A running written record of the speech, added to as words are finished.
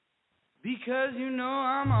Because you know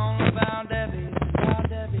I'm all about that bass,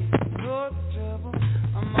 no trouble.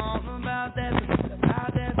 I'm all about that bass,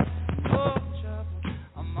 no trouble.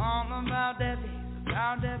 I'm all about that bass,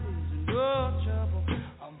 no trouble.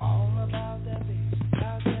 I'm all about that bass,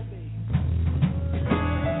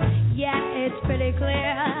 Yeah, it's pretty clear.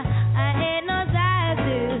 I ain't no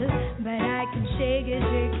size, but I can shake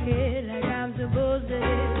it like I'm supposed to.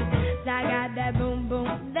 I got that boom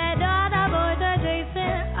boom, that all the boys are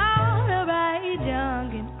chasing, all the right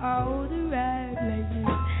junk and all the right places.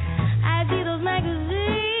 I see those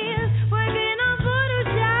magazines working on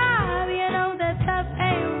Photoshop. You know that stuff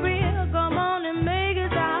ain't real. Come on and make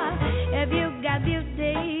it stop. If you got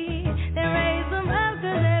beauty, then raise them up,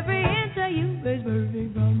 'cause every inch of you is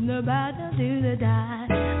perfect from the bottom to the top.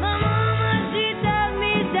 My mama, she told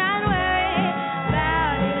me don't worry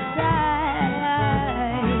about your size.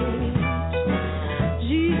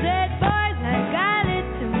 She said, boys, I got it,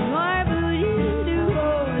 some more booty to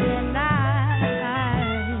hold at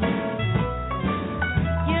night.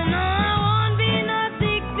 You know I won't be no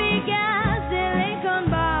six-figure silicone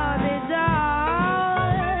Barbie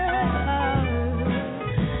doll.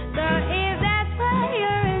 So if that's what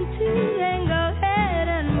you're into, then go ahead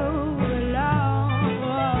and move along.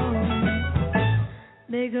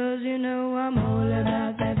 Because you know I'm all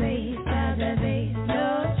about that bass,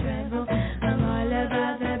 no treble. I'm all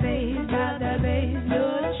about that bass, no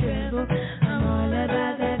treble. I'm all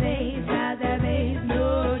about that bass,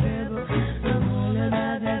 no treble. I'm all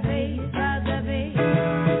about that bass,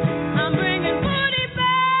 I'm bringing booty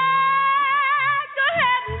back. Go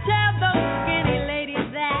ahead and tell those skinny ladies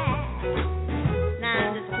that. Nah,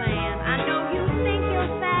 I'm just playing. I know you think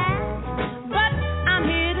you're fat, but I'm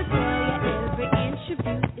here to tell you every inch of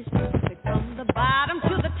you is perfect from the bottom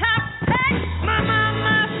to the top. Hey, my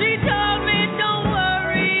mama, she told me don't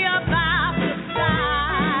worry about the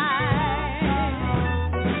size.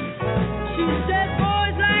 She said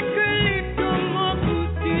boys like a little more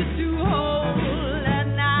booty to hold at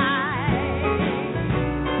night.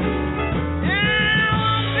 And I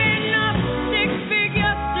won't be no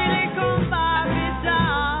six-figure silicone Barbie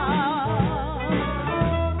doll.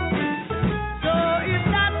 So if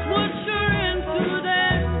that's what you're into,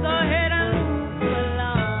 then go ahead and move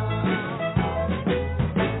along.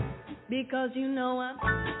 Because you know I'm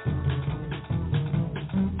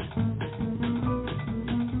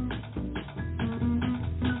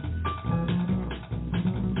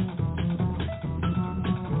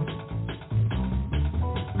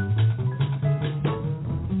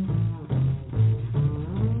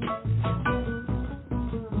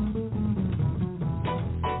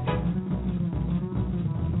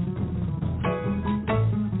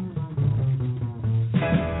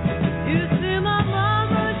You see, my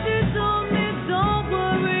mama, she told me don't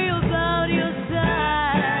worry about your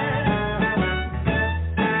size.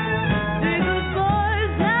 Because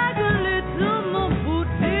boys like a little more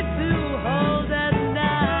booty to hold at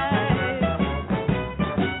night.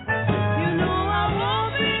 You know I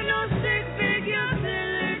won't be no six-figure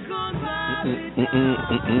silicone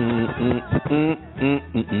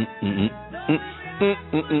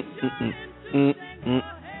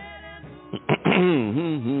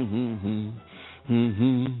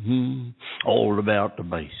All about the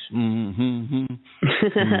bass.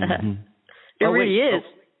 It really is.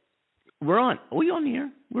 We're on. Are we on the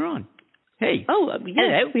air? We're on. Hey. Oh, yeah,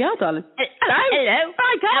 Hello. we are, darling. Hello.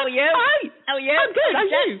 Hi, Carl. How are you? Hi. How are you? I'm good. How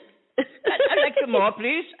are you? I'd like some more,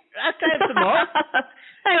 please. I'd like some more.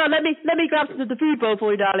 Hang on, let me grab the food bowl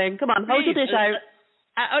for you, darling. Come on, hold your dish out.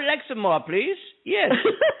 I'd like some more, please. Yes.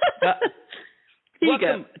 Here you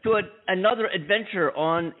Welcome to another adventure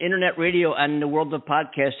on internet radio and in the world of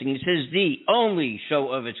podcasting. This is the only show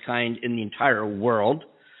of its kind in the entire world.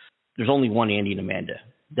 There's only one Andy and Amanda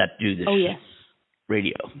that do this. Oh, yes.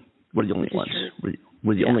 Radio. We're the only ones.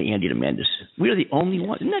 We're the only Andy and Amandas. We're the only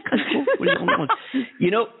ones. Isn't that kind of cool? We're the only ones.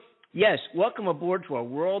 You know, yes, welcome aboard to our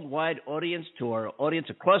worldwide audience, to our audience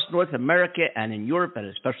across North America and in Europe, and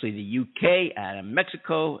especially the UK and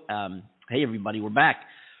Mexico. Hey, everybody, we're back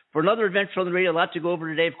for another adventure on the radio. A lot to go over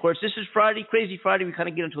today, of course. This is Friday, Crazy Friday. We kind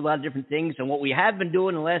of get into a lot of different things. And what we have been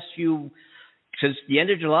doing the last since the end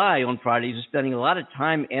of July on Fridays, is spending a lot of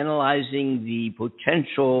time analyzing the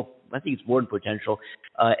potential, I think it's more than potential,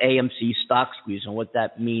 AMC stock squeeze and what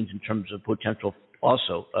that means in terms of potential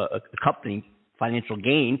also accompanying financial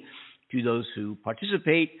gain to those who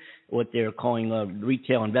participate. what they're calling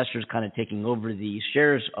retail investors kind of taking over the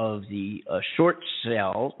shares of the short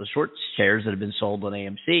shares that have been sold on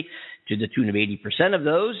AMC to the tune of 80% of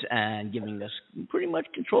those, and giving us pretty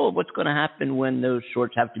much control of what's going to happen when those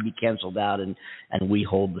shorts have to be canceled out, and we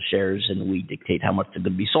hold the shares and we dictate how much they're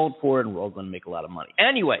going to be sold for, and we're all going to make a lot of money.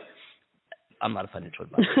 Anyway, I'm not a financial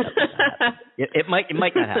advisor. It might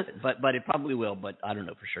not happen, but it probably will. But I don't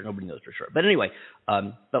know for sure. Nobody knows for sure. But anyway,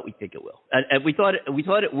 but we think it will, and we thought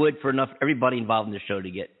it would for everybody involved in the show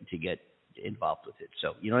to get involved with it.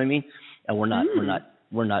 So you know what I mean. And we're not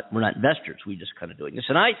investors. We just kind of doing this.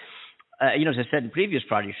 And I, as I said in previous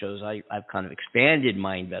Friday shows, I've kind of expanded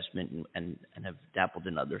my investment and have dabbled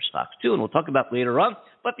in other stocks too, and we'll talk about later on.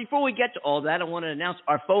 But before we get to all that, I want to announce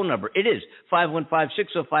our phone number. It is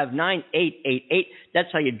 515-605-9888.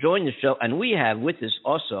 That's how you join the show. And we have with us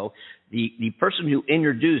also the person who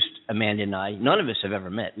introduced Amanda and I. None of us have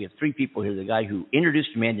ever met. We have three people here. The guy who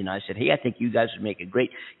introduced Amanda and I said, hey, I think you guys would make a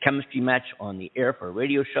great chemistry match on the air for a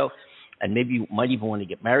radio show, and maybe you might even want to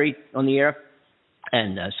get married on the air.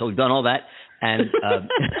 And so we've done all that, and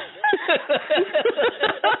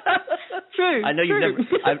true. I know you've never.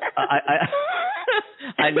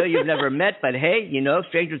 I know you've never met, but hey,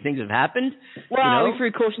 stranger things have happened. Well, we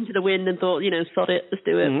threw caution to the wind and thought, sod it, let's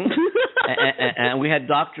do it. Mm-hmm. and we had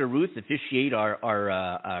Dr. Ruth officiate our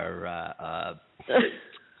our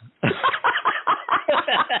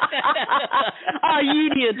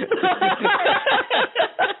union.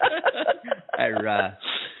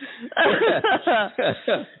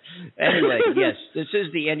 Anyway, yes, this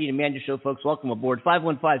is the Andy and Amanda Show, folks. Welcome aboard.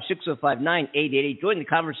 515-605-9888. Join the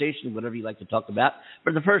conversation, whatever you like to talk about,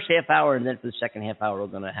 for the first half hour, and then for the second half hour, we're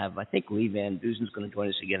going to have, I think, Lee Van Duzen's going to join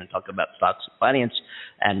us again and talk about stocks and finance,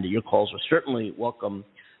 and your calls are certainly welcome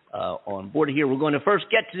on board here. We're going to first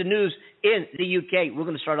get to the news in the UK. We're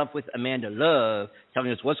going to start off with Amanda Love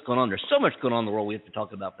telling us what's going on. There's so much going on in the world we have to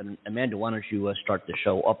talk about. But Amanda, why don't you start the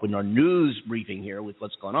show up with our news briefing here with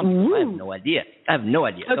what's going on? I have no idea.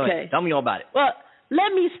 Okay. Go ahead. Tell me all about it. Well,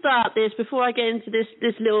 let me start this before I get into this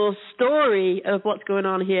little story of what's going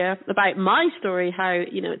on here, about my story, how,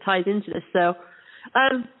 it ties into this. So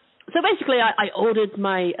basically I ordered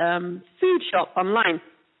my food shop online.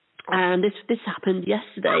 And this happened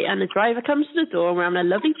yesterday, and the driver comes to the door, and we're having a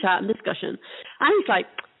lovely chat and discussion. And he's like,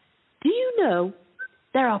 do you know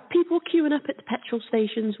there are people queuing up at the petrol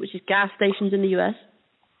stations, which is gas stations in the US?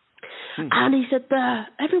 And he said,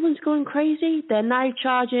 everyone's going crazy. They're now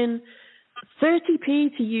charging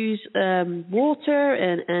 30p to use water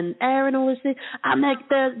and air and all this thing. And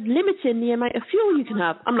they're limiting the amount of fuel you can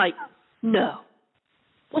have. I'm like, no.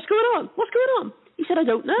 What's going on? He said, I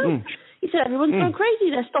don't know. He said, everyone's going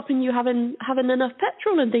crazy. They're stopping you having enough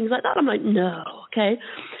petrol and things like that. I'm like, no, okay.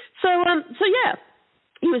 So yeah,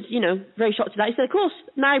 he was, very shocked at that. He said, of course,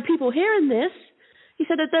 now people hearing this, he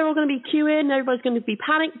said that they're all going to be queuing, everybody's going to be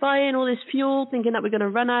panic buying all this fuel, thinking that we're going to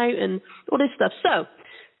run out and all this stuff. So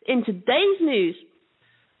in today's news,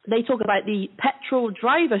 they talk about the petrol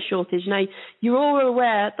driver shortage. Now, you're all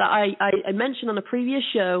aware that I mentioned on a previous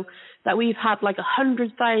show that we've had like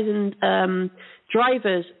 100,000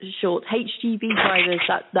 drivers short, HGV drivers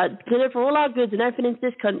that deliver all our goods and everything into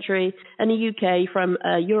this country and the UK from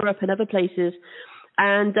Europe and other places.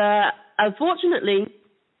 And unfortunately,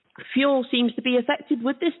 fuel seems to be affected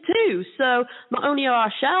with this too. So not only are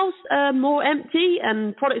our shelves more empty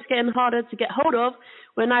and products getting harder to get hold of,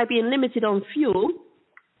 we're now being limited on fuel.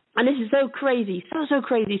 And this is so crazy, so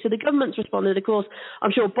crazy. So the government's responded, of course.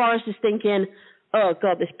 I'm sure Boris is thinking, oh,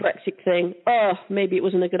 God, this Brexit thing, maybe it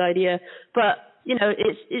wasn't a good idea. But,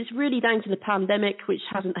 it's really down to the pandemic, which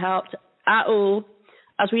hasn't helped at all,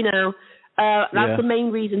 as we know. That's the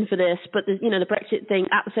main reason for this. But, the Brexit thing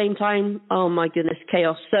at the same time, oh, my goodness,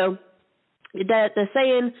 chaos. So they're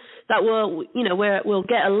saying that we'll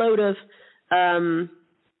get a load of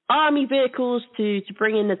army vehicles to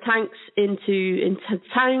bring in the tanks into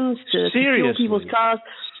towns to fuel people's cars.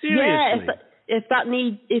 Seriously? Yeah, if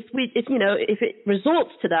it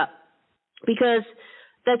resorts to that, because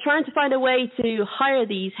they're trying to find a way to hire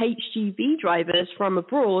these HGV drivers from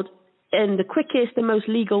abroad in the quickest and most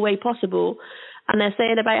legal way possible. And they're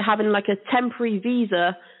saying about having like a temporary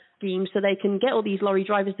visa scheme so they can get all these lorry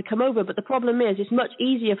drivers to come over. But the problem is it's much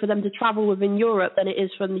easier for them to travel within Europe than it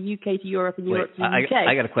is from the UK to Europe and Europe to the UK.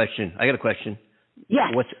 I got a question.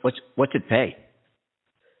 Yeah. What's it pay?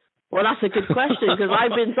 Well, that's a good question, because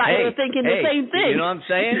I've been sat here thinking the same thing. You know what I'm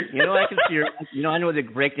saying? I can steer. I know what the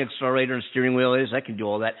brake and accelerator and steering wheel is. I can do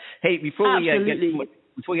all that. Hey, before we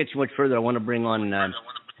get too much further, I want to bring on,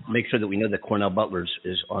 make sure that we know that Cornell Butler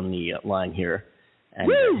is on the line here. And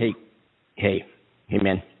hey,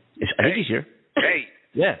 man, I think he's here. Hey,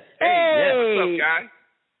 Yeah. Hey, what's up, guy?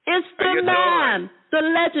 It's the man, the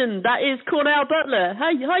legend that is Cornell Butler. How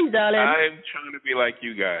you, darling? I'm trying to be like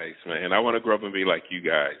you guys, man. I want to grow up and be like you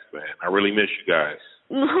guys, man. I really miss you guys.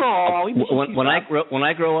 Oh, when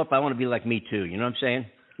I grow up, I want to be like me too. You know what I'm saying?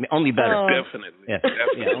 I mean, only better. Oh. Definitely. Yeah.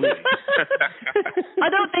 Definitely. I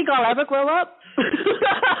don't think I'll ever grow up.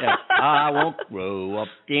 Yeah. I won't grow up.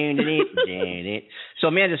 So,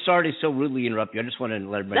 Amanda, sorry to so rudely interrupt you. I just want to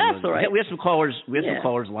let everybody know. That's all right. We have some callers. Some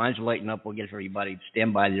callers' lines are lighting up. We'll get everybody.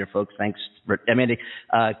 Stand by there, folks. Thanks, Amanda.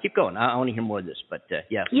 Keep going. I want to hear more of this. But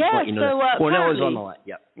Yeah. Cornell is on the line.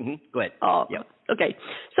 Yeah. Mm-hmm. Go ahead. Oh. Yeah. Okay.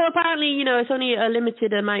 So apparently, it's only a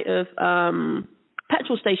limited amount of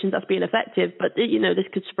petrol stations that's being effective, but this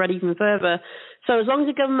could spread even further. So as long as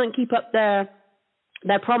the government keep up their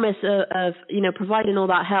promise of providing all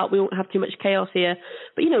that help, we won't have too much chaos here.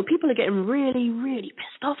 But people are getting really, really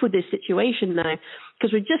pissed off with this situation now,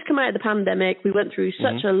 because we've just come out of the pandemic. We went through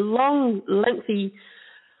such a long, lengthy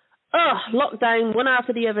lockdown, one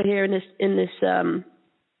after the other here in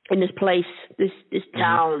this place, this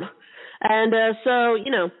town, and so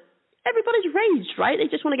everybody's raged, right? They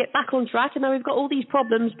just want to get back on track, and now we've got all these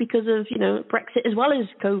problems because of, Brexit as well as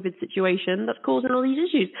COVID situation that's causing all these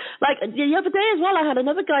issues. Like the other day as well, I had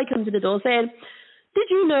another guy come to the door saying, did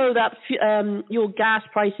you know that your gas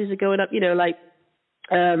prices are going up,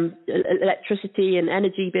 electricity and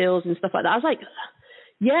energy bills and stuff like that? I was like,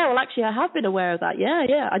 yeah, well, actually, I have been aware of that.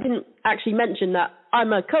 Yeah. I didn't actually mention that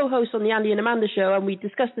I'm a co-host on the Andy and Amanda show, and we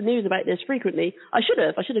discuss the news about this frequently. I should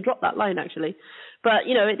have dropped that line, actually. But,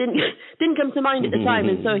 it didn't come to mind at the time.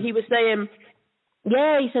 And so he was saying,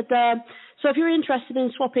 he said, so if you're interested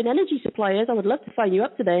in swapping energy suppliers, I would love to sign you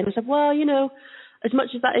up today. And I said, well, as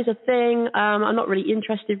much as that is a thing, I'm not really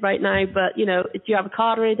interested right now. But, do you have a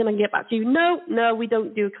card or anything I can get back to you? No, we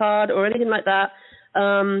don't do a card or anything like that.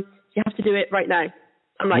 You have to do it right now.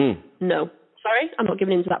 I'm like, no, sorry, I'm not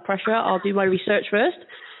giving in to that pressure. I'll do my research first.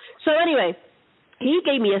 So anyway, he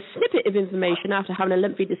gave me a snippet of information after having a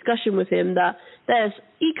lengthy discussion with him that there's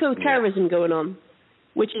eco-terrorism going on,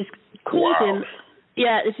 which is causing,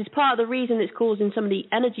 this is part of the reason it's causing some of the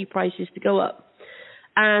energy prices to go up.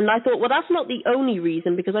 And I thought, well, that's not the only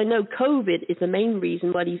reason, because I know COVID is the main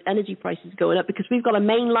reason why these energy prices are going up, because we've got a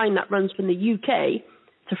main line that runs from the UK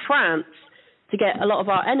to France to get a lot of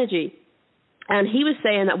our energy. And he was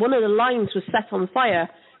saying that one of the lines was set on fire,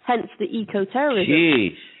 hence the eco-terrorism.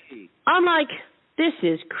 Jeez. I'm like, this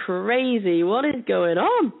is crazy. What is going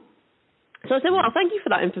on? So I said, well, thank you for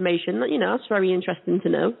that information. That's very interesting to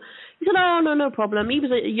know. He said, oh, no problem. He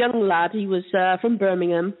was a young lad. He was from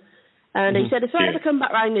Birmingham. And he said, if I ever come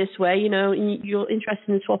back round this way, you're interested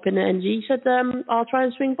in swapping energy, he said, I'll try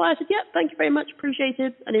and swing by. I said, thank you very much. Appreciate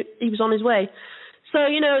it. And he was on his way. So,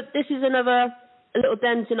 this is a little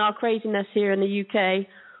dent in our craziness here in the UK.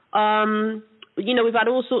 We've had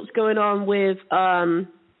all sorts going on with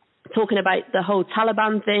talking about the whole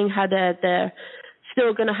Taliban thing, how they're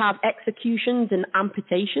still going to have executions and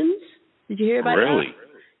amputations. Did you hear about that? Really?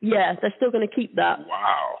 Yeah, they're still going to keep that.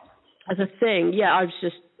 Wow. As a thing. Yeah, I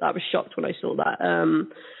was shocked when I saw that.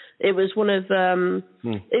 It was one of it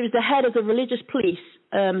was the head of the religious police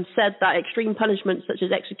said that extreme punishments such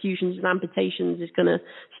as executions and amputations is going to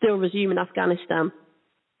still resume in Afghanistan.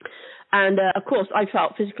 And of course, I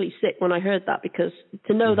felt physically sick when I heard that, because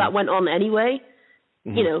to know that went on anyway,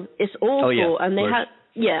 it's awful. Oh, yeah, and they had,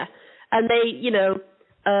 and they,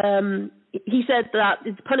 he said that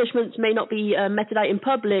the punishments may not be meted out in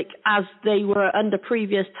public as they were under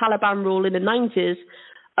previous Taliban rule in the 90s.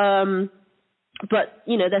 But,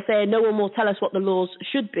 they're saying no one will tell us what the laws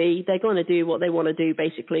should be. They're going to do what they want to do,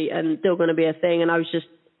 basically, and they're going to be a thing. And I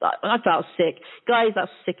felt sick. Guys,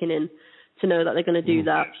 that's sickening to know that they're going to do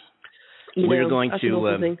that. We're going to,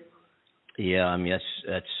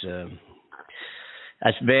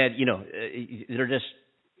 that's bad. They're just,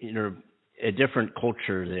 a different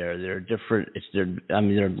culture there. They're different. To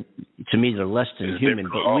me, they're less than human.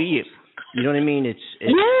 But we, you know what I mean?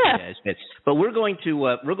 But we're going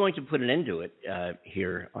to put an end to it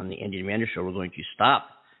here on the Andy and Amanda show. We're going to stop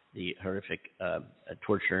the horrific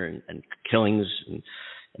torture and killings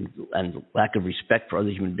and lack of respect for other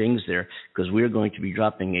human beings there, because we're going to be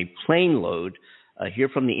dropping a plane load here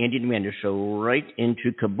from the Andy and Amanda show right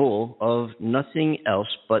into Kabul of nothing else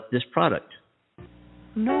but this product.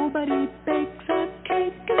 Nobody bakes a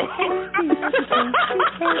cake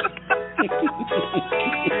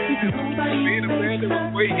Me and Amanda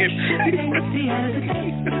were waiting.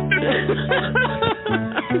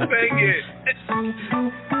 Sing it.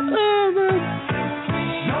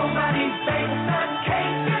 Nobody bakes a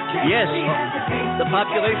cake. Yes, the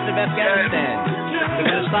population of Afghanistan. They're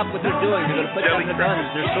going to stop what they're doing. They're going to put down their guns,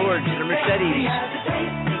 their swords, their machetes.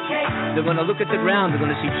 They're going to look at the ground. They're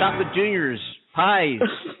going to see chocolate juniors, pies,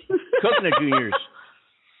 coconut juniors,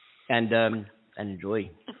 and enjoy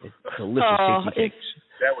delicious tasty cakes.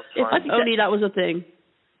 That was fun. If only that was a thing.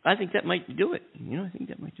 I think that might do it. I think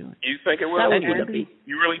that might do it. You think it will? That would Andy?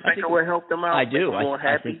 You really think it will help them out? I do. Make them more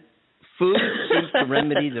happy? I think food seems to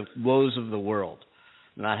remedy the woes of the world.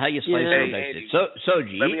 Not how you slice or dice it. So,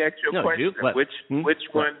 G. Let me ask you a question.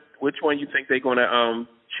 Which one you think they're going to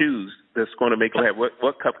choose that's going to make them happy?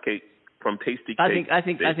 What cupcake from Tasty Cake? I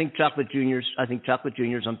think chocolate juniors. I'm thinking. Chocolate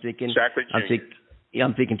Juniors. I'm thinking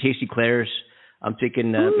Tasty Claire's. I'm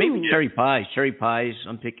thinking maybe cherry pies.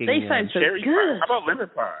 I'm thinking. They sound so cherry good. pie. How about lemon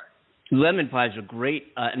pie? Lemon pies are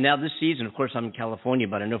great. Now this season, of course, I'm in California,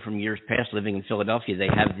 but I know from years past living in Philadelphia, they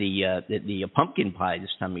have the pumpkin pie this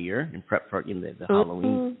time of year in prep for the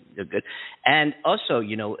Halloween. They're good, and also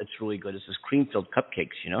it's really good. It's this cream-filled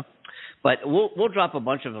cupcakes, But we'll drop a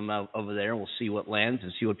bunch of them out over there, and we'll see what lands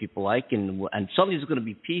and see what people like, and suddenly there's going to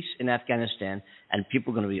be peace in Afghanistan, and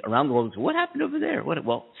people are going to be around the world. What happened over there?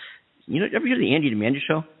 Well, ever hear the Andy and Amanda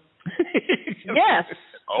show? Yes.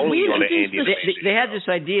 Only on the Andy and Amanda they had this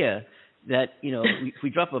idea that if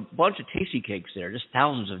we drop a bunch of tasty cakes there, just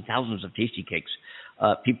thousands and thousands of tasty cakes,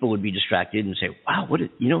 people would be distracted and say, "Wow,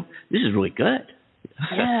 this is really good."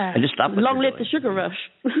 Yeah. And just stop. Long live the sugar rush.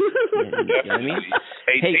 You know what I mean?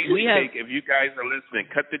 Hey, we have. If you guys are listening,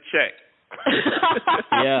 cut the check.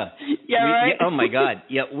 Yeah. Right. Oh my God.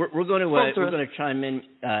 Yeah, we're going to chime in.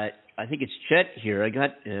 I think it's Chet here. I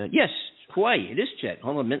got yes. Hawaii. It is Chet.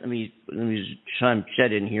 Hold on a minute. Let me chime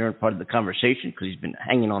Chet in here and part of the conversation because he's been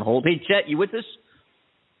hanging on hold. Hey, Chet, you with us?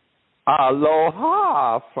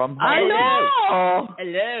 Aloha from Hawaii.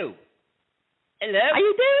 Hello. How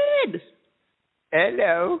you doing?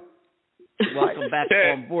 Hello. Welcome back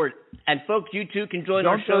on board. And folks, you too can join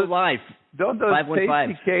our show live. Don't those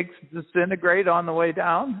tasty cakes disintegrate on the way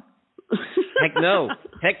down? Heck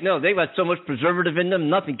no. They've got so much preservative in them,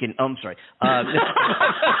 nothing can. Oh, I'm sorry.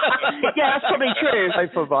 Yeah, that's probably true.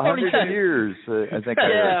 Life of 100 years, I think.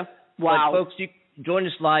 Yeah. Wow. But folks, you join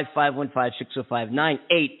us live,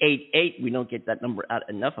 515-605-9888. We don't get that number out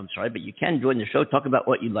enough, I'm sorry, but you can join the show. Talk about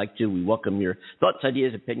what you'd like to. We welcome your thoughts,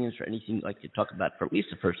 ideas, opinions, or anything you'd like to talk about for at least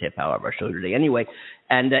the first half hour of our show today. Anyway,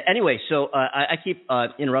 so I keep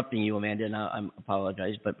interrupting you, Amanda, and I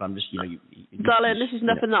apologize, but I'm just, Darling, this is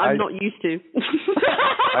nothing that I'm not used to.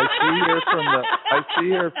 I see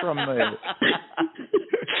here from the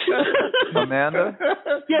Amanda?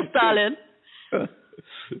 Yes, darling.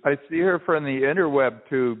 I see here from the interweb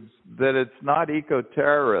tubes that it's not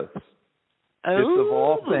eco-terrorists. Oh. It's of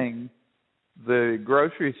all things, the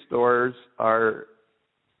grocery stores are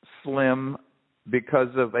slim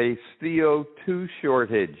because of a CO2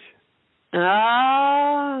 shortage.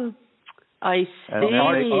 Ah, I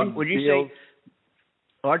see. Would you say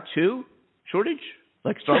R2 shortage?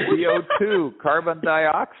 Like CO2, carbon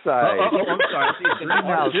dioxide. I'm sorry.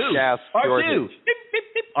 Greenhouse gas shortage.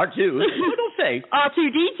 R2. Don't say.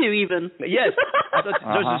 R2D2 even. Yes.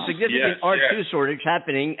 There's a significant R2 shortage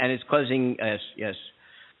happening, and it's causing, yes.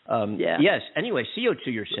 Yes. Anyway, CO2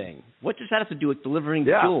 you're saying. What does that have to do with delivering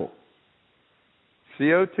fuel?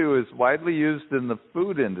 CO2 is widely used in the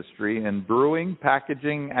food industry in brewing,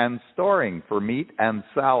 packaging, and storing for meat and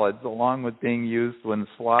salads, along with being used when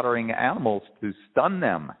slaughtering animals to stun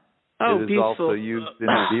them. Oh, it is beautiful. also used in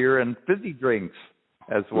beer and fizzy drinks,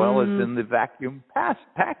 as well as in the vacuum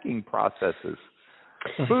packing processes.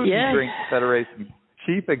 Food and Drink Federation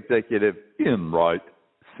chief executive Ian Wright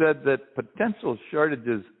said that potential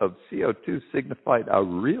shortages of CO2 signified a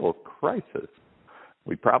real crisis.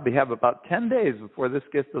 We probably have about 10 days before this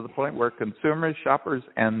gets to the point where consumers, shoppers,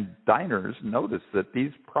 and diners notice that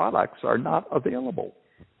these products are not available.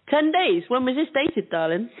 10 days? When was this dated,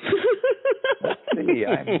 darling? Let's see.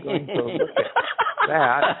 I'm going to look at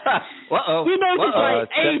that. You noticed like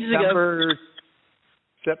ages ago.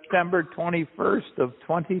 September 21st of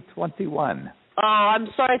 2021. Oh, I'm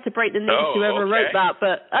sorry to break the news to whoever wrote that,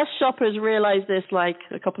 but us shoppers realized this like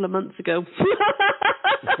a couple of months ago.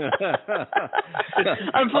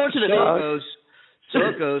 Unfortunately. So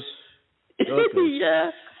it goes.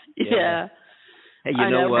 Yeah. Hey,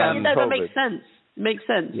 that makes sense. Makes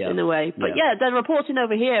sense in a way. But they're reporting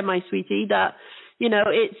over here, my sweetie, that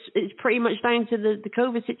it's pretty much down to the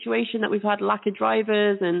COVID situation that we've had lack of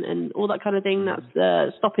drivers and all that kind of thing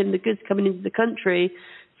that's stopping the goods coming into the country.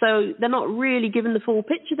 So they're not really given the full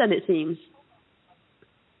picture then, it seems.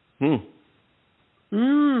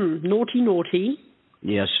 Naughty.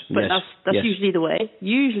 Yes, but that's usually the way.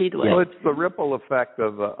 Usually the way. Well, it's the ripple effect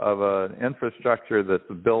of an infrastructure that's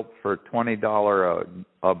built for $20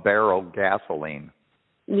 a barrel gasoline.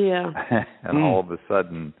 Yeah. And all of a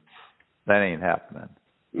sudden, that ain't happening.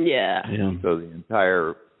 Yeah. So the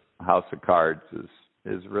entire house of cards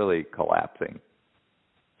is really collapsing.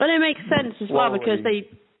 But it makes sense as well because they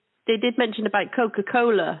did mention about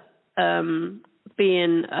Coca-Cola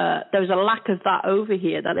being there was a lack of that over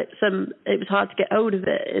here, that it was hard to get hold of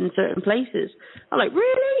it in certain places. I'm like,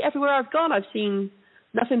 really? Everywhere I've gone, I've seen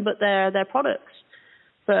nothing but their products.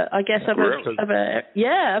 But I guess other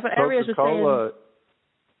areas were saying,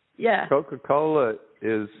 yeah. Coca-Cola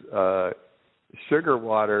is sugar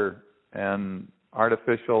water and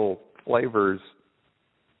artificial flavors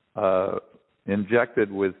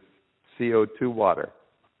injected with CO2 water.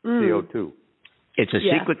 CO2. It's a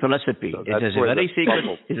secret recipe. So it is a very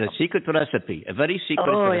secret. It's a secret recipe. A very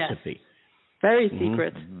secret recipe. Very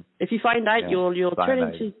secret. Mm-hmm. If you find out, you'll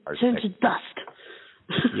turn into dust.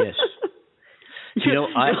 Yes. You'll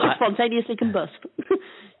spontaneously combust.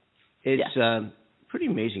 It's pretty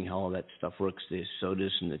amazing how all that stuff works. The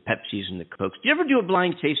sodas and the Pepsis and the Cokes. Do you ever do a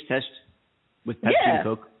blind taste test with Pepsi and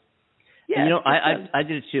Coke? Yeah. And, I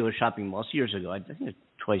did it too at a shopping mall years ago. I think it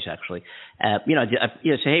twice actually.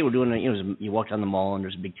 Say, hey, we're doing you walk down the mall and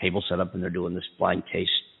there's a big table set up and they're doing this blind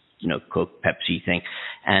taste, Coke, Pepsi thing.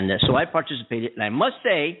 And so I participated, and I must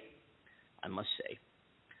say,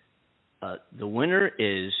 the winner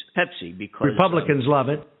is Pepsi because Republicans love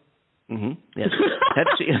it. Mm-hmm. Yes,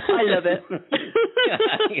 Pepsi. I love it.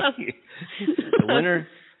 The winner.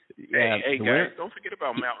 Hey guys, don't forget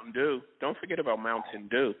about Mountain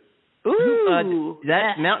Dew. Ooh,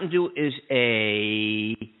 that Mountain Dew is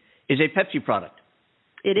a Pepsi product.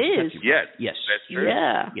 It is. Yes, that's true.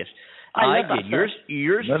 Yeah. Yes, I did.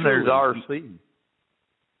 Yours. Then there's RC.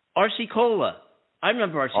 RC Cola. I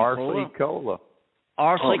remember RC Cola. RC Cola.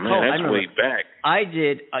 RC Cola. That's way back. I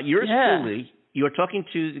did. Yours truly. You are talking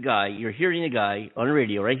to the guy. You're hearing the guy on the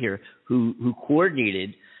radio right here who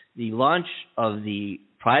coordinated the launch of the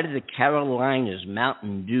Pride of the Carolinas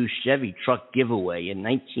Mountain Dew Chevy truck giveaway in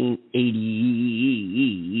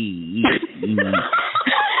 1980. You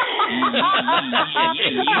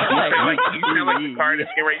feel like the car that's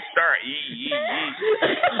getting ready to start.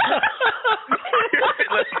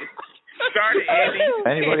 Start it, Andy.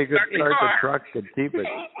 Anybody could start the truck and keep it.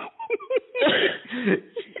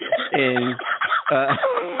 And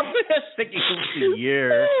sticking to the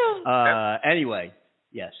year. Anyway,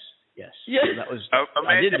 yes. So that was.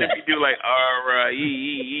 Imagine if you do like Oh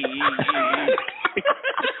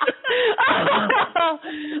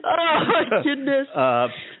my goodness.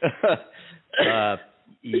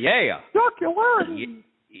 Yeah. Yeah.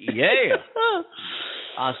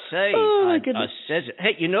 I'll say. Oh my goodness. I says it.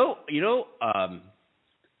 Hey,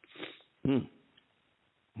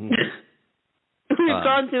 We've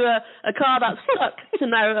gone to a car that's stuck to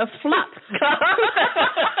now a flat car.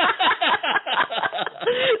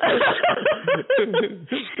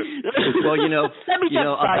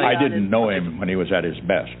 Well, I didn't know him when he was at his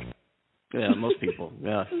best. Yeah, most people.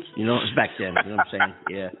 Yeah, it's back then. You know what I'm saying?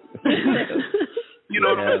 Yeah.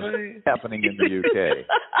 What's happening in the UK?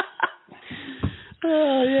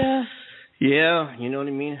 Oh yeah. Yeah, you know what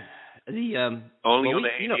I mean. Only on the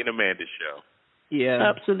Andy and Amanda show.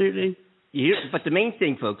 Yeah, absolutely. But the main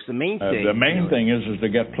thing, folks, the main thing is to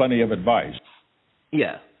get plenty of advice.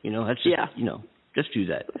 Yeah, that's just, just do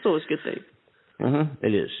that. That's always a good thing.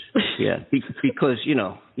 It is. Yeah, because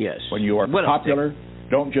yes. When you are popular,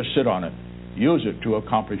 don't just sit on it. Use it to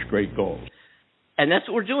accomplish great goals. And that's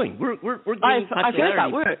what we're doing. We're getting popularity. I feel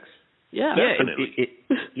that works. Yeah, definitely.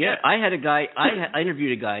 I had a guy. I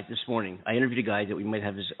interviewed a guy this morning. I interviewed a guy that we might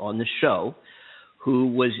have on the show, who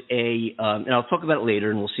was and I'll talk about it later,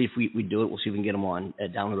 and we'll see if we do it. We'll see if we can get him on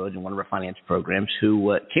down the road in one of our finance programs.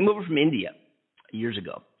 Who came over from India years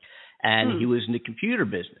ago, and he was in the computer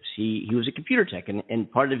business. He was a computer tech,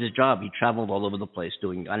 and part of his job, he traveled all over the place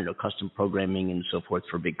doing custom programming and so forth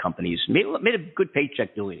for big companies. Made a good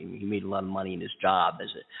paycheck doing it. He made a lot of money in his job as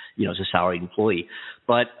a salaried employee.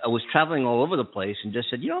 But I was traveling all over the place and just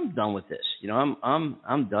said, I'm done with this.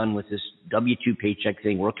 I'm done with this W-2 paycheck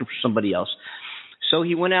thing, working for somebody else. So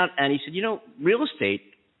he went out and he said, real estate,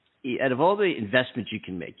 out of all the investments you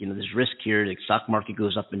can make, there's risk here. The stock market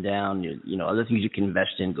goes up and down. Other things you can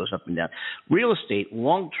invest in goes up and down. Real estate,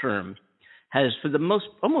 long term, has for the most,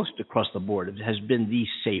 almost across the board, has been the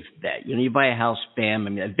safe bet. You buy a house, bam.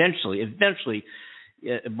 Eventually,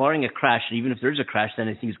 barring a crash, and even if there's a crash,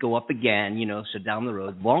 then things go up again. So down the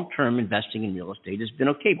road, long term investing in real estate has been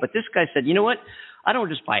okay. But this guy said, you know what? I don't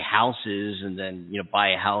just buy houses and then buy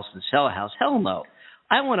a house and sell a house. Hell no.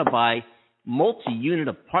 I want to buy multi-unit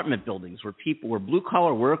apartment buildings where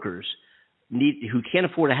blue-collar workers who can't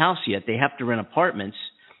afford a house yet, they have to rent apartments.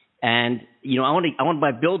 And, I want to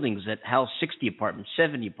buy buildings that house 60 apartments,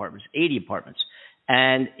 70 apartments, 80 apartments.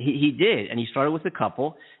 And he did. And he started with a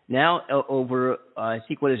couple. Now, over, I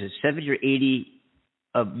think, 70 or 80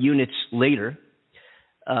 units later,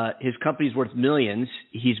 his company's worth millions.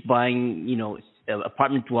 He's buying,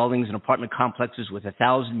 apartment dwellings and apartment complexes with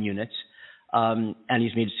 1,000 units. And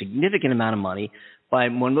he's made a significant amount of money.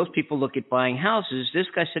 But when most people look at buying houses, this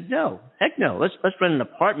guy said, no, heck no. Let's rent an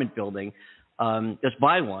apartment building. Just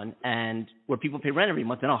buy one, and where people pay rent every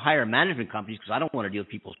month, and I'll hire management companies because I don't want to deal with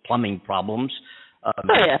people's plumbing problems.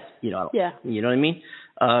 You know what I mean?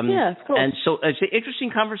 Of course. And so it's an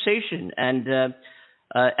interesting conversation. And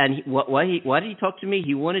why did he talk to me?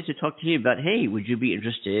 He wanted to talk to me about, hey, would you be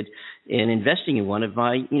interested in investing in one of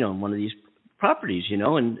one of these properties,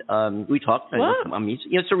 and we talked. I mean,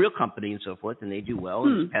 it's a real company and so forth, and they do well.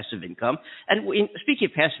 It's passive income. And speaking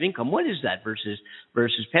of passive income, what is that versus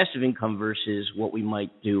passive income versus what we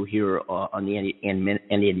might do here on the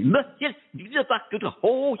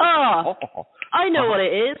I know what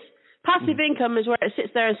it is. Passive income is where it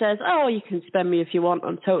sits there and says, oh, you can spend me if you want.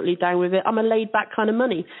 I'm totally down with it. I'm a laid-back kind of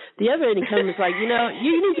money. The other income is like, you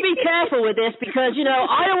need to be careful with this because,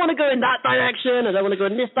 I don't want to go in that direction. I don't want to go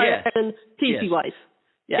in this direction, TC-wise.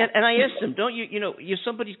 Yeah. And I asked them, don't you, if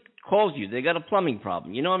somebody calls you, they got a plumbing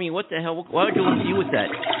problem. I mean, what the hell? Why would you want to deal with that?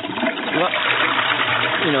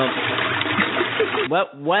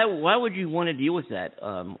 Why would you want to deal with that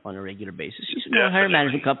on a regular basis? He said, hire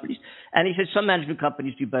management companies. And he said some management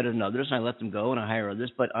companies do better than others, and I let them go and I hire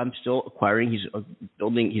others. But I'm still acquiring. He's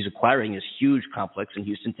acquiring this huge complex in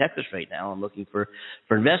Houston, Texas right now. I'm looking for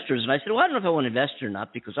investors. And I said, well, I don't know if I want to invest or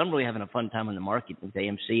not because I'm really having a fun time in the market with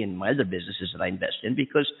AMC and my other businesses that I invest in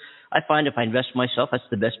because I find if I invest in myself, that's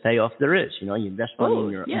the best payoff there is. You invest money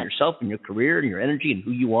in yourself, in your career, and your energy, and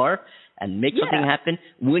who you are, and make something happen,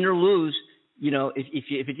 win or lose.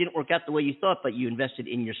 If it didn't work out the way you thought, but you invested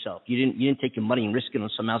in yourself, you didn't take your money and risk it on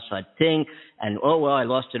some outside thing, and I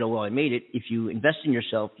lost it, I made it. If you invest in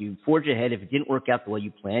yourself, you forge ahead. If it didn't work out the way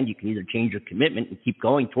you planned, you can either change your commitment and keep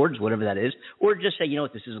going towards whatever that is, or just say,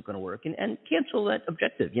 this isn't going to work, and cancel that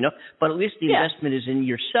objective. But at least the investment is in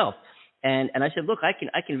yourself. And I said, look, I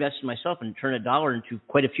can invest in myself and turn $1 into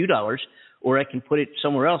quite a few dollars, or I can put it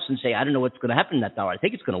somewhere else and say, I don't know what's going to happen to that $1. I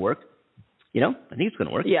think it's going to work. I think it's going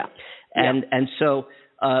to work. Yeah. And so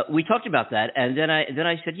we talked about that, and then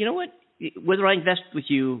I said, you know what, whether I invest with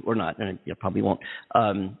you or not, and I probably won't.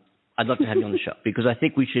 I'd love to have you on the show because I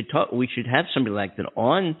think we should have somebody like that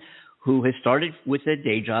on who has started with a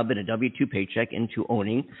day job and a W-2 paycheck into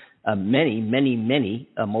owning many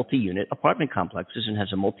multi-unit apartment complexes and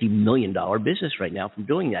has a multi-million-dollar business right now from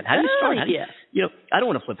doing that. How do you start? I don't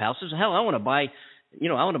want to flip houses. Hell, I want to buy,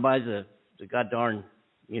 the goddarn,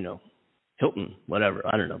 Hilton, whatever,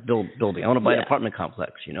 I don't know, building. I want to buy an apartment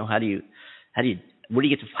complex. How do you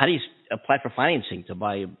apply for financing to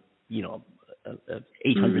buy,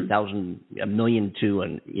 $800,000, $1 million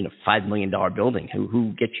to $5 million building?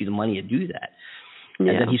 Who gets you the money to do that? And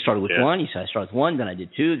then he started with one. He said, I started with one, then I did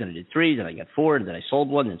two, then I did three, then I got four, and then I sold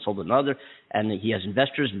one, then sold another. And he has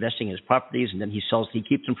investors investing in his properties, and then he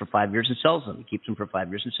keeps them for 5 years and sells them. He keeps them for 5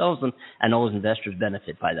 years and sells them, and all his investors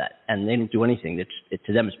benefit by that. And they don't do anything.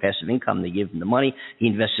 To them, it's passive income. They give him the money. He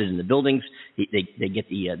invested in the buildings. They get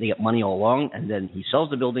money all along, and then he sells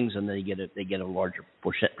the buildings, and then they get a larger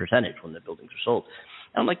percentage when the buildings are sold.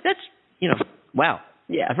 And I'm like, that's wow.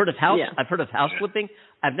 Yeah. I've heard of house flipping.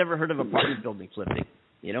 I've never heard of apartment building flipping,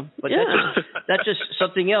 But that's just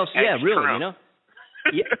something else. That's really, true.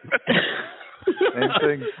 Same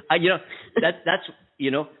thing.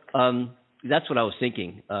 That's what I was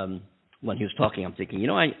thinking when he was talking. I'm thinking,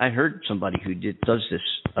 I heard somebody who does this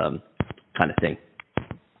kind of thing.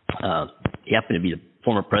 He happened to be the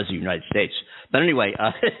former president of the United States. But anyway,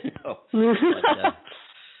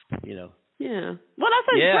 Yeah. Well, that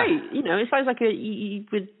sounds great. It sounds like you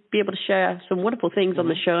would be able to share some wonderful things on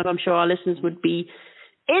the show, and I'm sure our listeners would be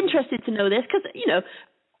interested to know this because,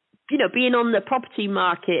 being on the property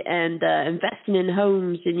market and investing in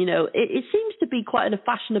homes, and, it seems to be quite a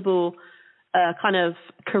fashionable kind of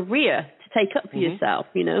career to take up for yourself,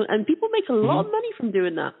 and people make a lot of money from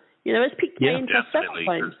doing that. It's piqued my interest several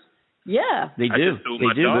times. Yeah. They do.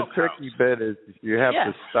 The tricky bit is you have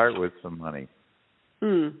to start with some money.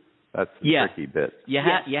 That's the tricky bit.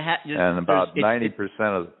 And about 90%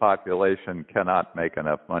 of the population cannot make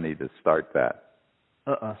enough money to start that.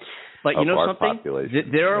 But you know something?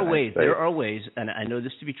 There are ways, and I know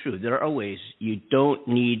this to be true. There are ways you don't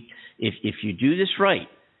need, if you do this right,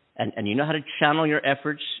 and you know how to channel your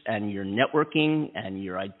efforts and your networking and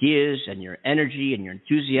your ideas and your energy and your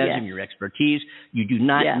enthusiasm, your expertise, you do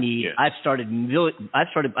not need. I've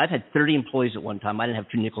had 30 employees at one time. I didn't have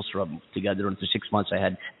two nickels to rub together. And for 6 months, I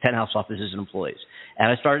had 10 house offices and employees.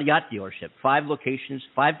 And I started a yacht dealership, 5 locations,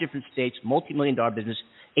 5 different states, multi-million-dollar business,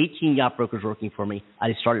 18 yacht brokers working for me.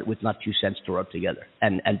 I started with not 2 cents to rub together,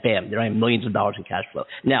 and bam, there I am, millions of dollars in cash flow.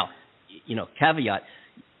 Now, caveat.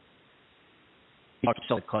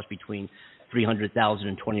 It costs between $300,000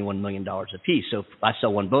 and $21 million a piece. So if I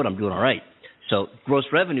sell one boat, I'm doing all right. So gross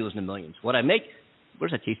revenue is in the millions. What I make,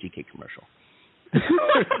 where's that Tasty Cake commercial? Yeah,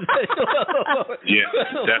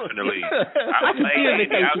 definitely. I'll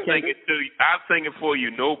sing it for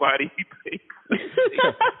you. Nobody pays.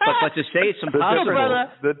 but to say it's impossible.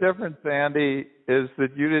 The difference, Andy, is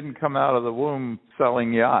that you didn't come out of the womb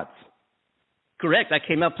selling yachts. Correct. I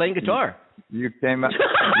came out playing guitar. You came out of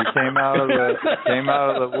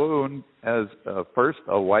the womb as first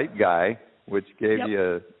a white guy, which gave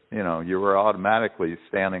you you were automatically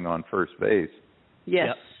standing on first base.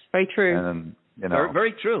 Yes, very true. And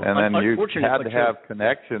very true. And then you had to have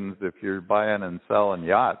connections if you're buying and selling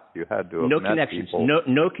yachts. You had to have no connections. People no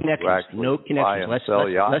connections. No connections.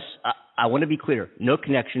 I want to be clear. No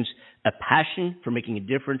connections. A passion for making a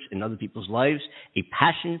difference in other people's lives, a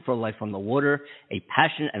passion for life on the water, a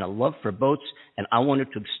passion and a love for boats, and I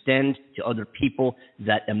wanted to extend to other people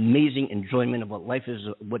that amazing enjoyment of what life is,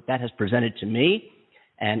 what that has presented to me.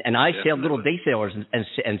 And I sailed little day sailors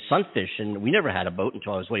and sunfish, and we never had a boat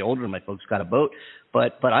until I was way older and my folks got a boat.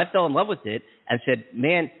 But I fell in love with it and said,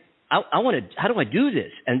 man, I want to, how do I do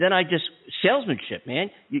this? And then salesmanship, man.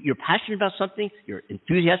 You're passionate about something, you're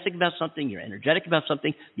enthusiastic about something, you're energetic about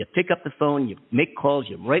something, you pick up the phone, you make calls,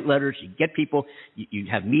 you write letters, you get people, you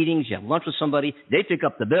have meetings, you have lunch with somebody, they pick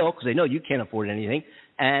up the bill because they know you can't afford anything.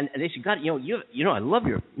 And they say, God, I love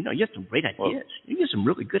you have some great ideas. You have some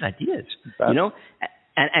really good ideas,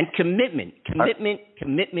 And commitment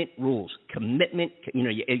rules. Commitment,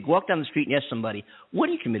 you walk down the street and ask somebody, what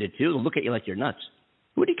are you committed to? They'll look at you like you're nuts.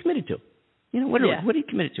 What are you committed to? What are you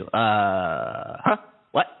committed to?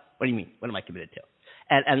 What? What do you mean? What am I committed to?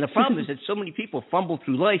 And the problem is that so many people fumble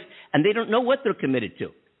through life and they don't know what they're committed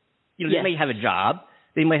to. They may have a job.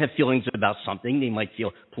 They might have feelings about something. They might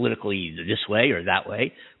feel politically this way or that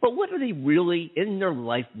way. But what are they really, in their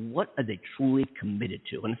life, what are they truly committed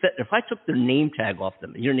to? And if I took their name tag off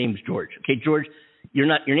them, your name's George. Okay, George, your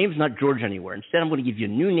name's not George anywhere. Instead, I'm going to give you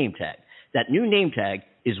a new name tag. That new name tag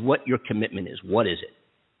is what your commitment is. What is it?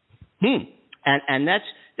 And that's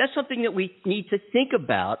something that we need to think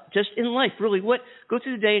about just in life, really. Go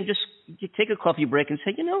through the day and just take a coffee break and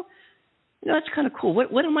say, that's kind of cool.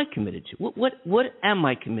 What am I committed to? What am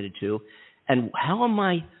I committed to? And how am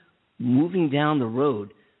I moving down the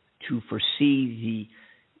road to foresee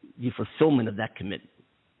the fulfillment of that commitment?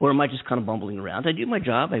 Or am I just kind of bumbling around? I do my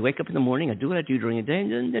job. I wake up in the morning. I do what I do during the day.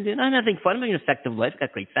 And I'm having fun. I'm having an effective life. I got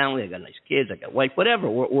a great family. I got nice kids. I got a wife, whatever.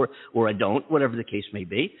 Or I don't, whatever the case may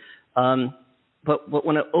be. But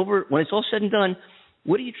when it's all said and done,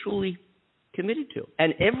 what are you truly committed to?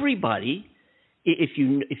 And everybody, if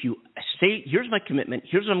you say, here's my commitment,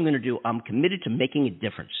 here's what I'm going to do, I'm committed to making a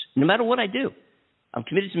difference. No matter what I do, I'm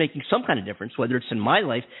committed to making some kind of difference, whether it's in my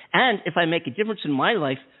life. And if I make a difference in my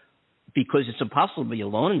life, because it's impossible to be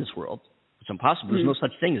alone in this world. It's impossible. There's no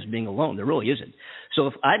such thing as being alone. There really isn't. So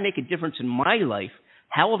if I make a difference in my life,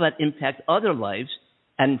 how will that impact other lives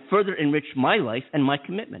and further enrich my life and my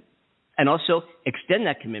commitment? And also extend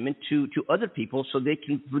that commitment to other people so their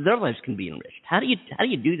lives can be enriched. How do you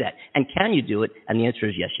do that? And can you do it? And the answer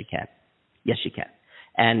is yes, you can. Yes, you can.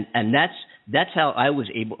 And that's how I was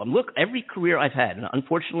able. Look, every career I've had, and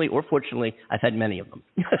unfortunately or fortunately, I've had many of them,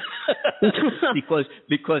 because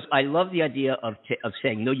I love the idea of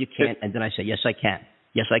saying no, you can't, and then I say yes, I can.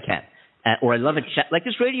 Yes, I can. Or I love a chat like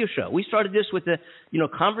this radio show. We started this with a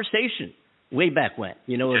conversation way back when.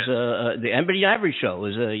 It was the Ebony Ivory show.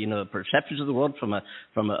 It was perceptions of the world from a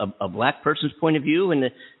black person's point of view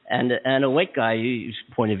and a white guy's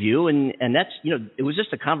point of view, and that's it was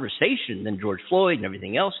just a conversation. Then George Floyd and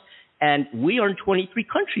everything else, and we are in 23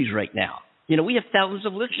 countries right now. We have thousands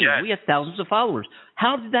of listeners. Yes. We have thousands of followers.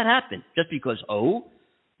 How did that happen? Just because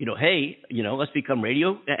hey, let's become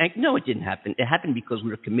radio? No, it didn't happen. It happened because we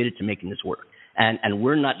were committed to making this work, and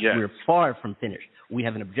we're not. Yes. We're far from finished. We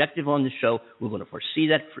have an objective on the show. We're going to foresee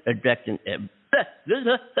that objective. And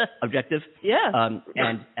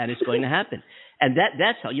it's going to happen. And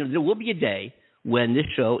that's how, there will be a day when this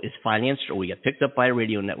show is financed or we get picked up by a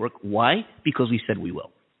radio network. Why? Because we said we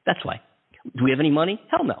will. That's why. Do we have any money?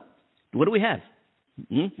 Hell no. What do we have?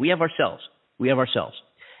 We have ourselves. We have ourselves.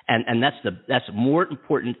 And that's more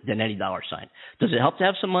important than any dollar sign. Does it help to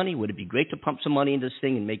have some money? Would it be great to pump some money into this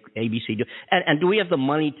thing and make ABC do? And do we have the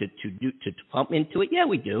money to pump into it? Yeah,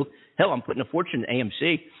 we do. Hell, I'm putting a fortune in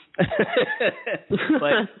AMC.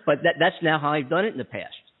 but that's now how I've done it in the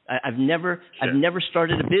past. I've never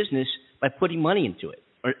started a business by putting money into it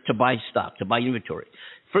or to buy stock, to buy inventory.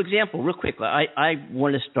 For example, real quick, I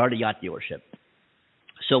want to start a yacht dealership.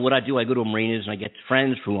 So what I do, I go to marinas and I get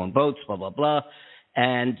friends who own boats, blah, blah, blah.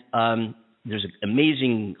 And there's an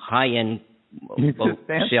amazing high-end boat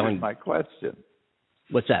sailing. My question.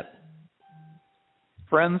 What's that?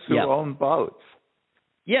 Friends who own boats.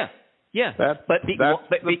 Yeah. That's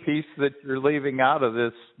the piece that you're leaving out of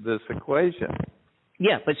this equation.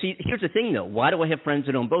 Yeah, but see, here's the thing, though. Why do I have friends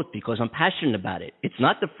that own boats? Because I'm passionate about it. It's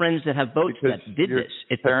not the friends that have boats that did this.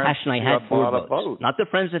 It's the passion I had for boats, not the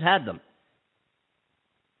friends that had them.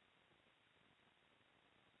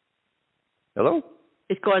 Hello?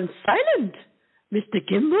 It's gone silent. Mr.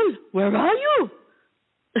 Kimball, where are you?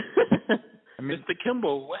 Mr.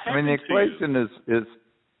 Kimball, what happened the equation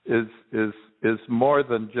is more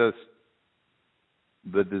than just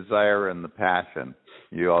the desire and the passion.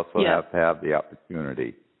 You also have to have the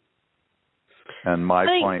opportunity. And my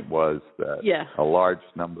point was that a large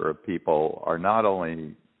number of people are not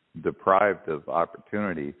only deprived of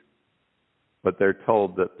opportunities, but they're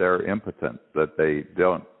told that they're impotent, that they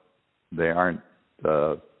aren't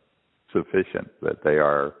sufficient, that they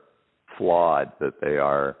are flawed, that they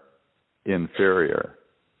are inferior.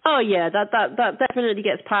 Oh yeah, that definitely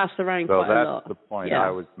gets passed around quite a lot. So that's the point I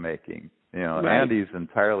was making. Andy's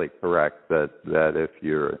entirely correct that if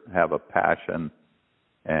you have a passion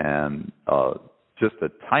and just a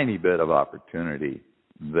tiny bit of opportunity,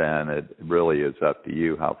 then it really is up to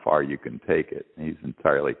you how far you can take it. He's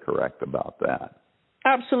entirely correct about that.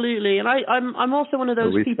 Absolutely, and I'm also one of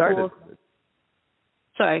those people.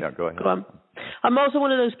 Sorry. Yeah, go ahead. Go on. I'm also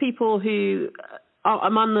one of those people who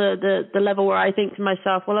I'm on the level where I think to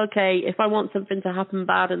myself, well, okay, if I want something to happen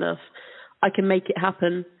bad enough, I can make it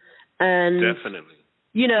happen. And definitely.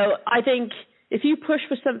 I think if you push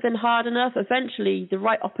for something hard enough, eventually the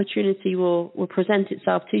right opportunity will present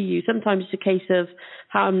itself to you. Sometimes it's a case of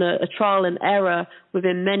having a trial and error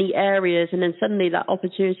within many areas, and then suddenly that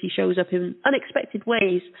opportunity shows up in unexpected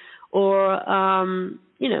ways, or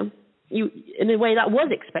you in a way that was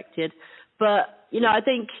expected. But I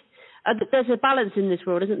think there's a balance in this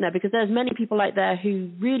world, isn't there? Because there's many people out there who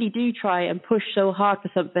really do try and push so hard for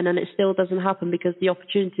something, and it still doesn't happen because the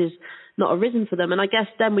opportunity's not arisen for them. And I guess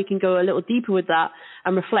then we can go a little deeper with that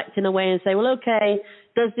and reflect in a way and say, well, okay,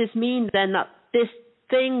 does this mean then that this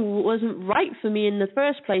thing wasn't right for me in the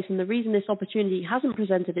first place, and the reason this opportunity hasn't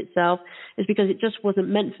presented itself is because it just wasn't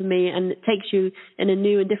meant for me, and it takes you in a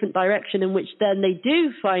new and different direction in which then they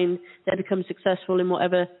do find they become successful in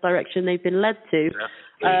whatever direction they've been led to.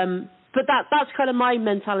 But that's kind of my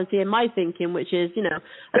mentality and my thinking, which is,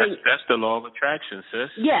 I think that's the law of attraction,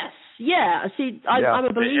 sis. Yes, yeah. See, I'm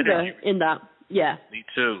a believer in that. Yeah. Me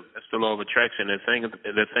too. That's the law of attraction. The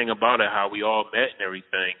thing about it, how we all met and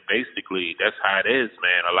everything, basically, that's how it is,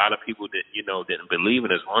 man. A lot of people didn't believe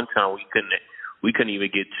in us. One time we couldn't even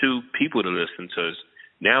get 2 people to listen to us.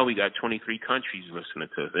 Now we got 23 countries listening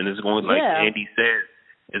to us, and it's going, like Andy said,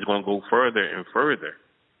 it's going to go further and further.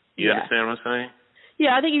 You understand what I'm saying?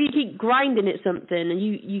 Yeah, I think if you keep grinding at something and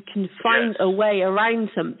you can find a way around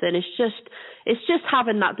something, it's just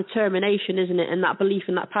having that determination, isn't it? And that belief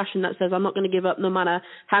and that passion that says, I'm not going to give up no matter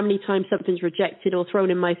how many times something's rejected or thrown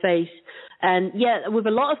in my face. And with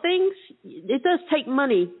a lot of things, it does take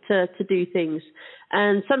money to do things.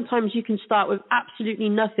 And sometimes you can start with absolutely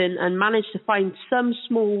nothing and manage to find some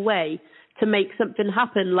small way to make something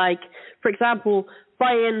happen. Like, for example,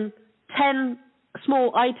 buying 10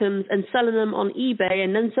 small items and selling them on eBay,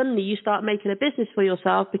 and then suddenly you start making a business for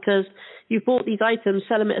yourself because you've bought these items,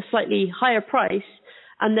 sell them at a slightly higher price,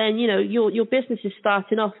 and then your business is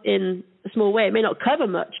starting off in a small way. It may not cover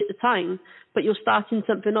much at the time, but you're starting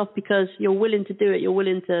something off because you're willing to do it, you're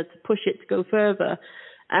willing to push it to go further.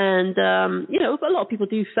 And a lot of people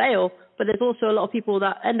do fail, but there's also a lot of people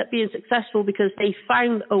that end up being successful because they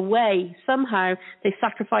found a way. Somehow they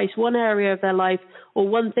sacrificed one area of their life or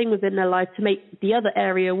one thing within their life to make the other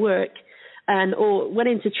area work, or went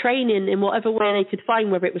into training in whatever way they could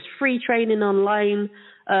find, whether it was free training online,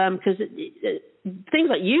 because things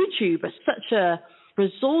like YouTube are such a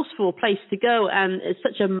resourceful place to go, and it's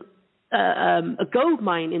such a gold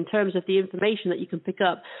mine in terms of the information that you can pick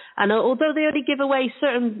up. And although they only give away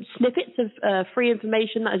certain snippets of free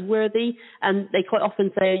information that is worthy, and they quite often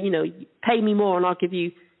say, pay me more and I'll give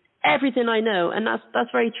you everything I know, and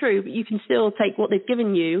that's very true, but you can still take what they've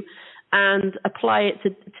given you and apply it to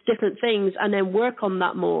different things, and then work on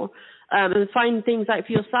that more, and find things out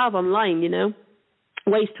for yourself online,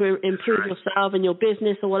 ways to improve yourself and your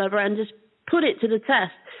business or whatever, and just put it to the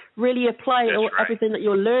test. Really apply everything that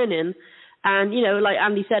you're learning. And, like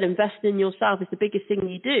Andy said, investing in yourself is the biggest thing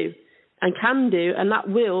you do and can do, and that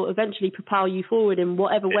will eventually propel you forward in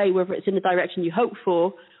whatever way, whether it's in the direction you hope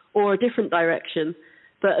for or a different direction.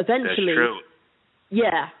 But eventually, that's true.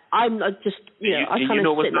 Yeah, I'm just, I kind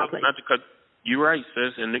of sit in that place. Not to cut, you're right,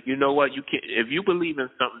 sis, and you know what? You can't, if you believe in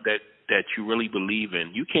something that you really believe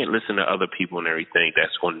in, you can't listen to other people and everything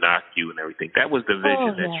that's going to knock you and everything. That was the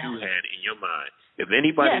vision that you had in your mind. If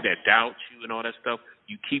anybody that doubts you and all that stuff,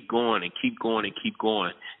 you keep going and keep going and keep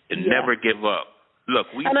going and never give up.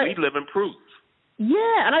 Look, we live in proof.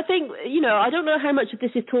 Yeah, and I think, I don't know how much of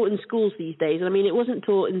this is taught in schools these days. I mean, it wasn't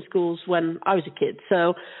taught in schools when I was a kid.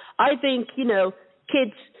 So I think,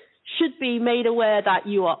 kids should be made aware that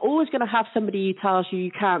you are always going to have somebody who tells you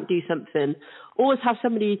can't do something. Always have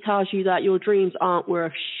somebody who tells you that your dreams aren't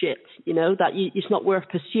worth shit, that it's not worth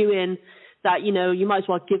pursuing, that, you might as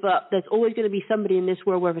well give up. There's always going to be somebody in this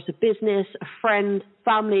world, whether it's a business, a friend,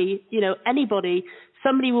 family, anybody,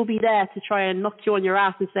 somebody will be there to try and knock you on your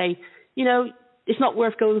ass and say, it's not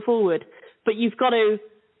worth going forward. But you've got to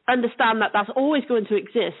understand that that's always going to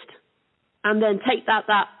exist, and then take that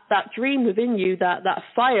dream within you, that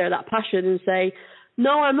fire, that passion, and say,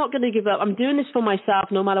 no, I'm not going to give up. I'm doing this for myself.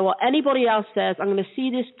 No matter what anybody else says, I'm going to see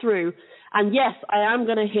this through. And yes, I am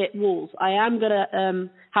going to hit walls. I am going to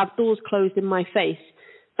have doors closed in my face.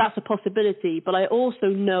 That's a possibility. But I also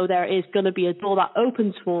know there is going to be a door that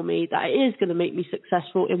opens for me that is going to make me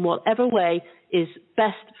successful in whatever way is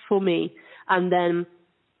best for me. And then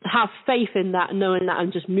have faith in that, knowing that,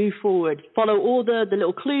 and just move forward. Follow all the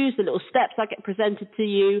little clues, the little steps that get presented to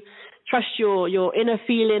you. Trust your inner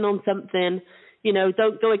feeling on something.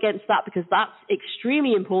 Don't go against that, because that's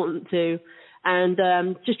extremely important too. And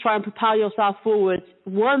just try and propel yourself forward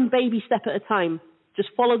one baby step at a time. Just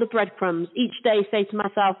follow the breadcrumbs. Each day say to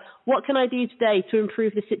myself, what can I do today to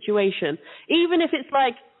improve the situation? Even if it's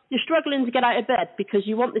like you're struggling to get out of bed because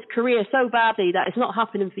you want this career so badly that it's not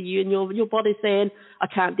happening for you, and your body's saying, I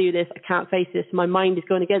can't do this, I can't face this, my mind is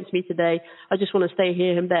going against me today, I just want to stay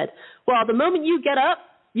here in bed. Well, the moment you get up,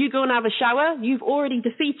 you go and have a shower, you've already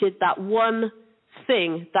defeated that one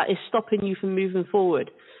thing that is stopping you from moving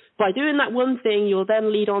forward. By doing that one thing, you'll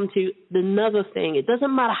then lead on to another thing. It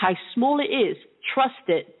doesn't matter how small it is. Trust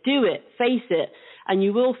it, do it, face it, and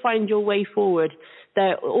you will find your way forward.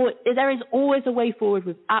 There is always a way forward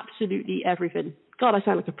with absolutely everything. God, I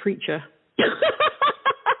sound like a preacher.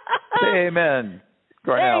 Amen.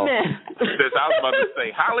 Cornell. Amen. I was about to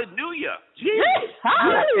say, hallelujah. Yes,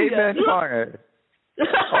 hallelujah. Amen, corner.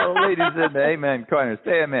 All the ladies in the amen corner,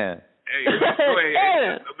 say amen. Hey,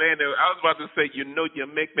 man, I was about to say, you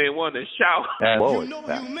make me want to shout. You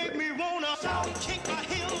make me want to shout, kick my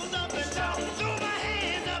heels up and shout, throw my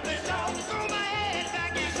hands up and shout, throw my head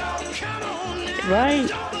back and shout, come on now.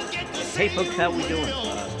 Right. Hey, folks, how we doing?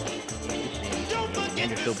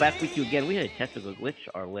 Andrew, so back with you again. We had a technical glitch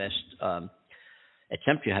our last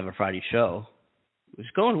attempt to have a Friday show. It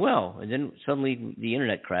was going well, and then suddenly the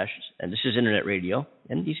internet crashed, and this is internet radio,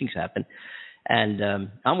 and these things happen. And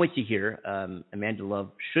I'm with you here. Amanda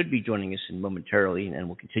Love should be joining us momentarily, and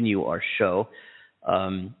we'll continue our show.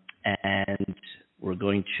 And we're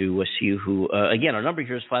going to see who, again, our number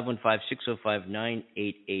here is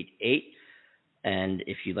 515-605-9888. And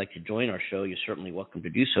if you'd like to join our show, you're certainly welcome to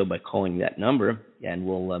do so by calling that number, and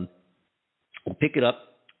we'll pick it up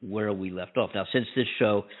where we left off. Now, since this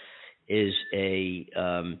show is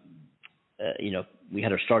we had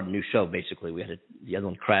to start a new show, basically. The other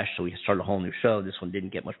one crashed, so we started a whole new show. This one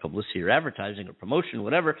didn't get much publicity or advertising or promotion,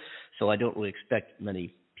 whatever, so I don't really expect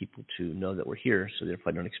many people to know that we're here, so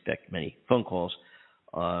therefore I don't expect many phone calls.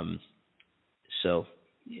 I'm going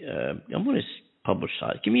to publish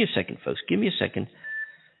side. Give me a second, folks. Give me a second.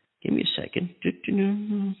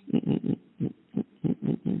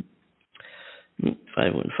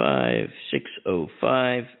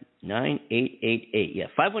 515-605-9888. Yeah,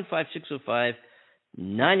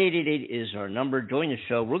 515-605-9888 is our number. Join the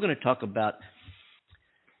show. We're going to talk about,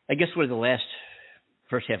 I guess, where the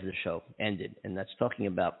first half of the show ended, and that's talking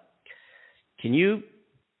about, can you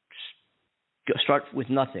start with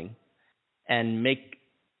nothing and make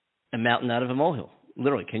a mountain out of a molehill?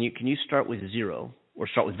 Literally, can you start with zero, or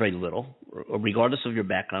start with very little, or regardless of your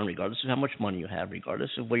background, regardless of how much money you have,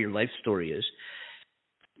 regardless of what your life story is,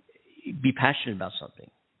 be passionate about something,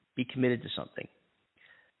 be committed to something,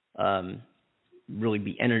 really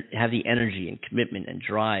have the energy and commitment and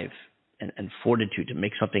drive and fortitude to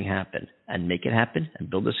make something happen and make it happen and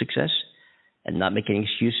build a success, and not make any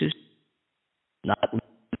excuses. Not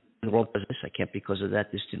the world does this. I can't because of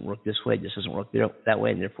that. This didn't work this way. This doesn't work that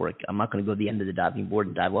way, and therefore I'm not going to go to the end of the diving board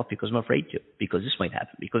and dive off because I'm afraid to. Because this might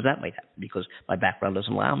happen. Because that might happen. Because my background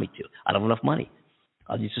doesn't allow me to. I don't have enough money.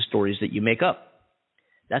 These are stories that you make up.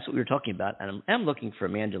 That's what we were talking about, and I'm looking for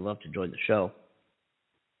Amanda Love to join the show.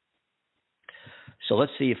 So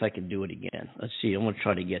let's see if I can do it again. Let's see. I'm going to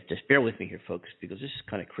try to get this. Bear with me here, folks, because this is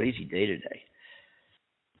kind of crazy day today.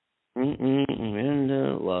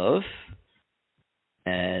 Amanda Love.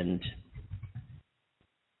 And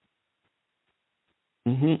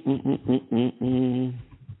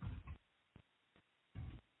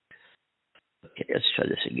okay, let's try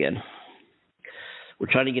this again.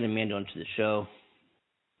 We're trying to get Amanda onto the show.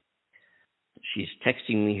 She's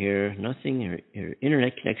texting me here. Nothing. Her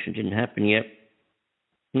internet connection didn't happen yet.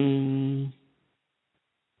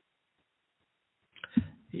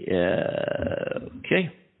 Yeah. Okay.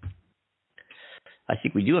 I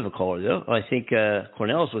think we do have a caller, though. I think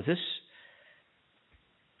Cornell's with us.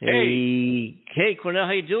 Hey, Cornell,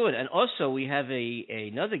 how you doing? And also, we have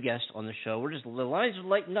another guest on the show. The lines are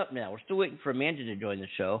lighting up now. We're still waiting for Amanda to join the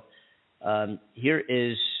show. Here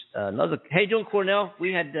is another. Hey, doing Cornell?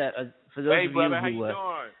 We had for those of brother, you how who you doing?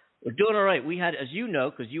 we're doing all right. We had, as you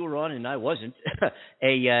know, because you were on and I wasn't,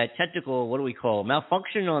 a technical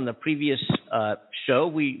malfunction on the previous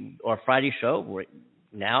show. Our Friday show.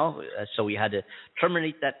 Now, so we had to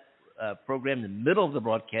terminate that program in the middle of the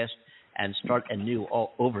broadcast and start anew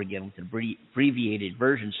all over again with an abbreviated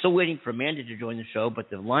version. Still waiting for Amanda to join the show, but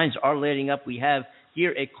the lines are lighting up. We have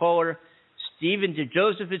here a caller, Stephen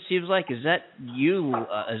DeJoseph, it seems like. Is that you,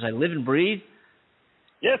 as I live and breathe?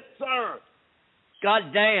 Yes, sir.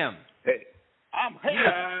 God damn. Hey, I'm here.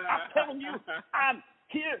 I'm telling you, I'm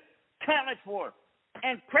here, counted for,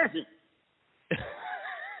 and present.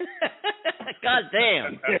 God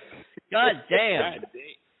damn. God damn.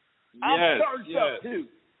 I'm charged up, too.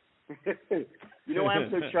 You know why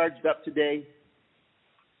I'm so charged up today?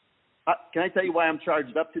 Can I tell you why I'm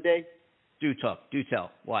charged up today? Do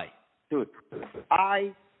tell. Why? Dude,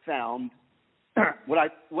 I found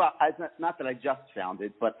not that I just found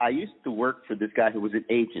it, but I used to work for this guy who was an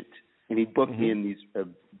agent, and he booked me in these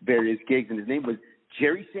various gigs, and his name was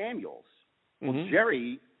Jerry Samuels. Well,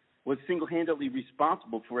 Jerry was single-handedly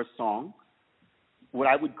responsible for a song, what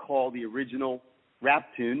I would call the original rap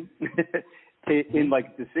tune in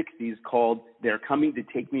like the 60s called They're Coming to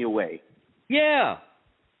Take Me Away. Yeah.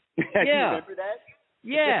 You remember that?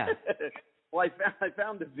 Yeah. Well, I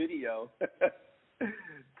found the video,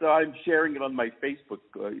 so I'm sharing it on my Facebook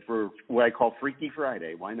for what I call Freaky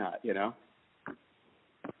Friday. Why not, you know?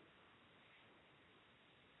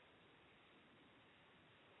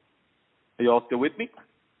 Are you all still with me?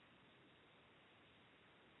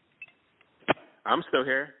 I'm still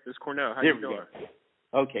here. This is Cornell. How you doing?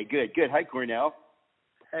 Okay, good. Hi, Cornell.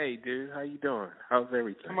 Hey, dude. How you doing? How's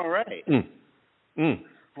everything? I'm all right.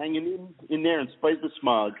 Hanging in there in spite of the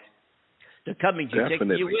smog. They're coming to take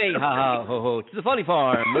me away, ha ha ho ho, to the funny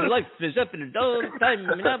farm. My life is up in a dull time.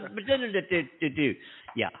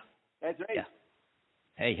 Yeah. That's right. Yeah.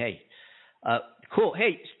 Hey. Cool.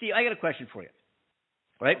 Hey, Steve, I got a question for you.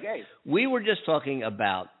 Right? Okay. We were just talking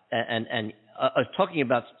about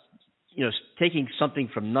taking something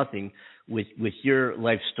from nothing with your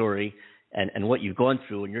life story and what you've gone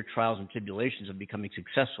through and your trials and tribulations of becoming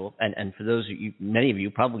successful. And for those of you, many of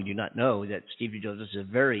you probably do not know that Steve DeJoseph is a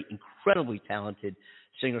very incredibly talented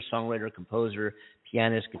singer, songwriter, composer,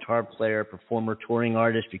 pianist, guitar player, performer, touring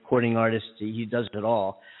artist, recording artist. He does it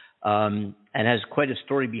all. And has quite a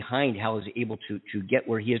story behind how he was able to get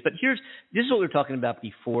where he is. But this is what we were talking about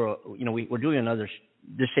before. You know, we're doing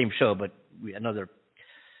the same show, but another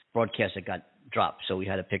broadcast that got dropped, so we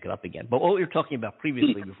had to pick it up again. But what we were talking about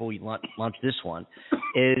previously, before we launched this one,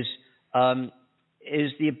 is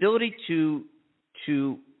the ability to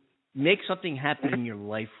make something happen in your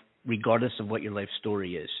life, regardless of what your life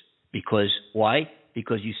story is. Because why?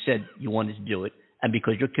 Because you said you wanted to do it, and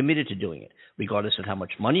because you're committed to doing it, regardless of how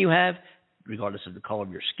much money you have, regardless of the color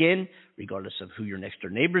of your skin, regardless of who your next door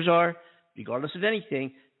neighbors are, regardless of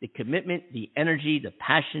anything. The commitment, the energy, the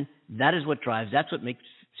passion, that is what drives. That's what makes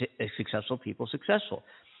successful people successful.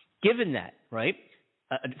 Given that, right?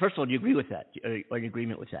 First of all, do you agree with that? Are you in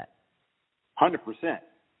agreement with that? 100%.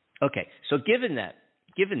 Okay. So given that,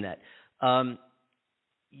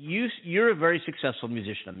 you're a very successful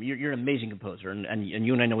musician. You're an amazing composer, and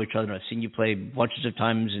you and I know each other. And I've seen you play bunches of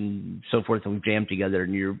times and so forth, and we've jammed together.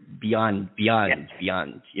 And you're beyond. You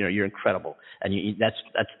know, you're incredible, and that's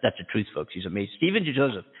the truth, folks. He's amazing. Stephen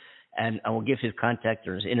DeJoseph, and I will give his contact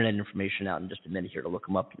or his internet information out in just a minute here to look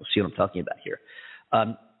him up. You'll see what I'm talking about here.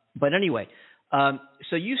 But anyway,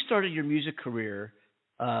 So you started your music career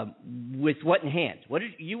with what in hand?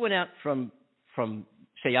 You went out from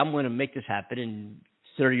say, I'm going to make this happen, and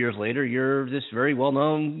 30 years later, you're this very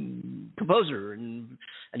well-known composer, and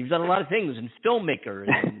you've done a lot of things, and filmmaker,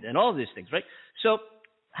 and all of these things, right? So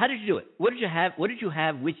how did you do it? What did you have? What did you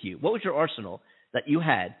have with you? What was your arsenal that you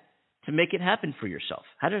had to make it happen for yourself?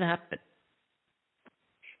 How did it happen?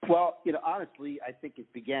 Well, honestly, I think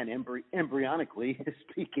it began embryonically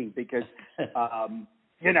speaking, because, I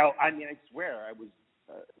swear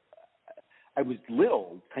I was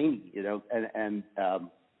little, tiny, and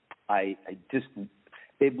I just,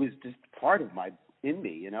 it was just part of in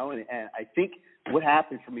me, and I think what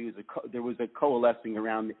happened for me was there was a coalescing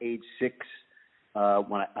around age 6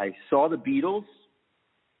 when I saw the Beatles.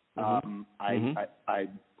 I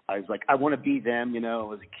was like, I want to be them, as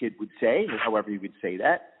a kid would say, or however you would say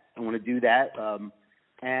that. I want to do that.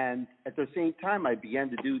 And at the same time, I began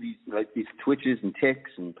to do these twitches and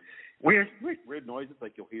ticks and weird noises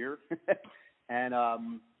like you'll hear. And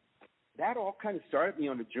that all kind of started me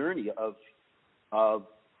on a journey of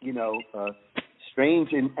strange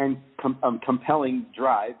and compelling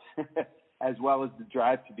drives, as well as the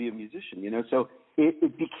drive to be a musician, So it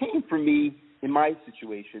became for me, in my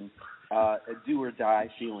situation, a do or die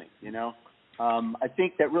feeling, I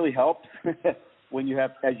think that really helps when you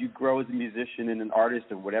have, as you grow as a musician and an artist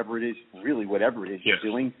or whatever it is you're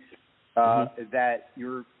doing, that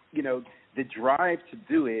you're, the drive to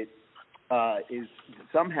do it is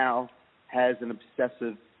somehow has an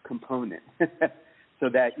obsessive component. So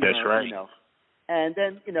that, that's right. And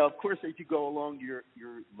then, of course, as you go along your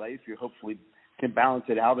life, you hopefully can balance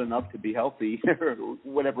it out enough to be healthy, or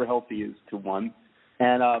whatever healthy is to one.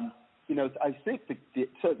 And, I think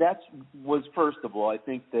so that was, first of all, I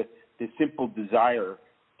think the simple desire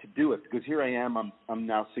to do it, because here I am, I'm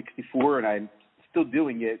now 64 and I'm still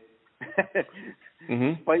doing it,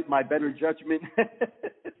 despite my better judgment.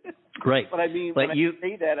 Right. But I mean, but when you I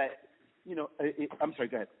say that, I'm sorry,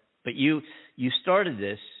 go ahead. But you started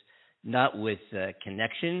this not with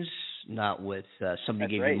connections, not with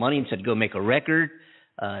somebody gave you money and said, go make a record,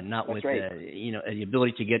 not with, the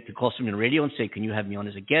ability to call someone on the radio and say, can you have me on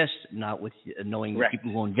as a guest, not with knowing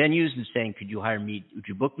people who own venues and saying, could you hire me, would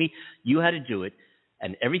you book me? You had to do it,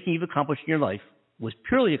 and everything you've accomplished in your life was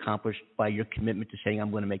purely accomplished by your commitment to saying,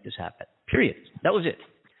 I'm going to make this happen, period. That was it.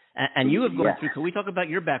 And you have gone through. Can we talk about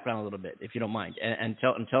your background a little bit, if you don't mind, and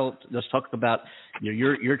tell? Let's talk about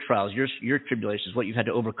your trials, your tribulations, what you've had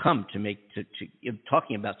to overcome to make to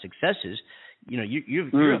talking about successes.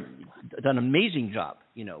 You've done an amazing job.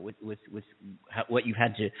 With what you've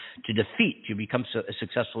had to defeat to become so as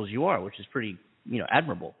successful as you are, which is pretty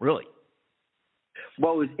admirable, really.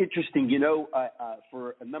 Well, it was interesting.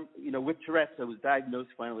 For a number, with Tourette's, I was diagnosed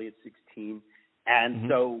finally at 16. And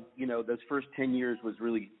so, those first 10 years was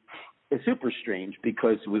really super strange,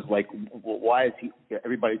 because it was like, well, why is he,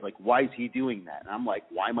 everybody's like, why is he doing that? And I'm like,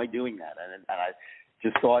 why am I doing that? And I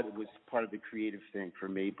just thought it was part of the creative thing for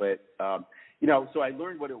me. But, so I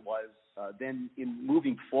learned what it was. Then in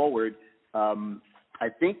moving forward, I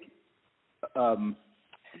think I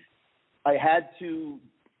had to,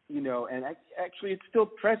 and actually it's still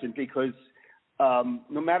present, because no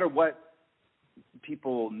matter what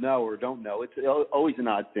people know or don't know, it's always an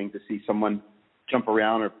odd thing to see someone jump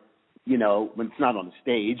around, or when it's not on the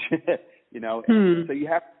stage, So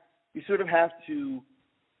you sort of have to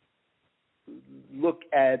look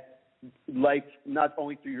at life not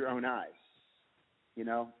only through your own eyes.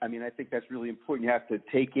 I think that's really important. You have to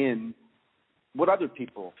take in what other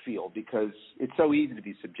people feel, because it's so easy to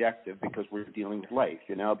be subjective because we're dealing with life,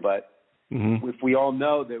 but if we all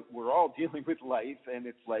know that we're all dealing with life, and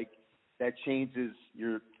it's like, that changes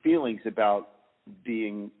your feelings about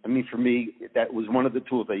being, for me, that was one of the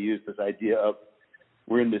tools I used, this idea of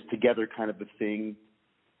we're in this together kind of a thing.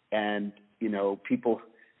 And, people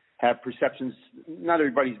have perceptions, not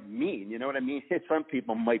everybody's mean, you know what I mean? Some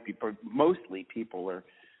people might be, but mostly people are,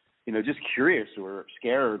 just curious or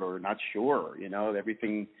scared or not sure,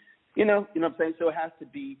 everything, you know what I'm saying? So it has to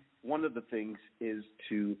be, one of the things is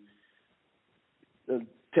to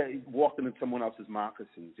walk into someone else's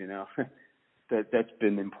moccasins, that's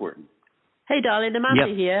been important. Hey, darling, Amanda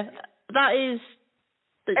here. That is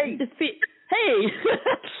the fit. Hey.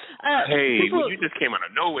 Well, you just came out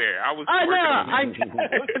of nowhere. I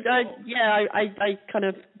kind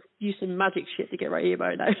of used some magic shit to get right here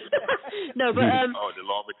right now. No, but the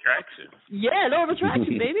law of attraction. Yeah, law of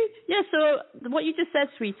attraction, baby. Yeah. So what you just said,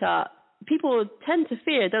 sweetheart. People tend to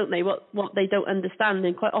fear, don't they, what they don't understand,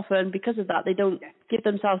 and quite often because of that, they don't give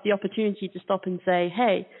themselves the opportunity to stop and say,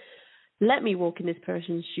 hey, let me walk in this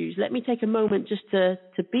person's shoes. Let me take a moment just to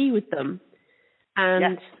be with them.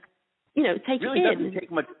 and take really it in. It doesn't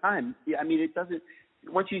take much time. Yeah, I mean, it doesn't.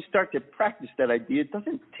 Once you start to practice that idea, it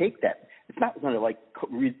doesn't take that. It's not going to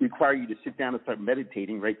require you to sit down and start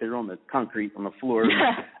meditating right there on the concrete on the floor.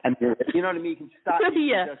 And you know what I mean? You can stop.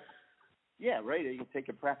 Right. You can take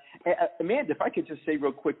a practice. Amanda, if I could just say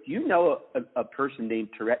real quick, do you know a person named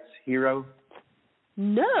Tourette's Hero?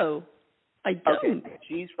 No, I don't. Okay.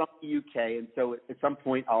 She's from the UK, and so at some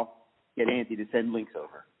point I'll get Andy to send links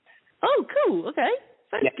over. Oh, cool. Okay.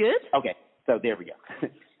 Sounds good. Okay. So there we go.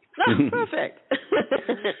 Oh, perfect.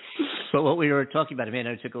 But what we were talking about,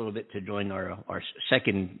 Amanda, it took a little bit to join our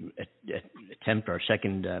second attempt, our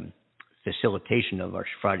second facilitation of our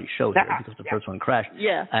Friday show here because the first one crashed.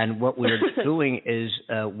 Yeah. And what we're doing is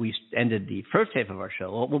we ended the first half of our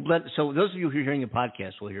show. So those of you who are hearing the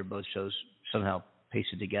podcast will hear both shows somehow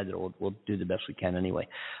pasted together. We'll do the best we can anyway.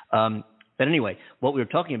 But anyway, what we were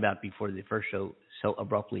talking about before the first show so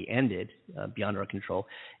abruptly ended, beyond our control,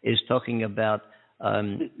 is talking about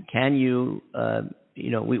can you, I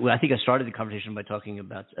think I started the conversation by talking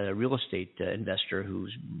about a real estate investor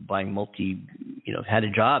who's buying had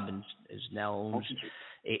a job and is now owns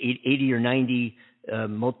 80 or 90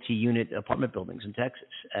 multi-unit apartment buildings in Texas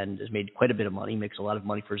and has made quite a bit of money, makes a lot of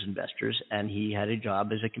money for his investors. And he had a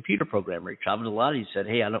job as a computer programmer. He traveled a lot. He said,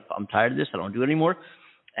 hey, I'm tired of this. I don't do it anymore.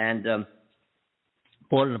 And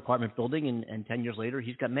bought an apartment building, and 10 years later,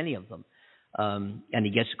 he's got many of them. And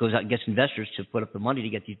he goes out and gets investors to put up the money to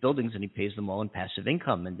get these buildings, and he pays them all in passive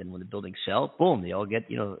income. And then when the buildings sell, boom, they all get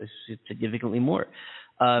significantly more.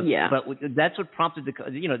 But that's what prompted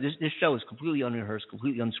this show is completely unrehearsed,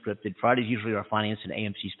 completely unscripted. Friday's usually our finance and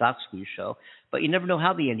AMC stock squeeze show, but you never know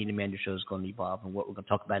how the Andy and Amanda show is going to evolve and what we're going to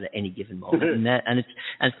talk about at any given moment. and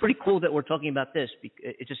it's pretty cool that we're talking about this.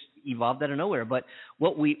 It just evolved out of nowhere. But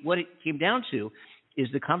what it came down to is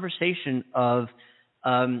the conversation of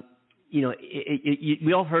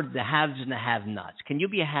we all heard the haves and the have-nots. Can you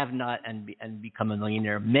be a have-not and become a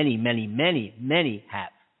millionaire? Many, many, many, many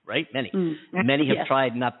have, right? Many. Many have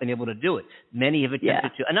tried and not been able to do it. Many have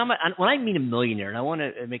attempted to. And when I mean a millionaire, and I want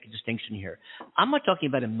to make a distinction here, I'm not talking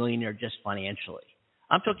about a millionaire just financially.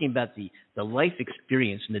 I'm talking about the life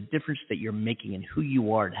experience and the difference that you're making and who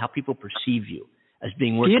you are and how people perceive you as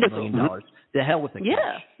being worth $1 million. The hell with the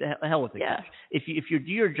cash. The hell with the cash. If you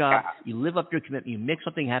do your job, you live up to your commitment, you make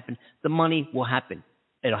something happen, the money will happen.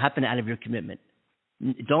 It'll happen out of your commitment.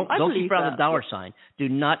 Don't keep your eye on the dollar sign. Do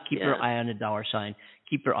not keep your eye on the dollar sign.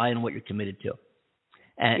 Keep your eye on what you're committed to.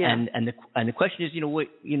 And the question is,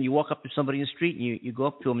 you walk up to somebody in the street and you go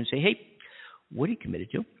up to them and say, hey, what are you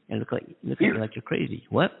committed to? And look at you like you're crazy.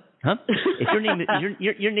 What? Huh? If your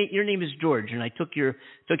name is George, and I took your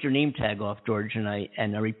name tag off, George, and I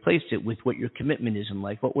replaced it with what your commitment is in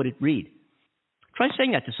life, what would it read? Try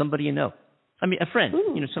saying that to somebody you know. I mean, a friend.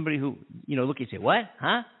 Somebody who look and say, what?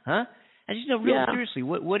 Huh? And just really seriously,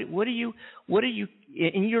 what are you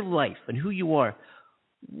in your life and who you are?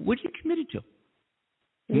 What are you committed to?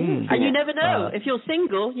 And you never know. If you're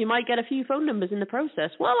single, you might get a few phone numbers in the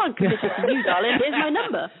process. Well, I'm committed to you, darling. Here's my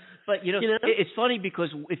number. But, it's funny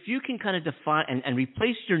because if you can kind of define and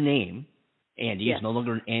replace your name, Andy, it's no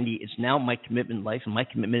longer an Andy, it's now my commitment in life, and my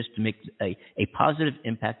commitment is to make a positive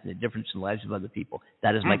impact and a difference in the lives of other people.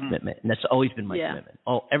 That is my commitment, and that's always been my commitment.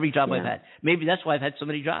 Oh, every job I've had. Maybe that's why I've had so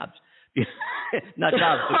many jobs. Not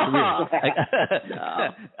jobs, but careers.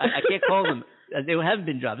 I can't call them. They haven't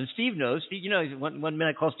been jobs. And Steve knows. Steve, one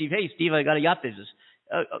minute I call Steve, hey, Steve, I got a yacht business.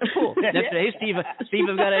 Cool. Next day, hey, Steve,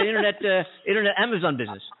 I've got an internet Amazon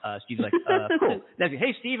business. Steve's like, cool. Next day,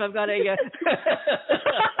 hey, Steve, I've got a.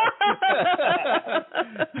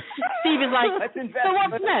 Steve is like, so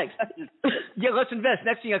what's next? Let's invest.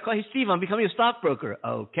 Next thing I call, hey, Steve, I'm becoming a stockbroker.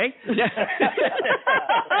 Okay.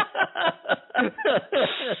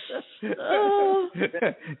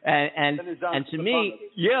 and to me,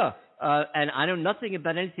 and I know nothing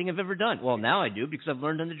about anything I've ever done. Well, now I do because I've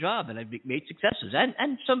learned on the job and I've made successes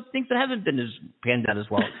and some things that haven't been as panned out as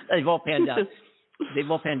well. They've all panned out. They've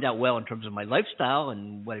all panned out well in terms of my lifestyle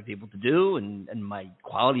and what I've been able to do and my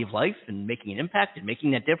quality of life and making an impact and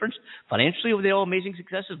making that difference. Financially, were they all amazing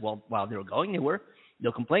successes? Well, while they were going, they were.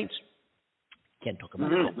 No complaints. Can't talk about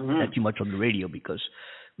that too much on the radio because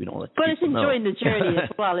we don't let the But it's enjoying the journey as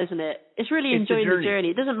well, isn't it? It's really enjoying the journey.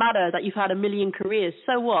 It doesn't matter that you've had a million careers.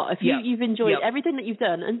 So what? If you've enjoyed everything that you've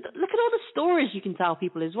done, and look at all the stories you can tell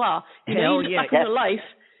people as well. You look back on your life.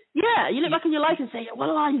 Yeah, you look back on your life and say,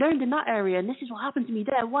 well, I learned in that area, and this is what happened to me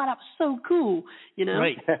there. Wow, that was so cool,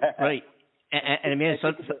 Right. And I mean, go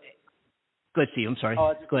ahead, Steve. I'm sorry.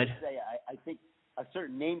 Go ahead. I think a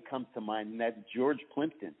certain name comes to mind, and that's George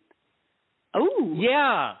Plimpton. Oh.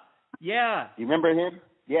 Yeah. You remember him?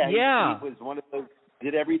 Yeah. Yeah. He was one of those,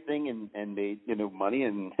 did everything and made, money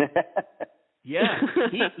and. Yeah.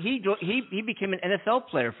 He became an NFL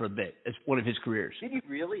player for a bit as one of his careers. Did he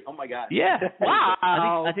really? Oh my God. Yeah.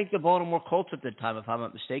 Wow. I think the Baltimore Colts at the time, if I'm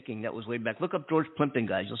not mistaken, that was way back. Look up George Plimpton,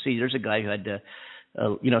 guys. You'll see there's a guy who had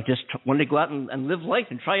just wanted to go out and live life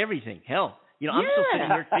and try everything. Hell, I'm still sitting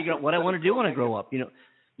here figuring out what I want to do when I grow up.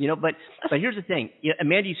 But here's the thing.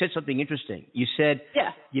 Amanda, you said something interesting. You said,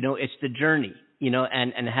 it's the journey,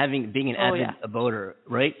 and being an avid boater,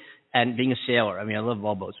 right? And being a sailor. I mean, I love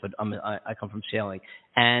all boats, but I come from sailing.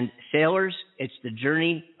 And sailors, it's the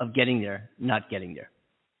journey of getting there, not getting there.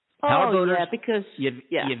 Power boaters, because you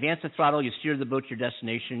advance the throttle, you steer the boat to your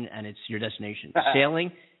destination, and it's your destination.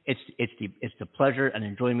 Sailing, it's the pleasure and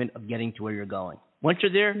enjoyment of getting to where you're going. Once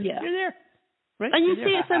you're there, you're there. Right? And you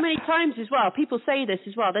see it so many times as well. People say this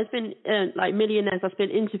as well. There's been millionaires that's been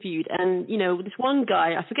interviewed, and this one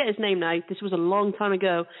guy, I forget his name now. This was a long time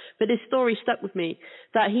ago, but this story stuck with me.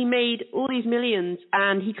 That he made all these millions,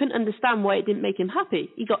 and he couldn't understand why it didn't make him happy.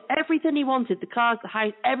 He got everything he wanted: the cars, the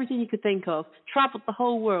house, everything he could think of. Traveled the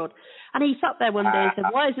whole world, and he sat there one day and said,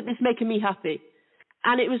 "Why isn't this making me happy?"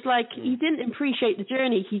 And it was like he didn't appreciate the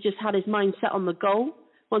journey. He just had his mind set on the goal.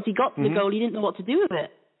 Once he got to the goal, he didn't know what to do with it,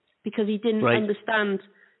 because he didn't understand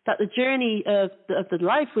that the journey of the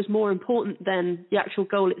life was more important than the actual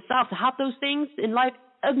goal itself. To have those things in life,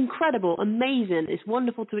 incredible, amazing, it's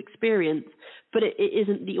wonderful to experience, but it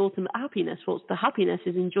isn't the ultimate happiness. What's the happiness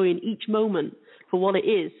is enjoying each moment for what it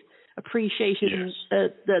is, appreciation,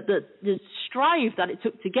 the strive that it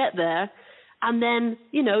took to get there, and then,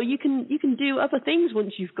 you can do other things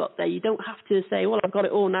once you've got there. You don't have to say, well, I've got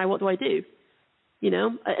it all now, what do I do?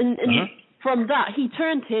 From that, he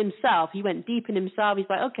turned to himself. He went deep in himself. He's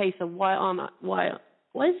like, okay, so why is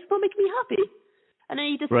this not making me happy? And then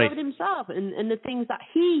he discovered himself and the things that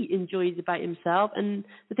he enjoys about himself and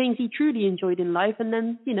the things he truly enjoyed in life. And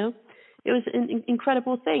then, it was an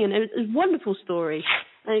incredible thing. And it was a wonderful story.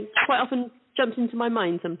 And it quite often jumps into my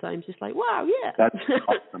mind sometimes. It's like, wow, yeah. That's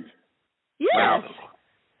awesome. Yes. Wow.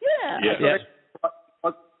 Yeah.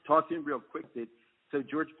 I'll toss in real quick. So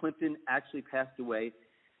George Plimpton actually passed away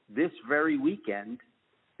this very weekend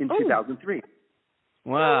in 2003.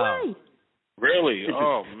 Wow. No way. Really?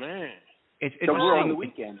 Oh, man. It's so we're on the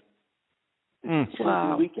weekend.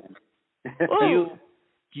 Wow. The weekend.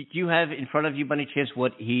 Do you have in front of you, by any chance,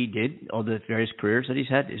 what he did, all the various careers that he's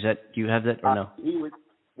had? Do you have that or no? He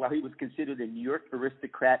was considered a New York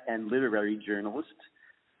aristocrat and literary journalist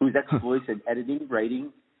whose exploits in editing,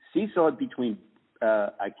 writing, seesawed between,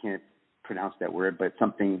 I can't pronounce that word, but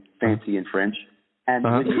something fancy in French, and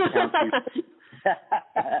witty accounts.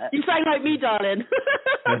 You sound like me, darling.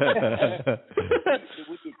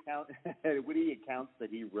 The witty accounts that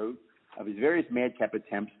he wrote of his various madcap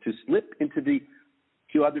attempts to slip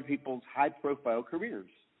to other people's high-profile careers.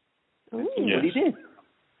 That's what he did.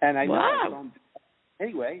 And I know.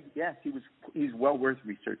 Anyway, yes, he's well worth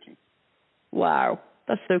researching. Wow,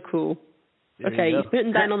 that's so cool. Okay, he's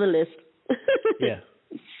putting down on the list. Yeah.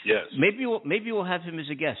 Yes. Maybe we'll have him as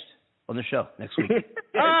a guest on the show next week.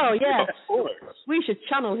 Oh, yes. Of course. We should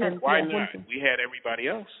channel him. Why not? We had everybody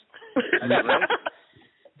else.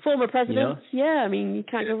 Former presidents. Yeah, I mean, you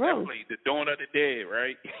can't go wrong. Definitely the dawn of the dead,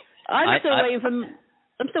 right? I'm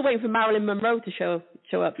still waiting for Marilyn Monroe to show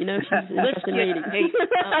up. She's an interesting lady.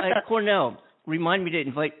 Hey, Cornell, remind me to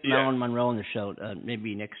invite Marilyn Monroe on the show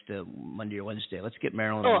maybe next Monday or Wednesday. Let's get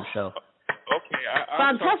Marilyn on the show. Okay,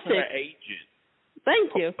 I'll talk to her agent.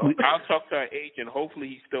 Thank you. I'll talk to our agent. Hopefully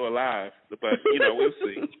he's still alive, but we'll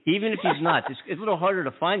see. Even if he's not, it's a little harder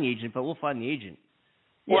to find the agent, but we'll find the agent.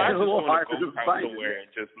 Well, I just want to go out somewhere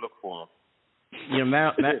and just look for him.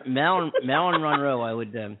 Marilyn Monroe, I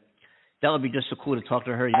would. That would be just so cool to talk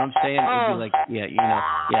to her. You know what I'm saying? It'd be like,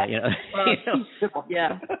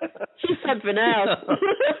 yeah. She's something else.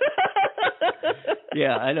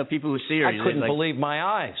 Yeah, I know people who see her. I couldn't believe my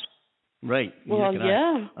eyes. Right. Well,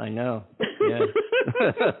 yeah. I know. Yeah.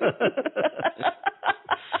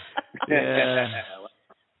 Yeah.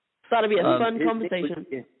 That'll be a fun conversation.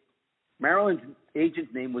 Marilyn's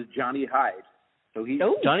agent's name was Johnny Hyde. So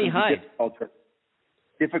Johnny Hyde.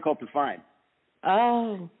 Difficult to find.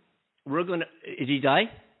 Oh. Did he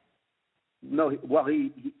die? No, well,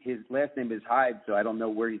 his last name is Hyde, so I don't know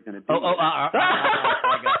where he's going to be. I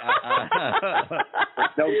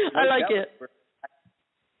like it.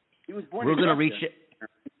 He was born. We're going to reach.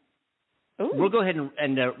 We'll go ahead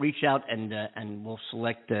and reach out and we'll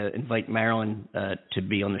invite Marilyn to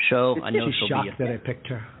be on the show. I know she's shocked that I picked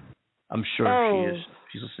her. I'm sure she is.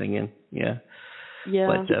 She's listening in. Yeah. Yeah.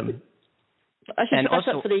 But I should dress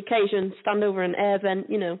up for the occasion. Stand over an air vent,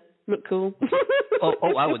 look cool.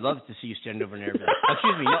 Oh, I would love to see you stand over an airbag.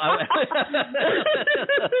 Excuse me. No,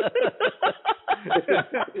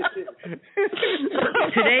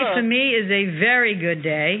 Today for me is a very good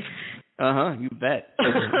day. You bet.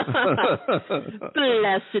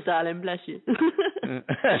 Bless you, darling. Bless you.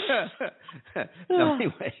 No,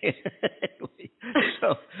 anyway,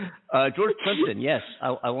 so George Plimpton, yes,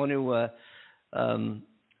 I want to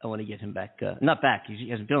get him back. Not back. He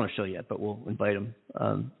hasn't been on the show yet, but we'll invite him.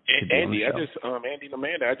 Andy, Andy and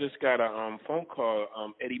Amanda, I just got a phone call.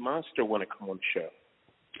 Eddie Monster want to come on the show.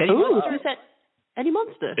 Eddie Monster? Who said Eddie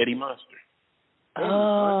Monster? Eddie Monster.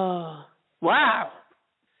 Oh, wow.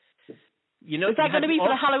 You know, is that going to be for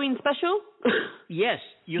the Halloween special? Yes.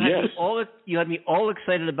 You had me all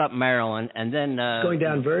excited about Marilyn, and then it's going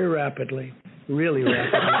down very rapidly, really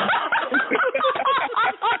rapidly.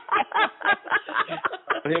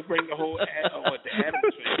 He'll bring the whole the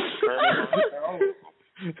Adams family.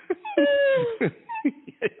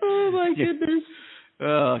 Oh my goodness.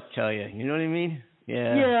 Oh, I tell you, you know what I mean?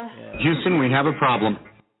 Yeah. Houston, we have a problem.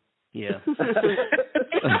 Yeah.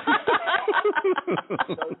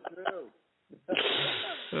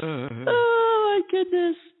 Oh my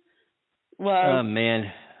goodness! Wow. Oh man.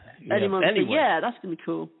 Eddie Munster. Anyway, yeah, that's gonna be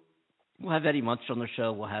cool. We'll have Eddie Munster on the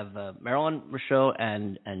show. We'll have Marilyn Rousseau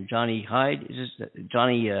and Johnny Hyde. Is this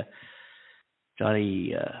Johnny?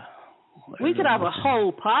 We could have a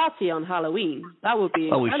whole party on Halloween. That would be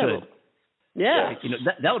incredible. Oh, we should. Yeah. You know,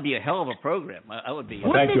 that would be a hell of a program. I would be.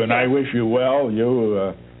 Thank you, and I wish you well,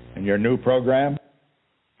 you and your new program.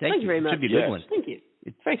 Thank you very much. It should be a good one. Thank you.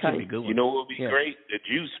 It's very kind. Be a good one. You know what would be great? The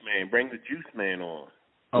Juice Man. Bring the Juice Man on.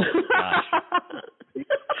 Oh gosh.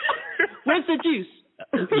 Where's the juice?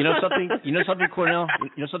 You know something, Cornell.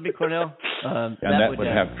 And that would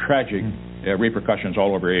have tragic repercussions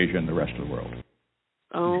all over Asia and the rest of the world.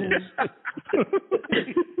 Oh.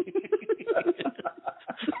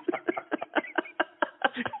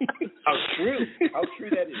 How true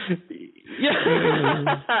that is.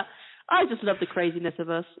 Yeah. I just love the craziness of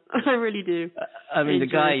us. I really do. I mean, the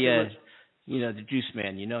guy, the Juice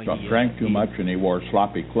Man, he drank too much and he wore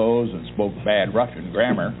sloppy clothes and spoke bad Russian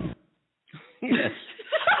grammar. Yes.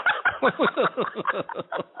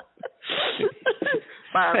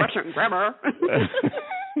 Bad Russian grammar.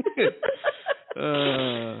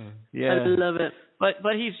 Yeah. I love it.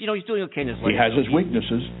 But he's he's doing okay in his life. He has his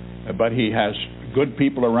weaknesses, but he has good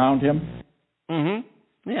people around him. Mhm.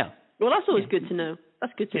 Yeah. Well, that's always good to know.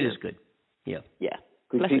 That's good to know. It is good. Yeah. Yeah.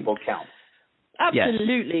 Good people count.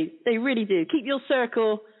 Absolutely. Yes. They really do. Keep your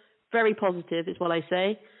circle very positive is what I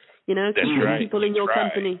say. Keep people in your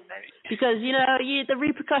company. Right. Because, the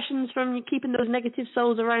repercussions from keeping those negative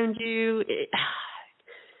souls around you,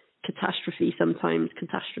 catastrophe sometimes,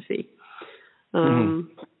 catastrophe.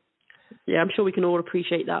 Yeah, I'm sure we can all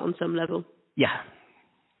appreciate that on some level. Yeah.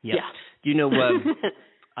 Do you know,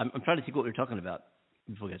 I'm trying to think what we were talking about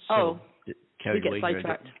before we get carried away here. We get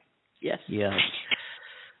sidetracked. Yes. Yeah.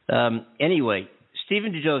 Anyway,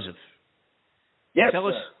 Stephen DeJoseph. Yes, tell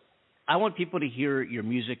us. I want people to hear your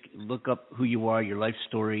music, look up who you are, your life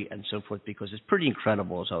story, and so forth, because it's pretty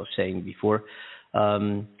incredible, as I was saying before.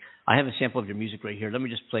 I have a sample of your music right here. Let me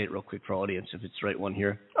just play it real quick for our audience, if it's the right one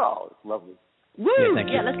here. Oh, it's lovely. Woo! Yeah, thank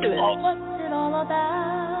you. Let's do it. What's it all about?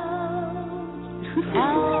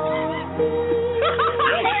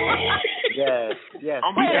 Yes.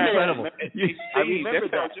 Oh my God, incredible. I remember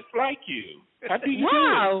that sounds just like you. How do you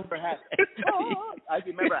Wow. do it? I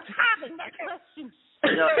remember having that question.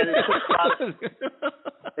 And it took a lot of,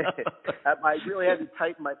 I really had to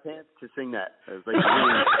tighten my pants to sing that. I was like,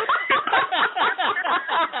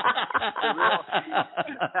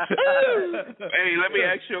 hey, let me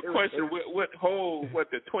ask you a question. What hole? What,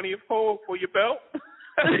 the 20th hole for your belt?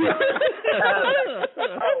 we're going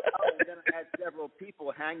to add several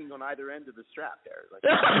people hanging on either end of the strap there.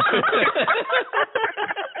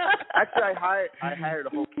 Actually, I hired a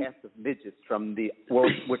whole cast of midgets from the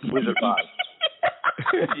World Wizard of Oz.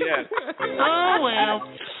 Yes. Oh, wow.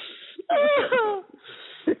 Oh,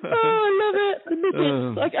 I love it. The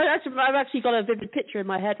midgets. I've actually got a vivid picture in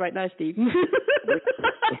my head right now, Steve.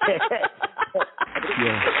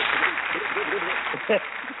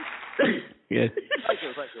 Yeah. Thank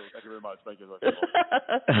you very much. Thank you.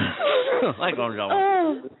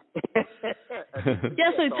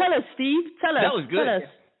 Yeah, so tell us, Steve. Tell us. That was good. Tell us.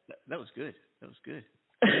 That was good.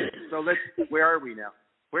 So where are we now?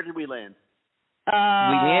 Where did we land? We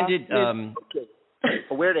landed.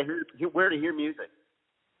 Where to hear music?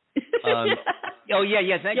 Thank you. I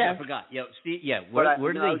forgot. Yeah, Steve. Yeah,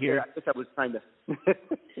 where do they hear? I guess I was trying to.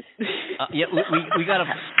 We got a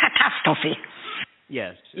catastrophe.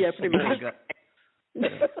 Yes. Yeah, pretty much.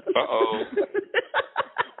 Uh-oh.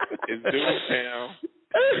 It's Doomtown.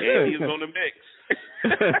 Andy is on the mix.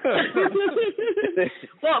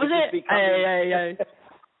 What was it? Hey.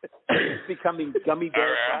 It's becoming Gummy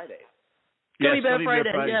Bear Friday. Gummy Bear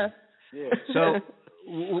Friday, yeah. So,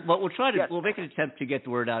 what we'll try to we'll make an attempt to get the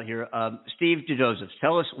word out here. Steve DeJoseph,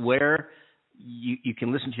 tell us where you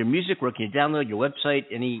can listen to your music, where can you download your website,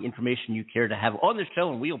 any information you care to have on the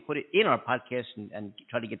show, and we'll put it in our podcast and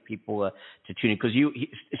try to get people to tune in. Because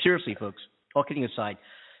seriously, folks, all kidding aside,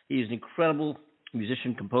 he is an incredible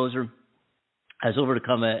musician, composer, has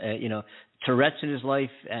overcome Tourette's in his life,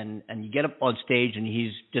 and you get up on stage and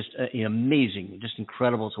he's just amazing, just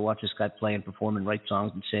incredible to watch this guy play and perform and write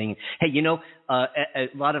songs and sing. Hey, a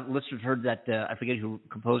lot of listeners heard that, I forget who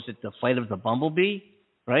composed it, The Flight of the Bumblebee,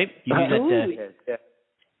 right?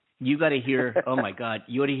 You got to hear, oh my God,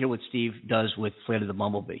 you ought to hear what Steve does with Flight of the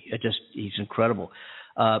Bumblebee. He's incredible.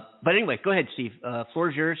 But anyway, go ahead, Steve. Floor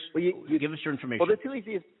is yours. Well, you give us your information. Well,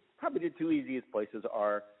 probably the two easiest places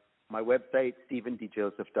are my website,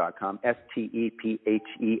 StephenDJoseph.com, StephenDijoseph,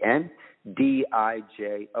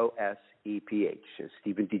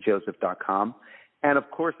 StephenDJoseph.com. And,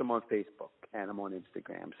 of course, I'm on Facebook and I'm on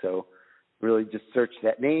Instagram. So really just search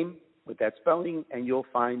that name with that spelling, and you'll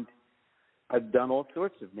find I've done all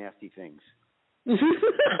sorts of nasty things.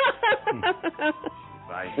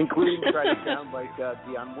 Including try to sound like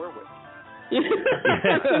Dionne Warwick.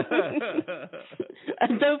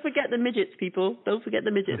 And don't forget the midgets, people. Don't forget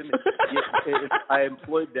the midgets. I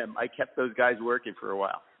employed them. I kept those guys working for a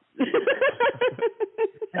while.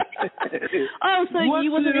 Oh, so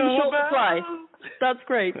you wasn't in short supply. That's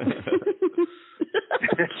great.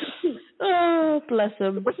 Oh, bless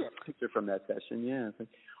them. I picture from that session, yeah.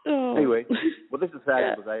 Anyway, well, this is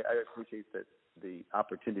fabulous. I appreciate the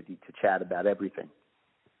opportunity to chat about everything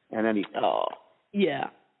and anything. Oh, yeah.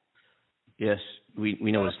 Yes,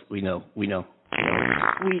 we know.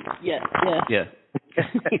 Yeah.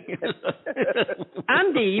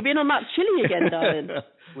 Andy, you've been on that chili again, darling.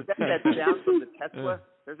 Was that sound from the Tesla?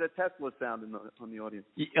 There's a Tesla sound on the audience.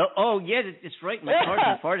 Oh, yeah, it's right. My car's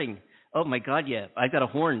been farting. Oh, my God, yeah. I've got a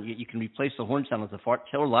horn. You can replace the horn sound with a fart.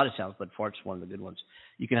 There are a lot of sounds, but fart's one of the good ones.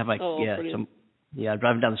 You can have driving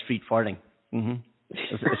down the street farting. Mm-hmm.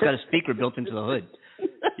 It's got a speaker built into the hood.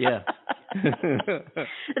 Yeah.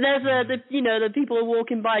 There's the people are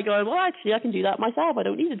walking by going, well, actually, I can do that myself. I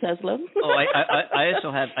don't need a Tesla. I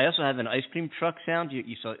also have an ice cream truck sound.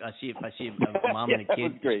 You saw? I see a mom and a kid.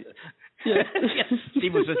 That was great. Yeah.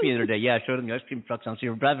 Steve was with me the other day. Yeah, I showed him the ice cream truck sound. So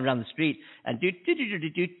you're driving around the street and do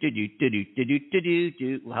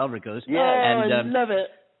however it goes. Yeah, and, I love it.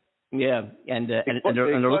 Yeah, and they're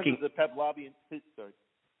looking. The pep lobby in Pittsburgh.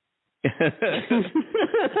 It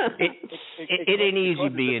ain't easy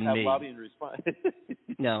being me.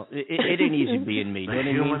 No, it ain't easy being me. The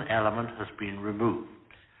human element has been removed.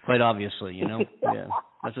 Quite obviously, Yeah,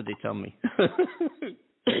 that's what they tell me.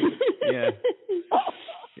 Yeah.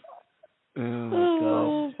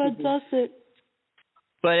 Oh, fantastic.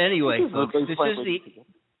 But anyway, folks,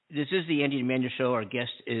 this is the Andy Demanda Show. Our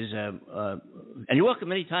guest is, and you're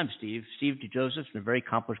welcome anytime, Steve. Steve DeJoseph, a very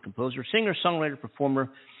accomplished composer, singer, songwriter, performer,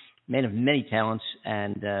 man of many talents,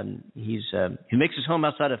 and he makes his home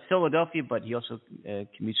outside of Philadelphia, but he also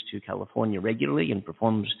commutes to California regularly and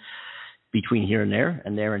performs between here and there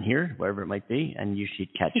and here, wherever it might be. And you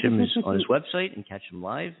should catch him on his website and catch him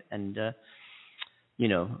live. And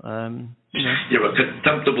you're a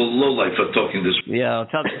contemptible lowlife for talking this way. Yeah, I'll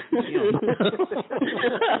tell you.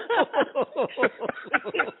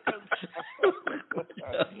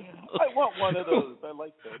 I want one of those. I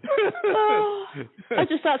like that. I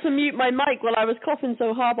just had to mute my mic while I was coughing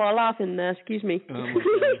so hard while laughing there. Excuse me.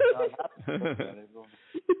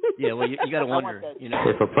 Yeah, well, you got to wonder,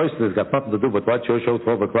 If a person has got nothing to do with watch your show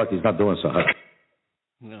 12 o'clock, he's not doing so hot.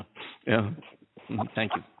 No. Yeah.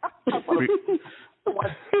 Thank you. I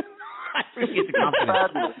appreciate the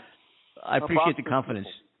confidence. I appreciate the confidence.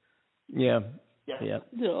 Yeah.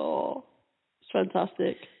 Oh, it's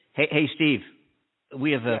fantastic. Hey, Steve.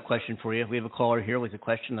 We have a question for you. We have a caller here with a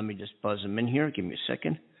question. Let me just buzz him in here. Give me a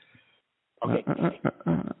second. Okay.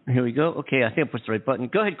 Here we go. Okay, I think I pushed the right button.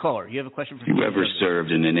 Go ahead, caller. You have a question for me? You ever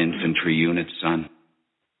served in an infantry unit, son?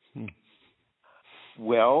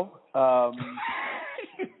 Well,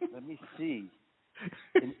 let me see.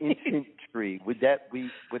 An infantry. Would that be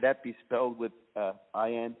spelled with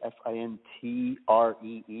INFINTREE?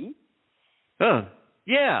 Oh,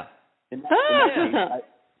 yeah.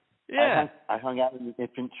 I hung out in the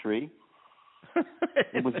infantry.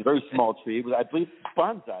 It was a very small tree. It was, I believe,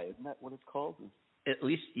 bonsai. Isn't that what it's called? At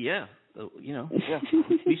least, yeah. Yeah.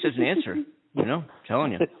 At least as an answer. You know,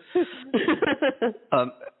 telling you.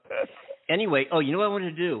 Anyway, you know what I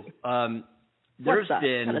wanted to do? There's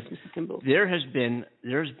been.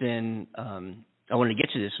 I want to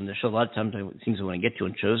get to this on the show. A lot of times, things I want to get to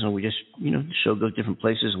on shows, and we just, the show goes different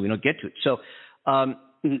places, and we don't get to it. So, I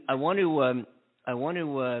want to.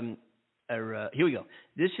 Here we go.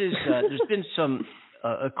 This is. There's been some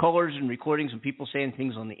callers and recordings and people saying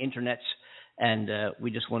things on the internets. And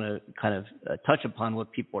we just want to kind of touch upon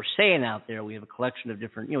what people are saying out there. We have a collection of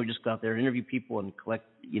different, we just go out there and interview people and collect,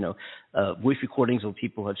 voice recordings of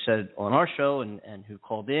people who have said on our show and who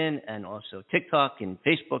called in, and also TikTok and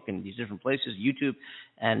Facebook and these different places, YouTube.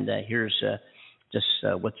 And here's just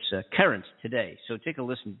what's current today. So take a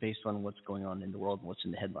listen based on what's going on in the world and what's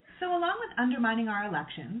in the headlines. So along with undermining our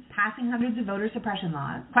elections, passing hundreds of voter suppression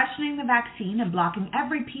laws, questioning the vaccine, and blocking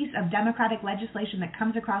every piece of Democratic legislation that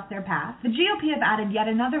comes across their path, the GOP have added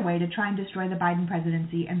yet another way to try and destroy the Biden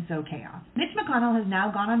presidency and sow chaos. Mitch McConnell has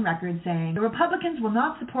now gone on record saying the Republicans will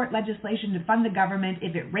not support legislation to fund the government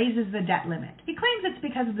if it raises the debt limit. He claims it's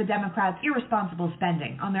because of the Democrats' irresponsible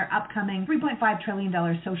spending on their upcoming $3.5 trillion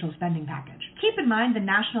social spending package. Keep in mind, the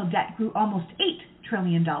national debt grew almost $8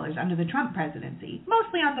 trillion under the Trump presidency,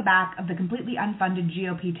 mostly on the back of the completely unfunded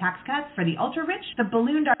GOP tax cuts for the ultra-rich that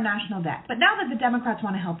ballooned our national debt. But now that the Democrats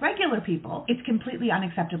want to help regular people, it's completely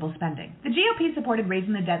unacceptable spending. The GOP supported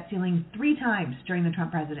raising the debt ceiling 3 times during the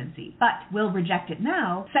Trump presidency, but will reject it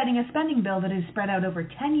now, citing a spending bill that is spread out over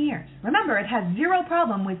 10 years. Remember, it has zero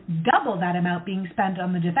problem with double that amount being spent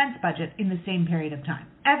on the defense budget in the same period of time.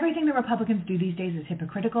 Everything the Republicans do these days is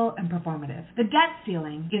hypocritical and performative. The debt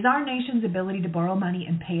ceiling is our nation's ability to borrow money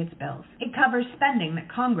and pay its bills. It covers spending that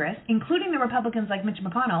Congress, including the Republicans like Mitch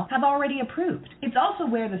McConnell, have already approved. It's also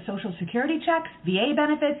where the Social Security checks, VA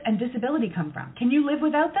benefits, and disability come from. Can you live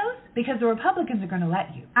without those? Because the Republicans are going to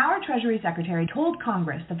let you. Our Treasury Secretary told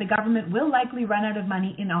Congress that the government will likely run out of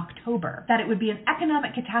money in October, that it would be an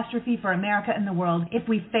economic catastrophe for America and the world if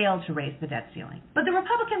we fail to raise the debt ceiling. But the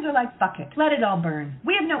Republicans are like, fuck it, let it all burn.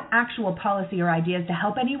 We have no actual policy or ideas to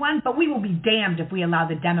help anyone, but we will be damned if we allow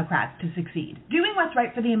the Democrats to succeed. Doing what's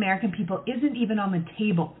right for the American people isn't even on the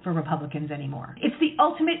table for Republicans anymore. It's the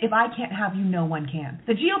ultimate if I can't have you, no one can.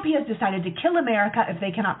 The GOP has decided to kill America if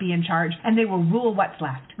they cannot be in charge, and they will rule what's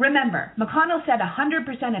left. Remember, McConnell said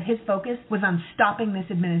 100% of his focus was on stopping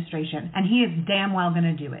this administration, and he is damn well going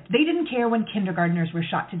to do it. They didn't care when kindergartners were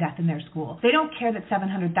shot to death in their school. They don't care that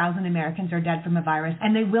 700,000 Americans are dead from a virus,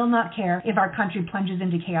 and they will not care if our country plunges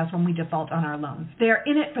into chaos when we default on our loans. They are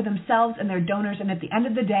in it for themselves and their donors, and at the end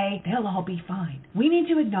of the day, they'll all be fine. We need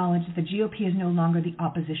to acknowledge that the GOP is no longer the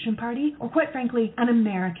opposition party, or quite frankly, an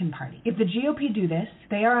American party. If the GOP do this,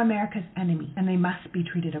 they are America's enemy, and they must be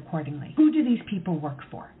treated accordingly. Who do these people work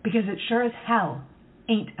for? Because it sure as hell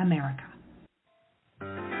ain't America.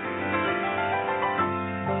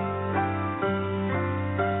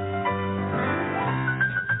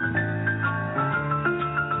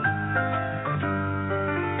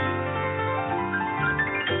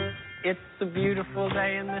 It's a beautiful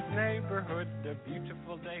day in this neighborhood, a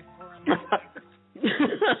beautiful day for an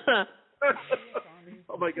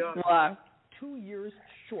Oh, my God. Wow. 2 years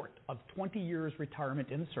short of 20 years retirement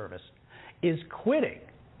in the service, is quitting,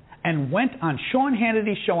 and went on Sean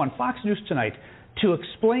Hannity's show on Fox News tonight to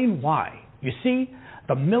explain why. You see,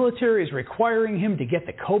 the military is requiring him to get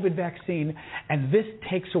the COVID vaccine, and this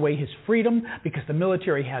takes away his freedom because the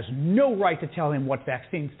military has no right to tell him what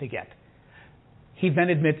vaccines to get. He then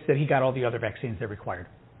admits that he got all the other vaccines they required.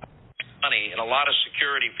 Money and a lot of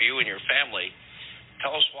security for you and your family.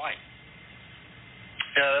 Tell us why.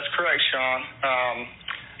 Yeah, that's correct, Sean.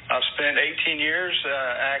 I've spent 18 years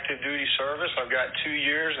active duty service. I've got 2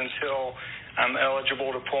 years until I'm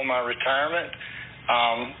eligible to pull my retirement.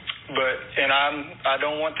 I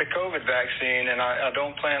don't want the COVID vaccine, and I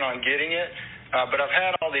don't plan on getting it. But I've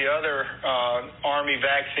had all the other Army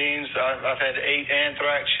vaccines. I've had 8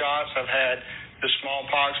 anthrax shots. I've had the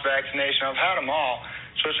smallpox vaccination. I've had them all.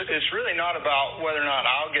 So it's really not about whether or not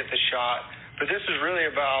I'll get the shot, but this is really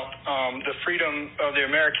about the freedom of the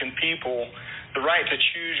American people, the right to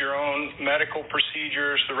choose your own medical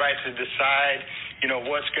procedures, the right to decide,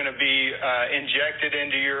 what's going to be injected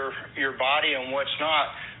into your body and what's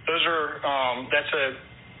not. That's a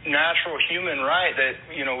natural human right that,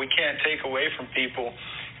 we can't take away from people.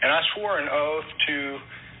 And I swore an oath to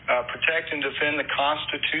protect and defend the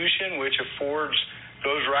Constitution, which affords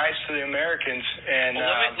those rights to the Americans. And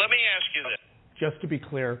let me ask you this. Just to be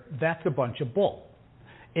clear, that's a bunch of bull.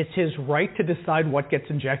 It's his right to decide what gets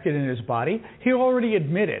injected in his body. He already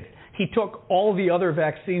admitted he took all the other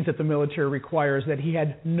vaccines that the military requires, that he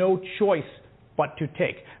had no choice but to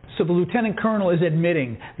take. So the lieutenant colonel is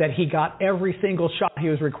admitting that he got every single shot he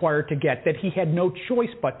was required to get, that he had no choice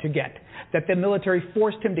but to get, that the military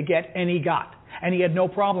forced him to get and he got, and he had no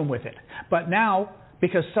problem with it. But now,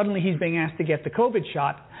 because suddenly he's being asked to get the COVID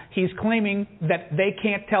shot, he's claiming that they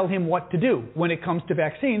can't tell him what to do when it comes to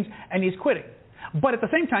vaccines, and he's quitting. But at the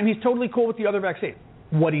same time, he's totally cool with the other vaccine.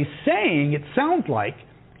 What he's saying, it sounds like,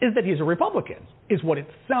 is that he's a Republican, is what it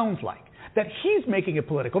sounds like. That he's making it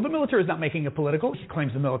political. The military is not making it political. He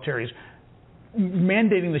claims the military is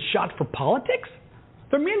mandating the shot for politics.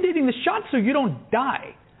 They're mandating the shot so you don't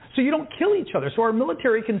die, so you don't kill each other, so our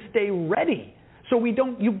military can stay ready, so you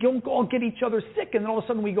don't all get each other sick, and then all of a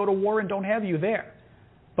sudden we go to war and don't have you there.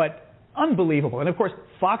 But unbelievable. And of course,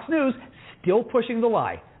 Fox News still pushing the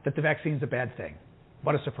lie that the vaccine's a bad thing.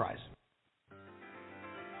 What a surprise.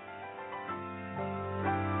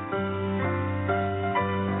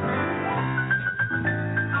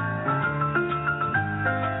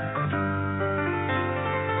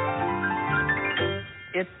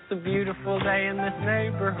 It's a beautiful day in this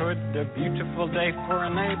neighborhood, a beautiful day for a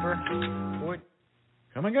neighbor.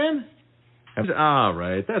 Come again? All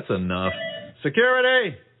right, that's enough.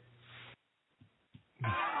 Security!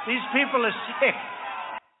 These people are sick.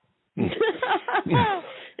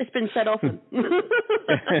 It's been said often.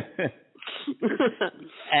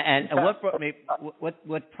 and what brought me,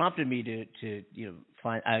 what prompted me to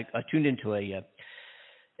find, I tuned into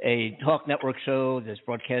a talk network show that's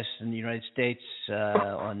broadcast in the United States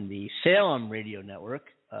on the Salem Radio Network,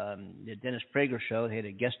 the Dennis Prager show. They had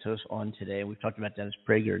a guest host on today, and we've talked about Dennis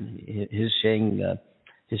Prager and his saying,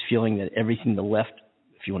 his feeling that everything the left,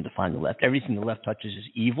 if you want to define the left, everything the left touches is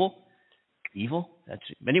evil. Evil? That's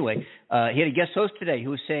it. Anyway, he had a guest host today who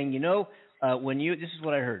was saying, when you, this is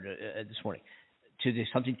what I heard this morning,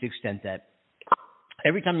 something to the extent that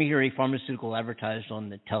every time you hear a pharmaceutical advertised on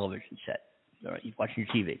the television set, all right, you're watching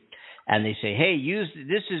your TV, and they say, hey,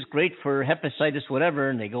 this is great for hepatitis, whatever,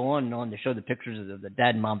 and they go on and on to show the pictures of the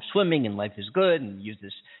dad and mom swimming and life is good, and use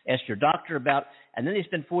this, ask your doctor about, and then they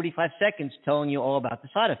spend 45 seconds telling you all about the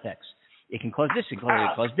side effects. It can cause this, it can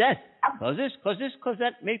cause death, cause this, cause this, cause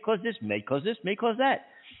that, may cause this, may cause this, may cause that.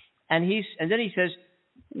 And then he says,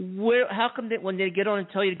 how come that when they get on and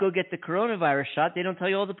tell you to go get the coronavirus shot, they don't tell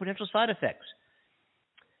you all the potential side effects?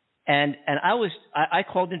 And I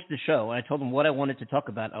called into the show, and I told them what I wanted to talk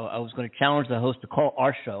about. I was going to challenge the host to call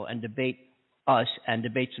our show and debate us and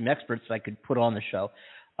debate some experts I could put on the show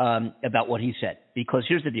about what he said. Because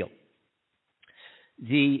here's the deal.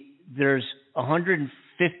 There's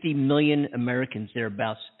 150 million Americans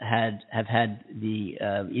thereabouts have had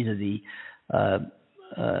either the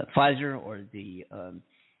Pfizer or the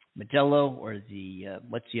Modelo or the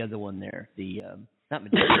what's the other one there? The not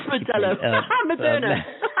Modelo. Moderna.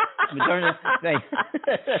 Moderna.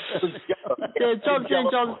 The Johnson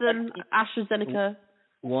 & Johnson, AstraZeneca.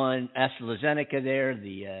 One AstraZeneca there.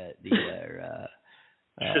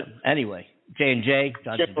 Anyway, J&J,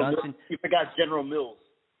 Johnson & Johnson. You forgot General Mills.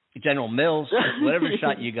 General Mills, whatever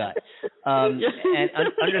shot you got, and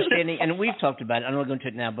understanding, and we've talked about it. I don't want to go into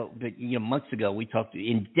it now, but months ago we talked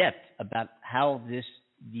in depth about how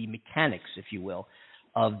the mechanics, if you will,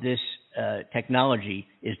 of this technology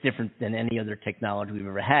is different than any other technology we've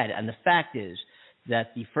ever had. And the fact is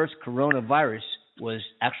that the first coronavirus was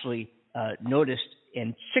actually noticed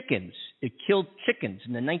in chickens. It killed chickens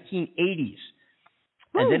in the 1980s,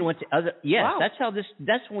 and then went to other. Yes, wow.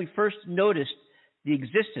 That's when we first noticed the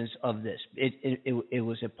existence of this. It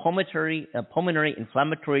was a pulmonary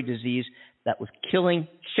inflammatory disease that was killing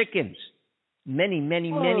chickens, many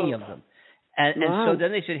of them, and so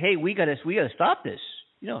then they said, hey, we gotta stop this.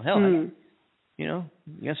 You gotta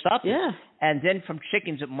stop this. Yeah. And then from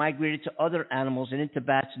chickens it migrated to other animals and into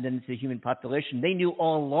bats and then into the human population. They knew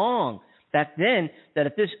all along back then that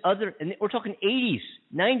if this other, and we're talking 80s,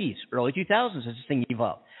 90s, early 2000s as this thing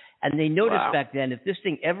evolved. And they noticed back then, if this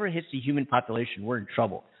thing ever hits the human population, we're in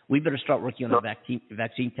trouble. We better start working on a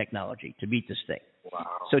vaccine technology to beat this thing. Wow.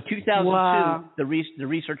 So 2002, the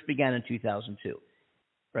research began in 2002,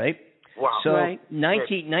 right? Wow. So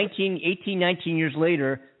 19 years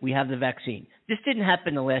later, we have the vaccine. This didn't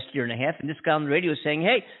happen the last year and a half, and this guy on the radio is saying,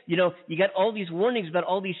 hey, you got all these warnings about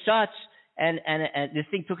all these shots, and this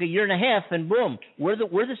thing took a year and a half, and boom, where are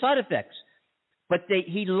the side effects? But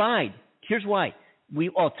he lied. Here's why.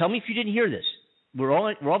 Tell me if you didn't hear this. We're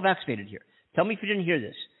all vaccinated here. Tell me if you didn't hear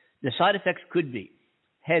this. The side effects could be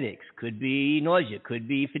headaches, could be nausea, could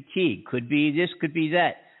be fatigue, could be this, could be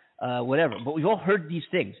that, whatever. But we've all heard these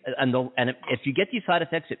things. And if you get these side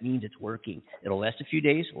effects, it means it's working. It'll last a few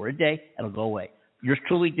days or a day, and it'll go away. Yours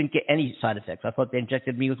truly didn't get any side effects. I thought they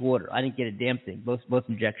injected me with water. I didn't get a damn thing, both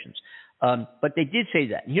injections. But they did say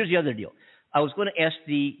that. And here's the other deal. I was going to ask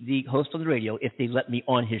the host on the radio if they let me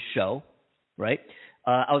on his show, right?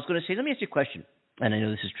 I was going to say, let me ask you a question. And I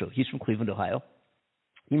know this is true. He's from Cleveland, Ohio.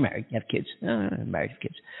 You're married. You have kids. Married, have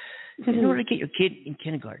kids. In order to get your kid in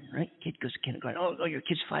kindergarten, right? Kid goes to kindergarten. Oh, your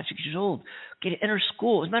kid's 5, 6 years old. Get enter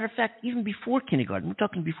school. As a matter of fact, even before kindergarten, we're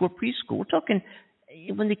talking before preschool. We're talking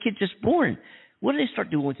when the kid's just born. What do they start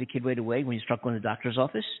doing with the kid right away when you start going to the doctor's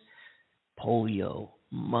office? Polio,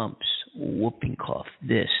 mumps, whooping cough,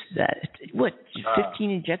 this, that. What? 15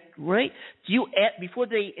 inject, right? Do you before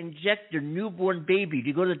they inject their newborn baby? Do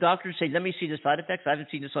you go to the doctor and say, "Let me see the side effects"? I haven't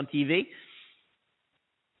seen this on TV.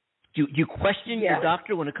 Do you question your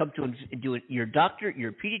doctor when it comes to your doctor,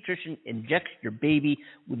 your pediatrician injects your baby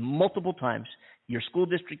with multiple times. Your school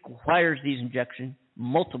district requires these injections,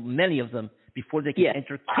 many of them, before they can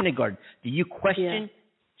enter kindergarten. Do you question?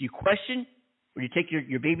 Do you question? Or you take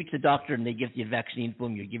your baby to the doctor and they give you a vaccine,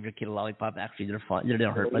 boom, you give your kid a lollipop, actually they're fine. They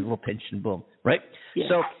don't hurt, like a little pinch and boom, right? Yeah.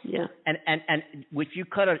 So, yeah. And if you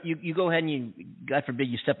you go ahead and you, God forbid,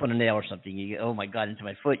 you step on a nail or something, you go, oh my God, into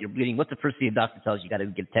my foot, you're bleeding. What's the first thing the doctor tells you? You got to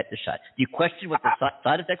get a tetanus shot. Do you question what the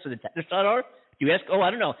side effects of the tetanus shot are? Do you ask, I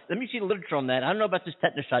don't know, let me see the literature on that. I don't know about this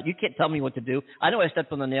tetanus shot. You can't tell me what to do. I know I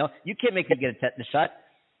stepped on the nail. You can't make me get a tetanus shot.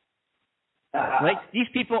 Right? These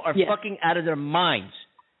people are fucking out of their minds.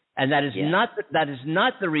 And that is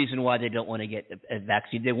not the reason why they don't want to get a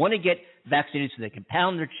vaccine. They want to get vaccinated so they can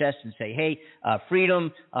pound their chest and say, hey,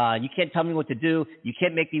 freedom, you can't tell me what to do. You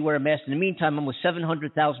can't make me wear a mask. In the meantime, almost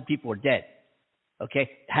 700,000 people are dead. Okay?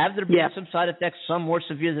 Have there been some side effects, some more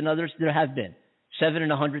severe than others? There have been. 7 in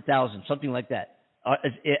 100,000, something like that.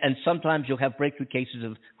 And sometimes you'll have breakthrough cases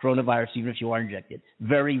of coronavirus even if you are injected.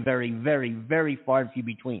 Very, very, very, very far and few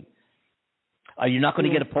between. You're not going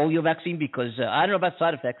to get a polio vaccine because I don't know about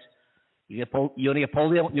side effects. You want to get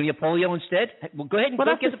polio? You get polio instead? Well, go ahead and go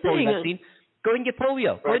get the polio vaccine. Go ahead and get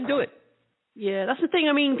polio. Go ahead and do it. Yeah, that's the thing.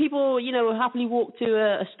 I mean, people, happily walk to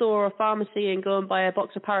a store or a pharmacy and go and buy a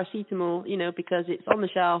box of paracetamol, because it's on the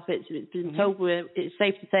shelf, it's been told it's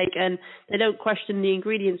safe to take, and they don't question the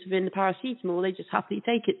ingredients within the paracetamol. They just happily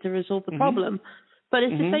take it to resolve the problem. But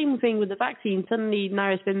it's the same thing with the vaccine. Suddenly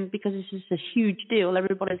now it's been, because this is a huge deal,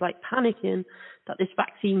 everybody's like panicking that this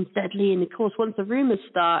vaccine's deadly. And of course, once the rumors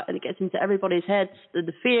start and it gets into everybody's heads,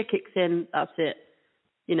 the fear kicks in, that's it.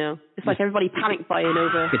 It's like everybody panic buying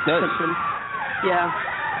over something. Yeah.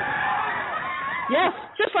 Yes,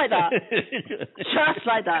 just like that. Just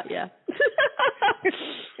like that, yeah.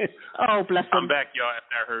 Oh, bless them. I'm back, y'all,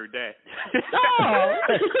 after I heard that.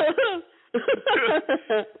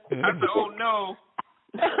 I said, oh, no.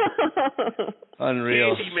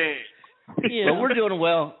 Unreal. Easy, man. Yeah. But we're doing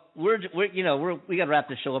well. We got to wrap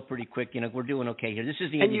the show up pretty quick. We're doing okay here. This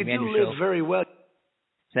is the Andy Mandy Show. And you do live very well.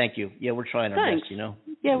 Thank you. Yeah, we're trying our best.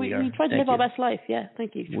 Yeah, we try to live our best life. Yeah,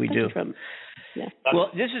 thank you. We do. Yeah. Well,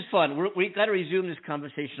 this is fun. We got to resume this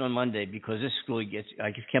conversation on Monday because this really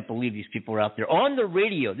I just can't believe these people are out there on the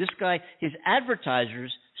radio. This guy, his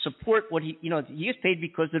advertisers support what he gets paid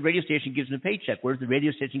because the radio station gives him a paycheck. Where does the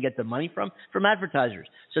radio station get their money from? From advertisers.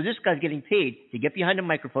 So this guy's getting paid to get behind a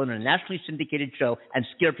microphone on a nationally syndicated show and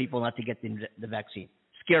scare people not to get the vaccine.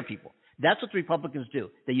 Scare people. That's what the Republicans do.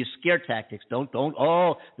 They use scare tactics. They're going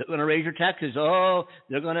to raise your taxes. Don't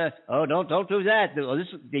do that.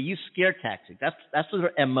 They use scare tactics. That's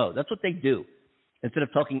their MO. That's what they do. Instead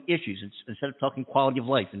of talking issues, instead of talking quality of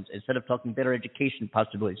life, instead of talking better education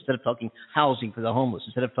possibilities, instead of talking housing for the homeless,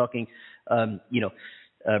 instead of talking,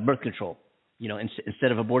 birth control,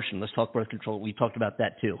 instead of abortion, let's talk birth control. We talked about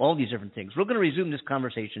that too. All these different things. We're going to resume this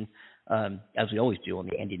conversation as we always do on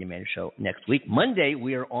the Andy and Amanda Show next week. Monday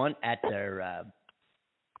we are on at their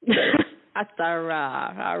 9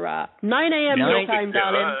 a.m. your time,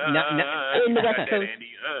 darling. In the West Coast.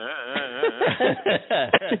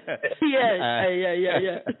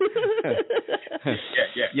 Yeah.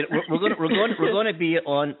 We're going to be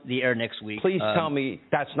on the air next week. Please tell me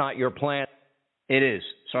that's not your plan. It is.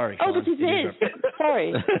 Sorry, Sean. Oh, but it is.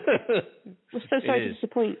 Sorry. We're so sorry to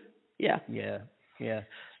disappoint. Yeah. Yeah.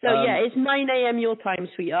 So it's 9 a.m. your time,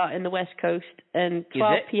 sweetheart, in the West Coast, and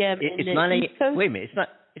 12 p.m. in the East Coast. Wait a minute.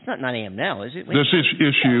 It's not 9 a.m. now, is it? This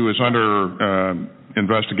issue is under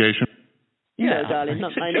investigation. No, darling,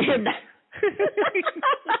 not 9 a.m. now.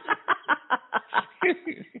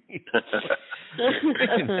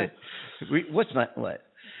 What?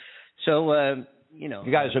 So,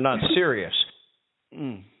 you guys are not serious.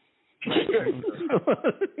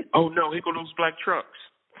 Oh, no, here go those black trucks.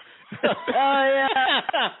 Oh,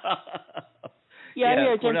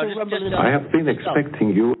 yeah. Gentle I have been expecting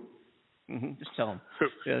you. Just tell him.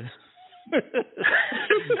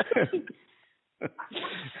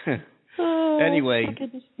 anyway,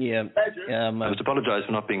 yeah. I must apologize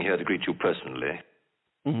for not being here to greet you personally.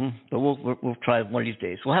 But we'll try one of these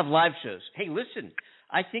days. We'll have live shows. Hey, listen,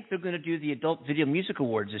 I think they're going to do the Adult Video Music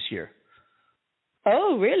Awards this year.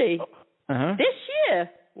 Oh, really? This year?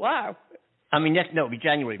 Wow. I mean, it'll be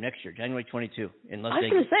January next year, January 22 in Las Vegas. I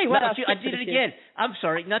was going to say, wow. I did it again. I'm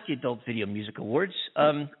sorry, not the Adult Video Music Awards.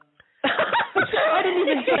 I didn't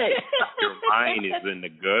even get it. Your mind is in the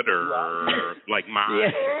gutter, like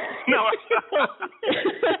mine.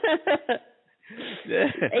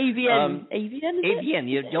 AVN. AVN, is AVN,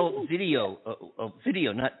 the Adult Video,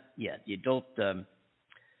 not, the Adult,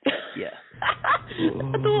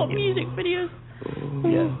 Adult music videos.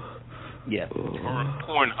 Yeah.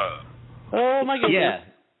 Pornhub. Oh, my goodness.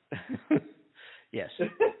 Yeah. Yes.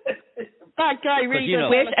 That guy really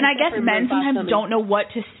does. And I guess men sometimes don't know what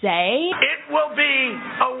to say. It will be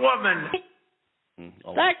a woman.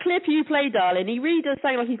 That clip you play, darling, he really does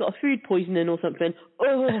sound like he's got food poisoning or something.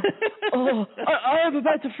 I am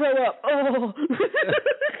about to throw up.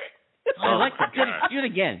 I like that. Do it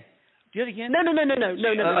again. Do it again. No. Well,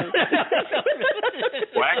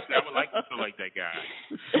 actually, I would like to feel like that guy.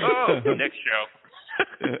 Next show.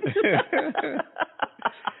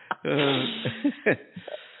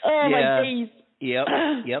 My days. Yep.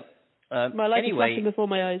 My life is anyway, flashing before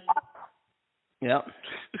my eyes. Yep.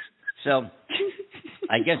 So,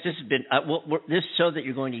 I guess this has been this show that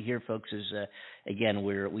you're going to hear, folks, is again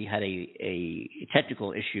we had a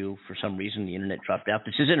technical issue for some reason. The internet dropped out.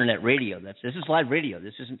 This is internet radio. This is live radio.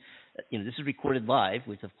 This isn't this is recorded live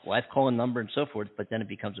with a live call-in number and so forth. But then it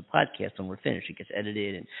becomes a podcast when we're finished. It gets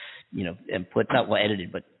edited and and put not well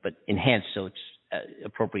edited but enhanced so it's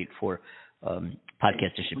appropriate for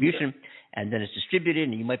podcast distribution. And then it's distributed,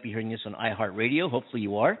 and you might be hearing this on iHeartRadio. Hopefully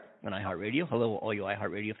you are on iHeartRadio. Hello, all you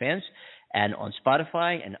iHeartRadio fans. And on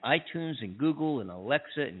Spotify and iTunes and Google and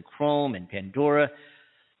Alexa and Chrome and Pandora.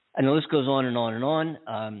 And the list goes on and on and on.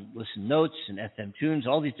 Listen Notes and FM Tunes,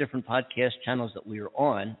 all these different podcast channels that we are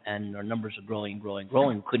on. And our numbers are growing.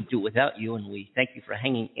 We couldn't do it without you, and we thank you for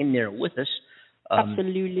hanging in there with us.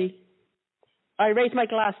 Absolutely. I raise my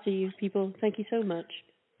glass to you, people. Thank you so much.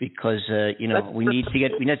 Because we need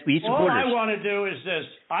supporters. All I want to do is this.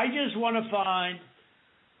 I just want to find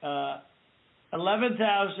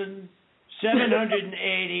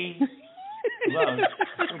 11,780 votes,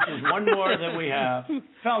 which is one more than we have.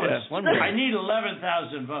 Fellas, one more. I need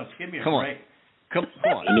 11,000 votes. Give me a break. Come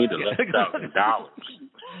on. I need $11,000.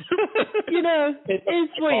 His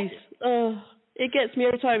voice. It gets me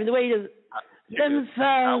every time. The way he does it. I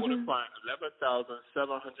would have found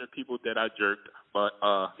 11,700 people that I jerked, but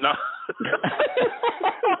no.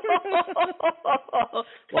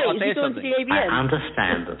 Wait, is he going to the AVN? I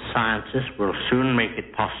understand that scientists will soon make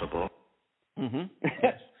it possible.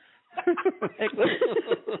 Yes.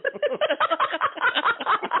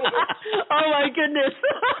 Oh my goodness.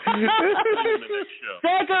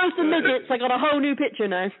 There goes the midgets. I got a whole new picture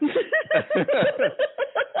now.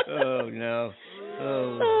 Oh no.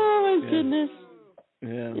 Oh my goodness.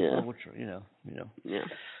 Yeah. Well, Yeah.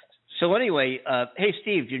 So anyway, hey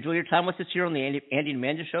Steve, did you enjoy your time with us here on the Andy and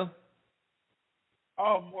Amanda show?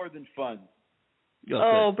 Oh, more than fun.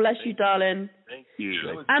 Oh, bless you, darling. Thank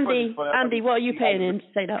you. Andy, what are you paying in to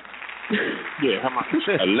say that? Yeah, how much?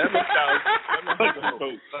 11,700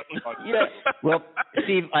 votes. Yeah. Well,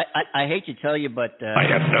 Steve, I hate to tell you, but I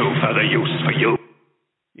have no further use for you.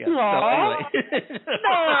 Yeah. Aww. So anyway.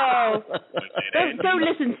 No. Don't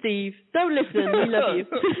listen, Steve. Don't listen. We love you.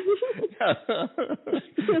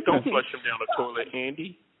 Don't flush him down the toilet,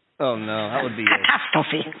 Andy. Oh no, that would be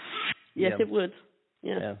catastrophe. Yes, it would.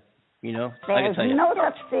 Yeah. I can There's tell you. no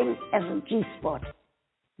such thing as a G-spot.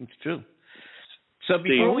 It's true. So Steve,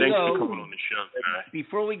 before we thanks go, for coming on the show, guy.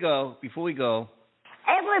 before we go.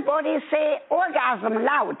 Everybody say orgasm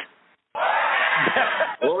loud.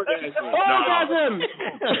 Orgasm.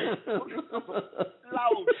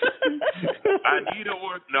 Loud. I need a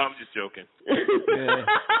word. No, I'm just joking.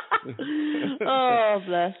 Oh,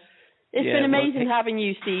 bless. It's been amazing having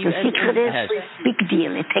you, Steve. The secret is a big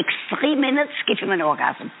deal. It takes 3 minutes, give him an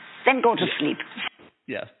orgasm. Then go to sleep.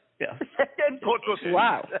 Yeah. Then go to sleep.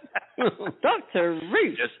 Wow. Dr.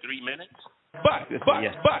 Ruth. Just 3 minutes? But.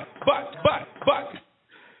 Yes.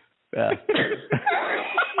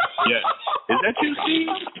 Is that you, Steve?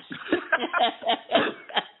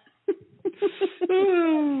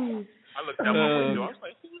 I looked out my window. I was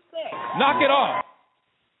like, who's that? Knock it off.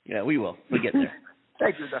 Yeah, we will. We'll get there.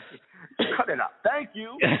 Thank you, Doctor. Cut it out. Thank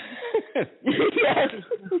you. Yes.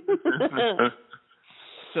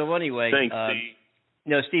 So anyway. Thanks, Steve.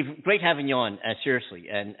 No, Steve, great having you on. Seriously,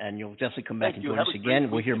 and you'll definitely come back and join us again.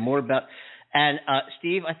 We'll hear more about. And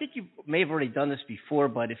Steve, I think you may have already done this before,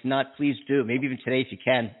 but if not, please do. Maybe even today if you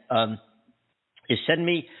can. Is send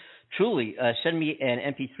me an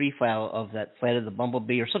MP3 file of that Flight of the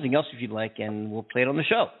Bumblebee or something else if you'd like, and we'll play it on the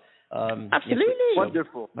show. Absolutely.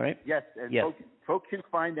 Wonderful. All right. Yes, and folks can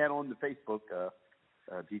find that on the Facebook,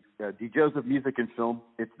 D. Joseph Music and Film.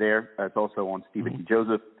 It's there. It's also on Stephen D.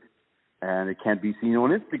 Joseph, and it can be seen on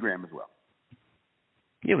Instagram as well.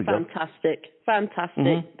 Here we go. Fantastic.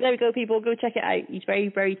 There we go, people. Go check it out. He's very,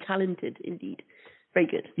 very talented indeed. Very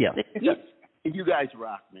good. Yeah. Yes. You guys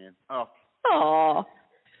rock, man. Oh,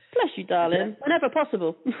 bless you, darling. Whenever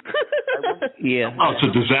possible. Yeah. Oh, it's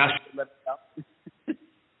a disaster.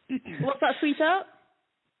 What's that, sweetheart?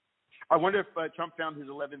 I wonder if Trump found his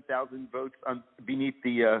 11,000 votes beneath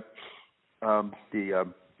the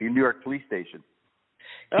New York police station.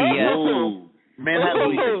 Oh.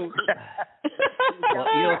 Manhattan. Well,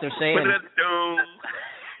 you know what they're saying?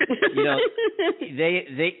 You know,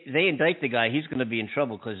 they indict the guy. He's going to be in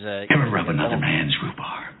trouble because never rub another man's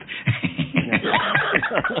rhubarb.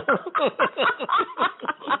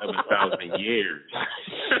 11,000 years.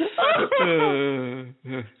 Oh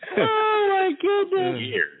my goodness.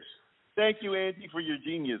 Years. Thank you, Andy, for your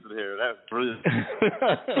genius there. That's brilliant.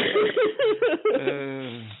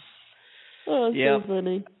 Oh, so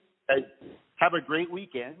funny. Hey, have a great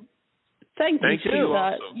weekend. Thank you,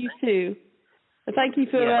 sweetheart. Also. You too. And thank you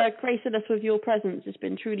for gracing us with your presence. It's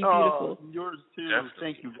been truly beautiful. Yours too. Definitely.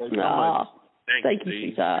 Thank you very much. Thank you,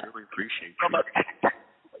 sweetheart. Really appreciate it.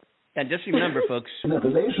 And just remember, folks. In a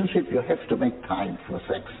relationship, you have to make time for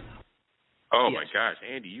sex. Oh, my gosh.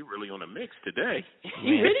 Andy, you're really on a mix today.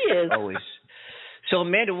 He really is. Always. So,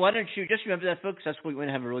 Amanda, why don't you just remember that, folks? That's what we're going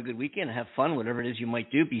to have a really good weekend. Have fun, whatever it is you might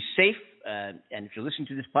do. Be safe. And if you're listening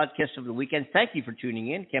to this podcast over the weekend, thank you for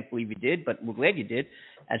tuning in. Can't believe you did, but we're glad you did.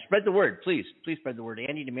 And spread the word, please. Please spread the word.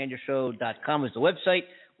 AndyDemanderShow.com is the website.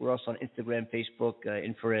 We're also on Instagram, Facebook,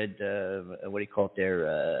 infrared, what do you call it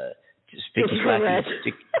there? Sticky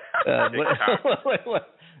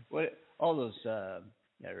what all those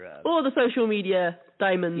all the social media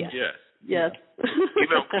diamonds. Yes.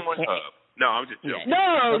 Even Pornhub. No, I'm just joking.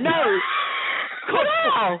 No. Come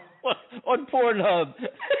on. On Pornhub.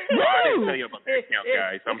 No. I didn't tell you about that account,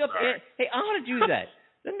 guys. I'm sorry. Hey, I want to do that.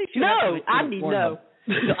 Let me see no, Andy, no.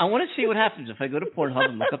 I want to see what happens if I go to Pornhub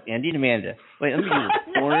and look up Andy and Amanda. Wait, let me do it.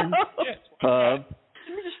 Pornhub.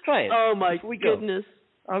 Let me just try it. Oh, my goodness.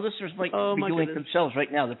 Our listeners might be doing it themselves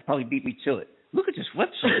right now. They'll probably beat me to it. Look at this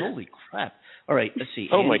website. Holy crap. All right, let's see.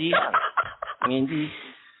 Andy, Andy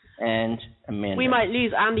and Amanda. We might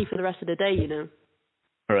lose Andy for the rest of the day, you know.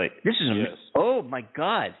 All right. This is oh, my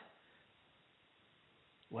God.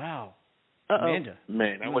 Wow. Amanda.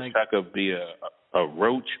 Man, I wish I could be a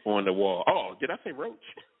roach on the wall. Oh, did I say roach?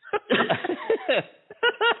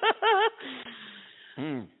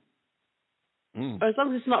 As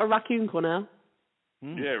long as it's not a raccoon, Cornell.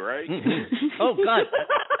 Yeah, right? Oh, God.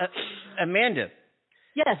 Amanda.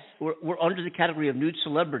 Yes. We're under the category of nude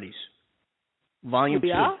celebrities. Volume 2.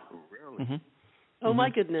 We are? Really? Mm-hmm. Oh, my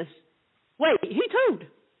goodness. Wait, who told?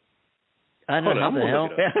 I don't know how the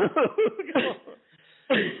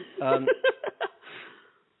hell.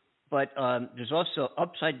 But there's also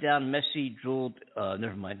upside down, messy, drooled.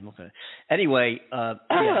 Never mind. I'm not gonna. Anyway,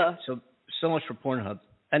 so much for Pornhub.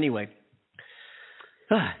 Anyway,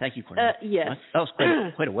 thank you, Cornell. Yes. That was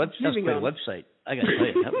quite a website. That was quite a website. I got to tell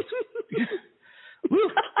you, that was.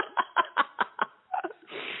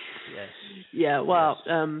 Yes. Yeah. Well,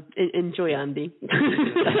 enjoy, Andy.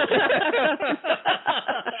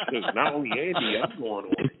 Not only Andy, I'm going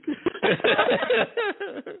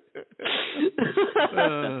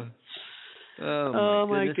on. Oh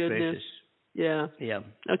my goodness. Gracious. Yeah. Yeah.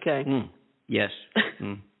 Okay. Yes.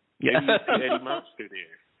 Yeah. Eddie Monster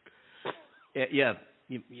there. Yeah.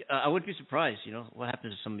 I wouldn't be surprised. You know what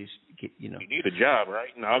happens if somebody's. You need a job,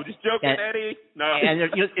 right? No, I'm just joking, Eddie. No. And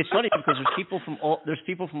it's funny because there's people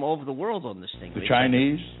from all over the world on this thing. The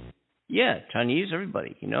Chinese. Yeah, Chinese,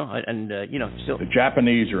 everybody. And still the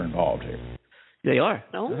Japanese are involved here. They are.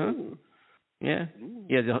 Oh. Uh-huh. Yeah.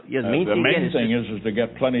 The main thing is to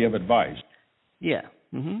get plenty of advice. Yeah.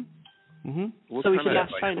 Mm-hmm. So we should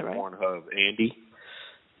ask China, right? Pornhub, Andy.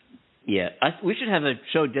 Yeah, we should have a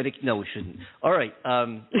show dedicated. No, we shouldn't. All right.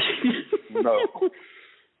 No.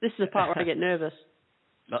 This is the part where I get nervous.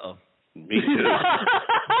 Uh-oh. Me too.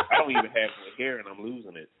 I don't even have my hair, and I'm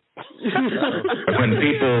losing it. When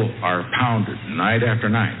people are pounded night after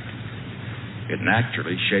night, it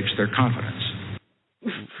naturally shakes their confidence.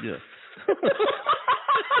 Yeah.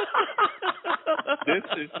 This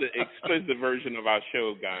is the explicit version of our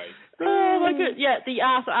show, guys. Oh my god! Yeah, the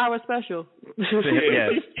after hour special.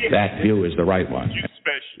 Yes. That view is the right one. You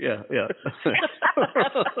special. Yeah.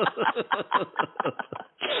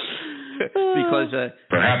 Because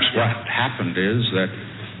perhaps what happened is that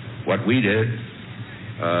what we did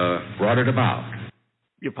brought it about.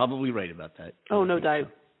 You're probably right about that. Oh, no doubt.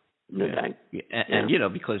 No doubt. Yeah. And you know,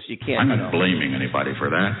 because you can't. I'm not blaming anybody for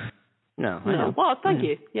that. No. Well, thank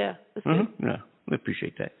you. Yeah. That's good. No, we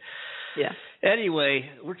appreciate that. Yeah. Anyway,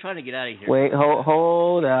 we're trying to get out of here. Wait,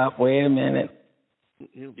 hold up. Wait a minute.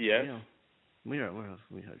 Yes. We are.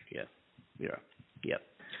 Yeah. Yep.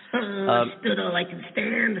 I stood all I can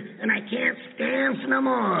stand, and I can't stand no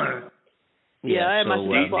more. Yeah, I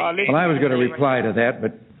imagine people are listening. Well, I was going to reply to that,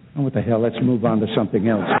 but what the hell? Let's move on to something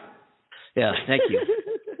else. Yeah, thank you.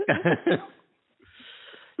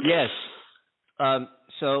 Yes.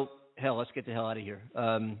 So, hell, let's get the hell out of here.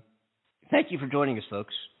 Thank you for joining us,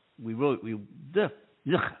 folks. We really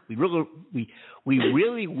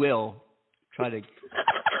will try to.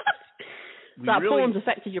 That porn's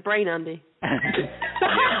affected your brain, Andy.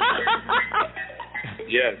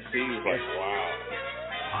 Yes, he was like, wow.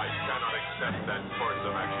 I cannot accept that course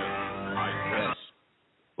of action. Yes.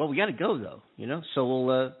 Well, we got to go, though, so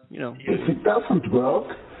we'll, If it doesn't work,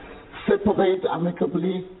 separate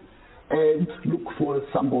amicably and look for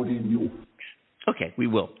somebody new. Okay, we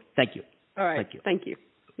will. Thank you. All right. Thank you.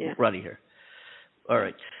 Yeah. We're out of here. All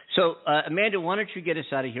right. So, Amanda, why don't you get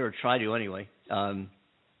us out of here, or try to anyway?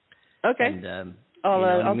 Okay. And,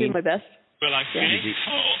 I'll do my best. Well, I think.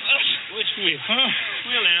 We'll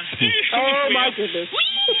answer. Oh, my goodness.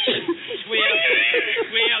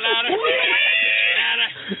 We're louder.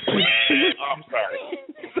 I'm sorry.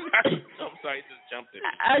 I'm sorry, just jumped in.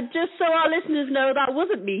 Just so our listeners know, that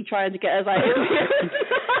wasn't me trying to get us out of here.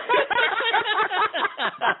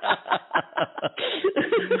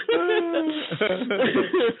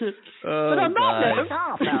 But I'm not.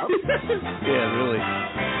 Yeah, really.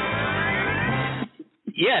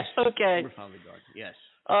 Yes. Okay. We're finally done. Yes.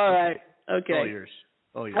 All right. Okay. All yours.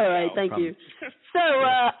 All right. Thank you. So,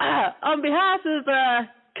 on behalf of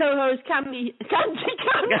co-host Candy. I'm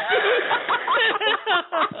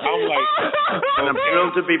like, and I'm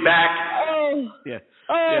thrilled to be back. Oh. Yeah.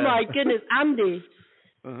 Oh my goodness, Andy.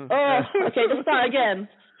 Oh, okay. Let's start again.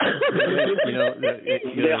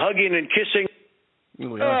 They're hugging and kissing.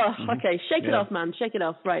 Okay. Shake it off, man. Shake it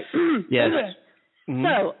off. Right. Yes. Okay.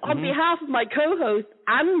 So, on behalf of my co-host,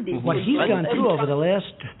 Andy. What he's gone through over the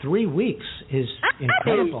last 3 weeks is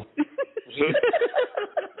incredible.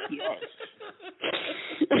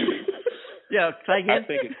 Yeah, I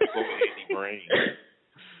think it's people with Andy brain.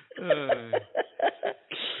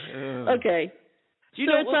 Okay. Do you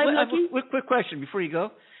know, quick question before you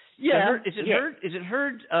go. Yeah. Is it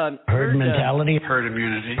herd? Herd mentality. Herd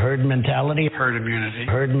immunity. Herd mentality. Herd immunity.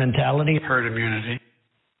 Herd mentality. Herd immunity.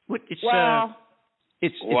 What?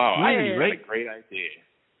 It's wow, I think that's a great idea.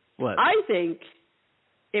 What? I think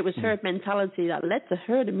it was herd mentality that led to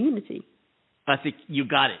herd immunity. I think you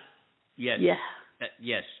got it. Yes. Yeah.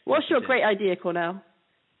 Yes. What's your great idea, Cornell?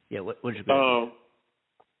 Yeah. What's your great idea?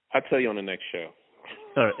 I'll tell you on the next show.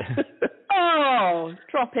 All right. Oh,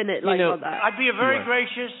 drop in it like that. I'd be a very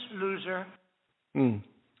gracious loser.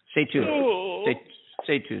 Stay tuned.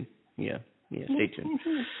 Stay tuned. Yeah. Stay tuned.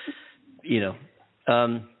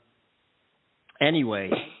 Anyway,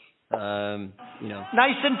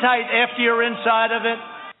 Nice and tight after you're inside of it.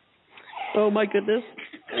 Oh my goodness.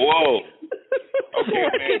 Whoa. Okay.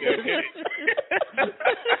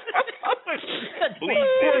 Please.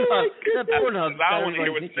 Pornhub. I want to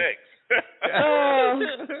hear what's next.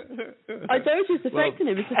 I don't just affecting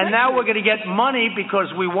him. And now we're going to get money because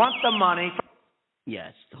we want the money. Yeah,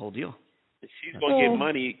 it's the whole deal. She's going to get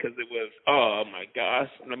money because it was, oh my gosh.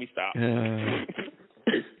 Let me stop.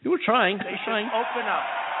 You were trying. Open up.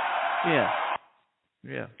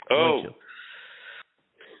 Yeah. Oh.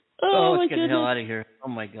 Let's get the hell out of here. Oh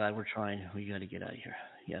my God, we're trying. We got to get out of here.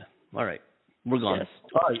 Yeah. All right. We're gone. Yes.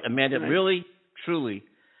 All right, Amanda, really, truly.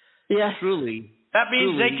 Yeah. Truly. That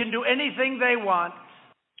means they can do anything they want.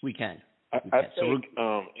 We can. I think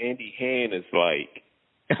Andy Han is like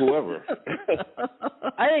whoever.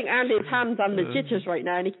 I think Andy's hands on the jitters right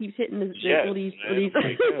now, and he keeps hitting all these.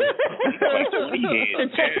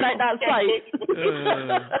 Checking out that site.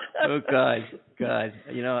 Oh God.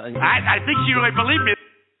 I think she really believed me.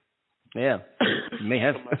 Yeah, you may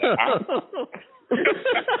have.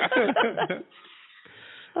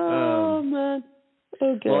 Oh man.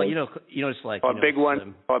 Okay. Well, it's like a big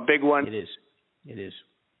one. A big one. It is.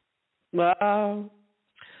 Wow.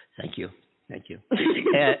 Thank you.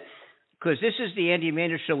 because this is the Andy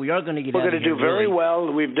Amanda Show. We are going to get We're out going of to here do very really.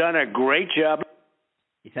 well. We've done a great job.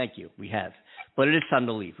 Thank you. We have. But it is time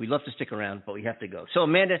to leave. We'd love to stick around, but we have to go. So,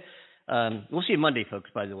 Amanda, we'll see you Monday,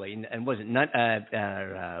 folks, by the way. And was it not...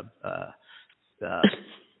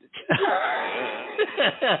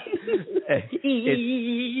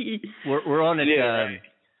 we're on at...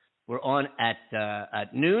 We're on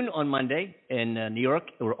at noon on Monday in New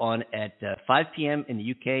York. We're on at 5 p.m. in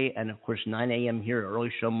the UK, and of course 9 a.m. here, early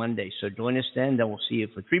show Monday. So join us then. Then we'll see you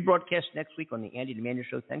for 3 broadcasts next week on the Andy and Amanda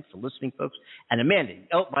Show. Thanks for listening, folks. And Amanda,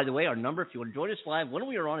 oh, by the way, our number, if you want to join us live, when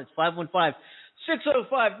we are on, it's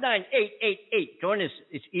 515-605-9888. Join us.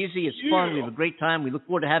 It's easy. It's fun. We have a great time. We look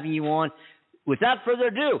forward to having you on. Without further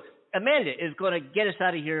ado, Amanda is going to get us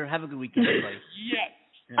out of here. Have a good weekend, everybody. Yes.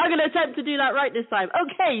 I'm going to attempt to do that right this time.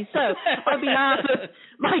 Okay, so on behalf of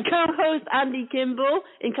my co-host Andy Kimball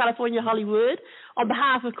in California, Hollywood, on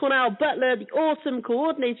behalf of Cornell Butler, the awesome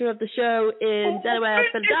coordinator of the show in Delaware,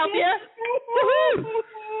 Philadelphia,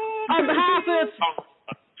 on behalf of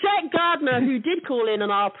Chet Gardner, who did call in on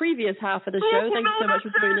our previous half of the show, thank you so much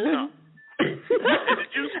for joining us.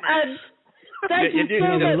 And thank you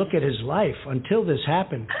so much. Look at his life until this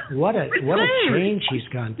happened. What a change he's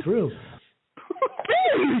gone through.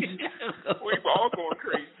 We've all going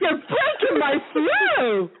crazy. You're breaking my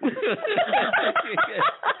flow.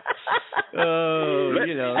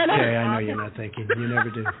 You know. Okay, I know you're not thinking. You never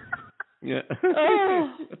do. Yeah.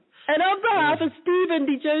 And on behalf of Stephen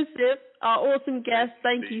DeJoseph, our awesome guest,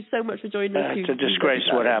 thank you so much for joining us. It's a disgrace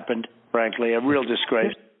what happened, frankly, a real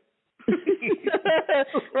disgrace.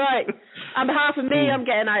 Right. On behalf of me, I'm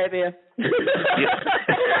getting out of here.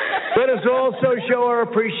 Let us also show our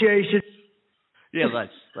appreciation. Yeah,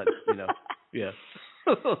 let's, you know, yeah.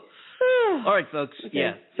 All right, folks. Okay.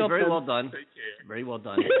 Yeah, so very well done. Very well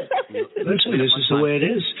done. Listen, this is the way it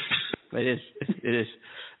is. It is.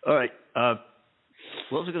 All right.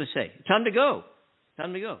 What was I going to say? Time to go.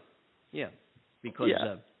 Yeah, because... You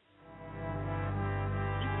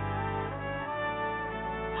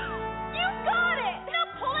got it!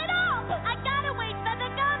 Now pull it up! I gotta wait for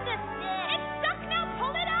the gum to stick. It's stuck now,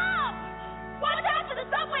 pull it up! Watch out for the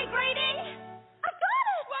subway grating! I got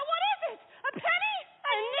it! Well, what is it? A penny?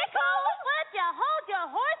 A nickel? Would you hold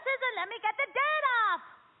your horses and let me get the dirt off?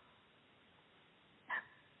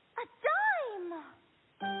 A dime!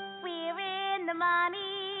 We're in the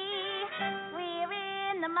money. We're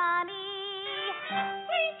in the money.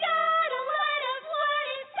 We got what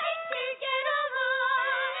it takes to get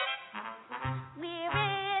along. We're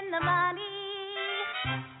in the money.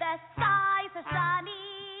 The skies are sunny.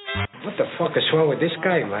 What the fuck is wrong with this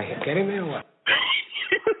guy? Am I kidding me or what?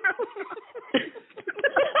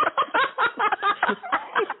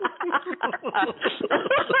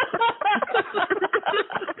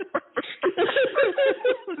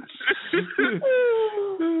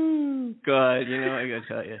 God, you know, I gotta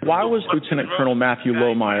tell you. Why was Lieutenant Colonel Matthew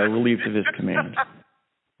Lohmeyer relieved of his command?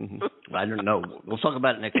 I don't know. We'll talk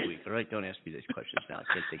about it next week, all right? Don't ask me these questions now. I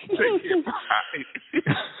can't think of it.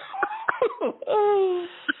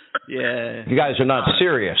 Yeah. You guys are not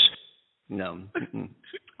serious. No.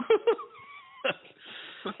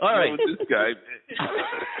 All right. This guy.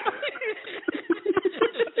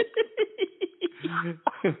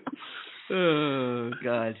 Oh,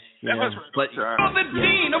 God. Yeah. But, you're the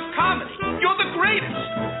dean of comedy. You're the greatest.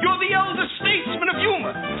 You're the elder statesman of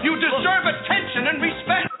humor. You deserve attention and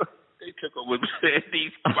respect. They took over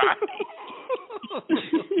Sandy's body.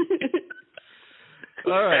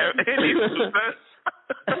 All right.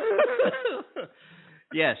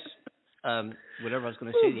 Yes. Whatever I was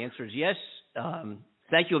going to say, the answer is yes.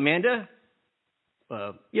 Thank you, Amanda.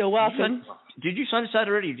 You're welcome. Did you sign us out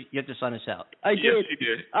already? You have to sign us out. I did. Yes, you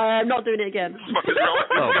did. I'm not doing it again. What is wrong with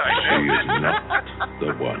this guy? She is not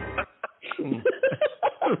the one.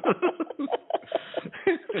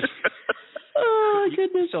 Oh,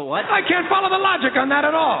 goodness. So what? I can't follow the logic on that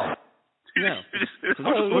at all. No.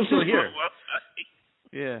 We're still here.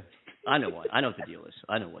 Yeah. I know what. I know what the deal is.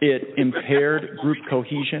 I know what. It impaired group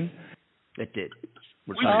cohesion. It did.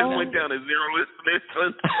 We just went down to 0 listeners in 15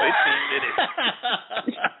 minutes.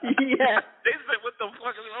 Yeah. They said, what the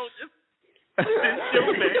fuck is wrong with this show,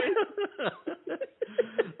 man?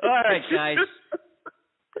 All right, guys.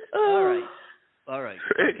 All right.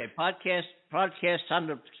 Okay, podcast. Time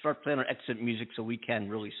to start playing our exit music so we can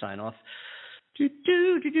really sign off.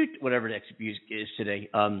 Whatever the exit music is today.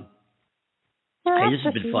 Hey, this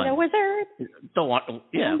has been fun. The wizard. Don't want.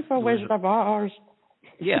 Yeah. For Wizard of Oz.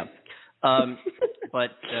 Yeah.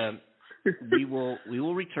 But we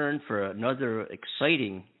will return for another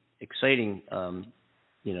exciting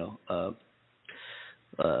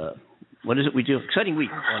what is it we do? Exciting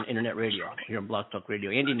week on Internet Radio here on Blog Talk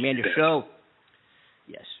Radio. Andy and Amanda Show.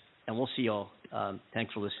 Yes. And we'll see y'all.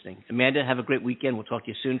 Thanks for listening. Amanda, have a great weekend. We'll talk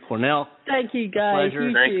to you soon. Cornell. Thank you, guys.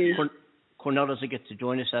 Pleasure. Thank you. Cornell doesn't get to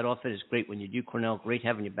join us that often. It's great when you do, Cornell. Great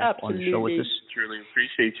having you back on the show with us. Truly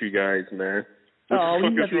appreciate you guys, man. Oh,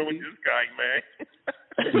 what the fuck is wrong with this guy, man?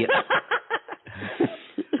 Yeah.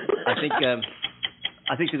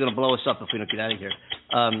 I think they're going to blow us up if we don't get out of here.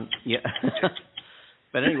 Yeah.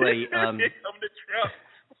 But anyway. Here come the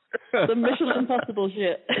Trump. The Mission Impossible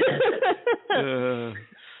shit.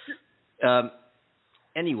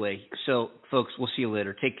 Anyway, so folks, we'll see you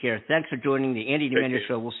later. Take care. Thanks for joining the Andy and Amanda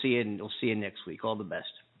Show. We'll see you, and we'll see you next week. All the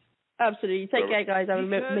best. Absolutely. Take care, guys. Have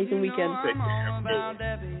an amazing weekend. I'm all about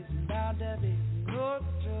that bass, no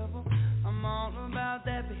trouble. I'm all about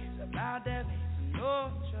that bass,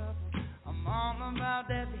 no trouble. I'm all about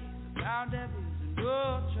that bass,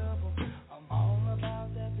 no trouble. I'm all about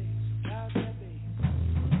that bass,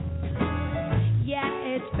 Yeah,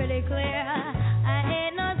 it's pretty clear. I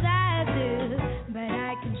ain't no size, but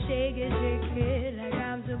I can shake it like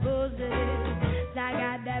I'm supposed to. I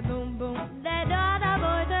got that boom boom that all the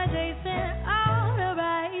boys are chasing, all the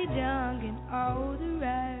right junk in all the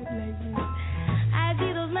right places. I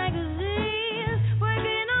see those magazines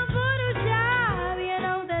working on Photoshop. You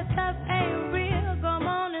know that stuff ain't real. Come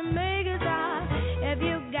on and make it stop. If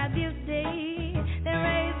you got beauty, then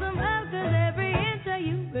raise them up, 'cause every inch of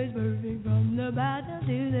you is perfect from the bottom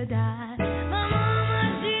to the top. My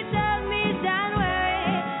mama, she told me, don't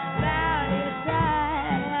worry about your size.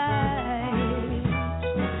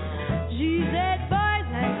 She said, boys,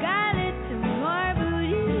 I got it, the more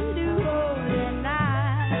booty to hold at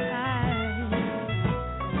night.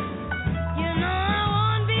 You know I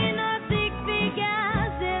won't be no six-figure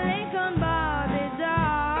silicone Barbie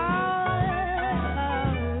doll.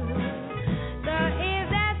 So if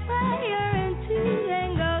that's what you're into, then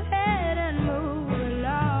go ahead and move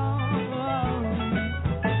along.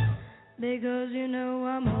 Because you know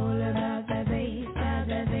I'm all about that bass,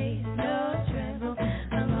 no treble.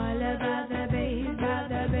 I'm all about that bass, no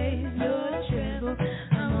treble.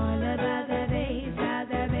 I'm all about that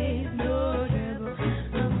bass, no treble.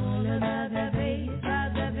 I'm all about that bass,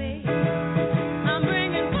 I'm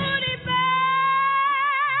bringing booty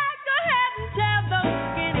back. Go ahead and tell those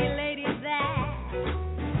skinny ladies that.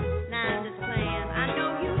 Nah, I'm just playing. I know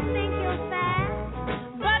you think you're fat,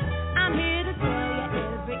 but I'm here to tell you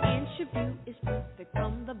every inch of you is perfect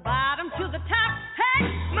from the bottom to the top. Hey,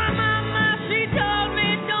 my mama, she told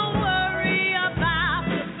me don't worry about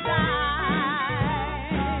the size.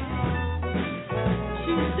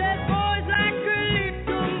 She said boys like a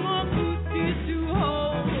little more booty to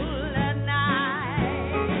hold at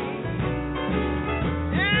night.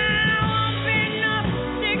 And I won't be no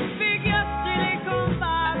six-figure silicone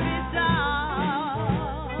Barbie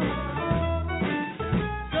doll.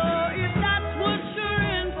 So if that's what you're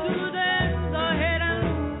into, then go ahead and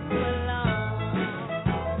move along.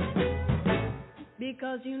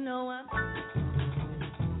 Because you know I'm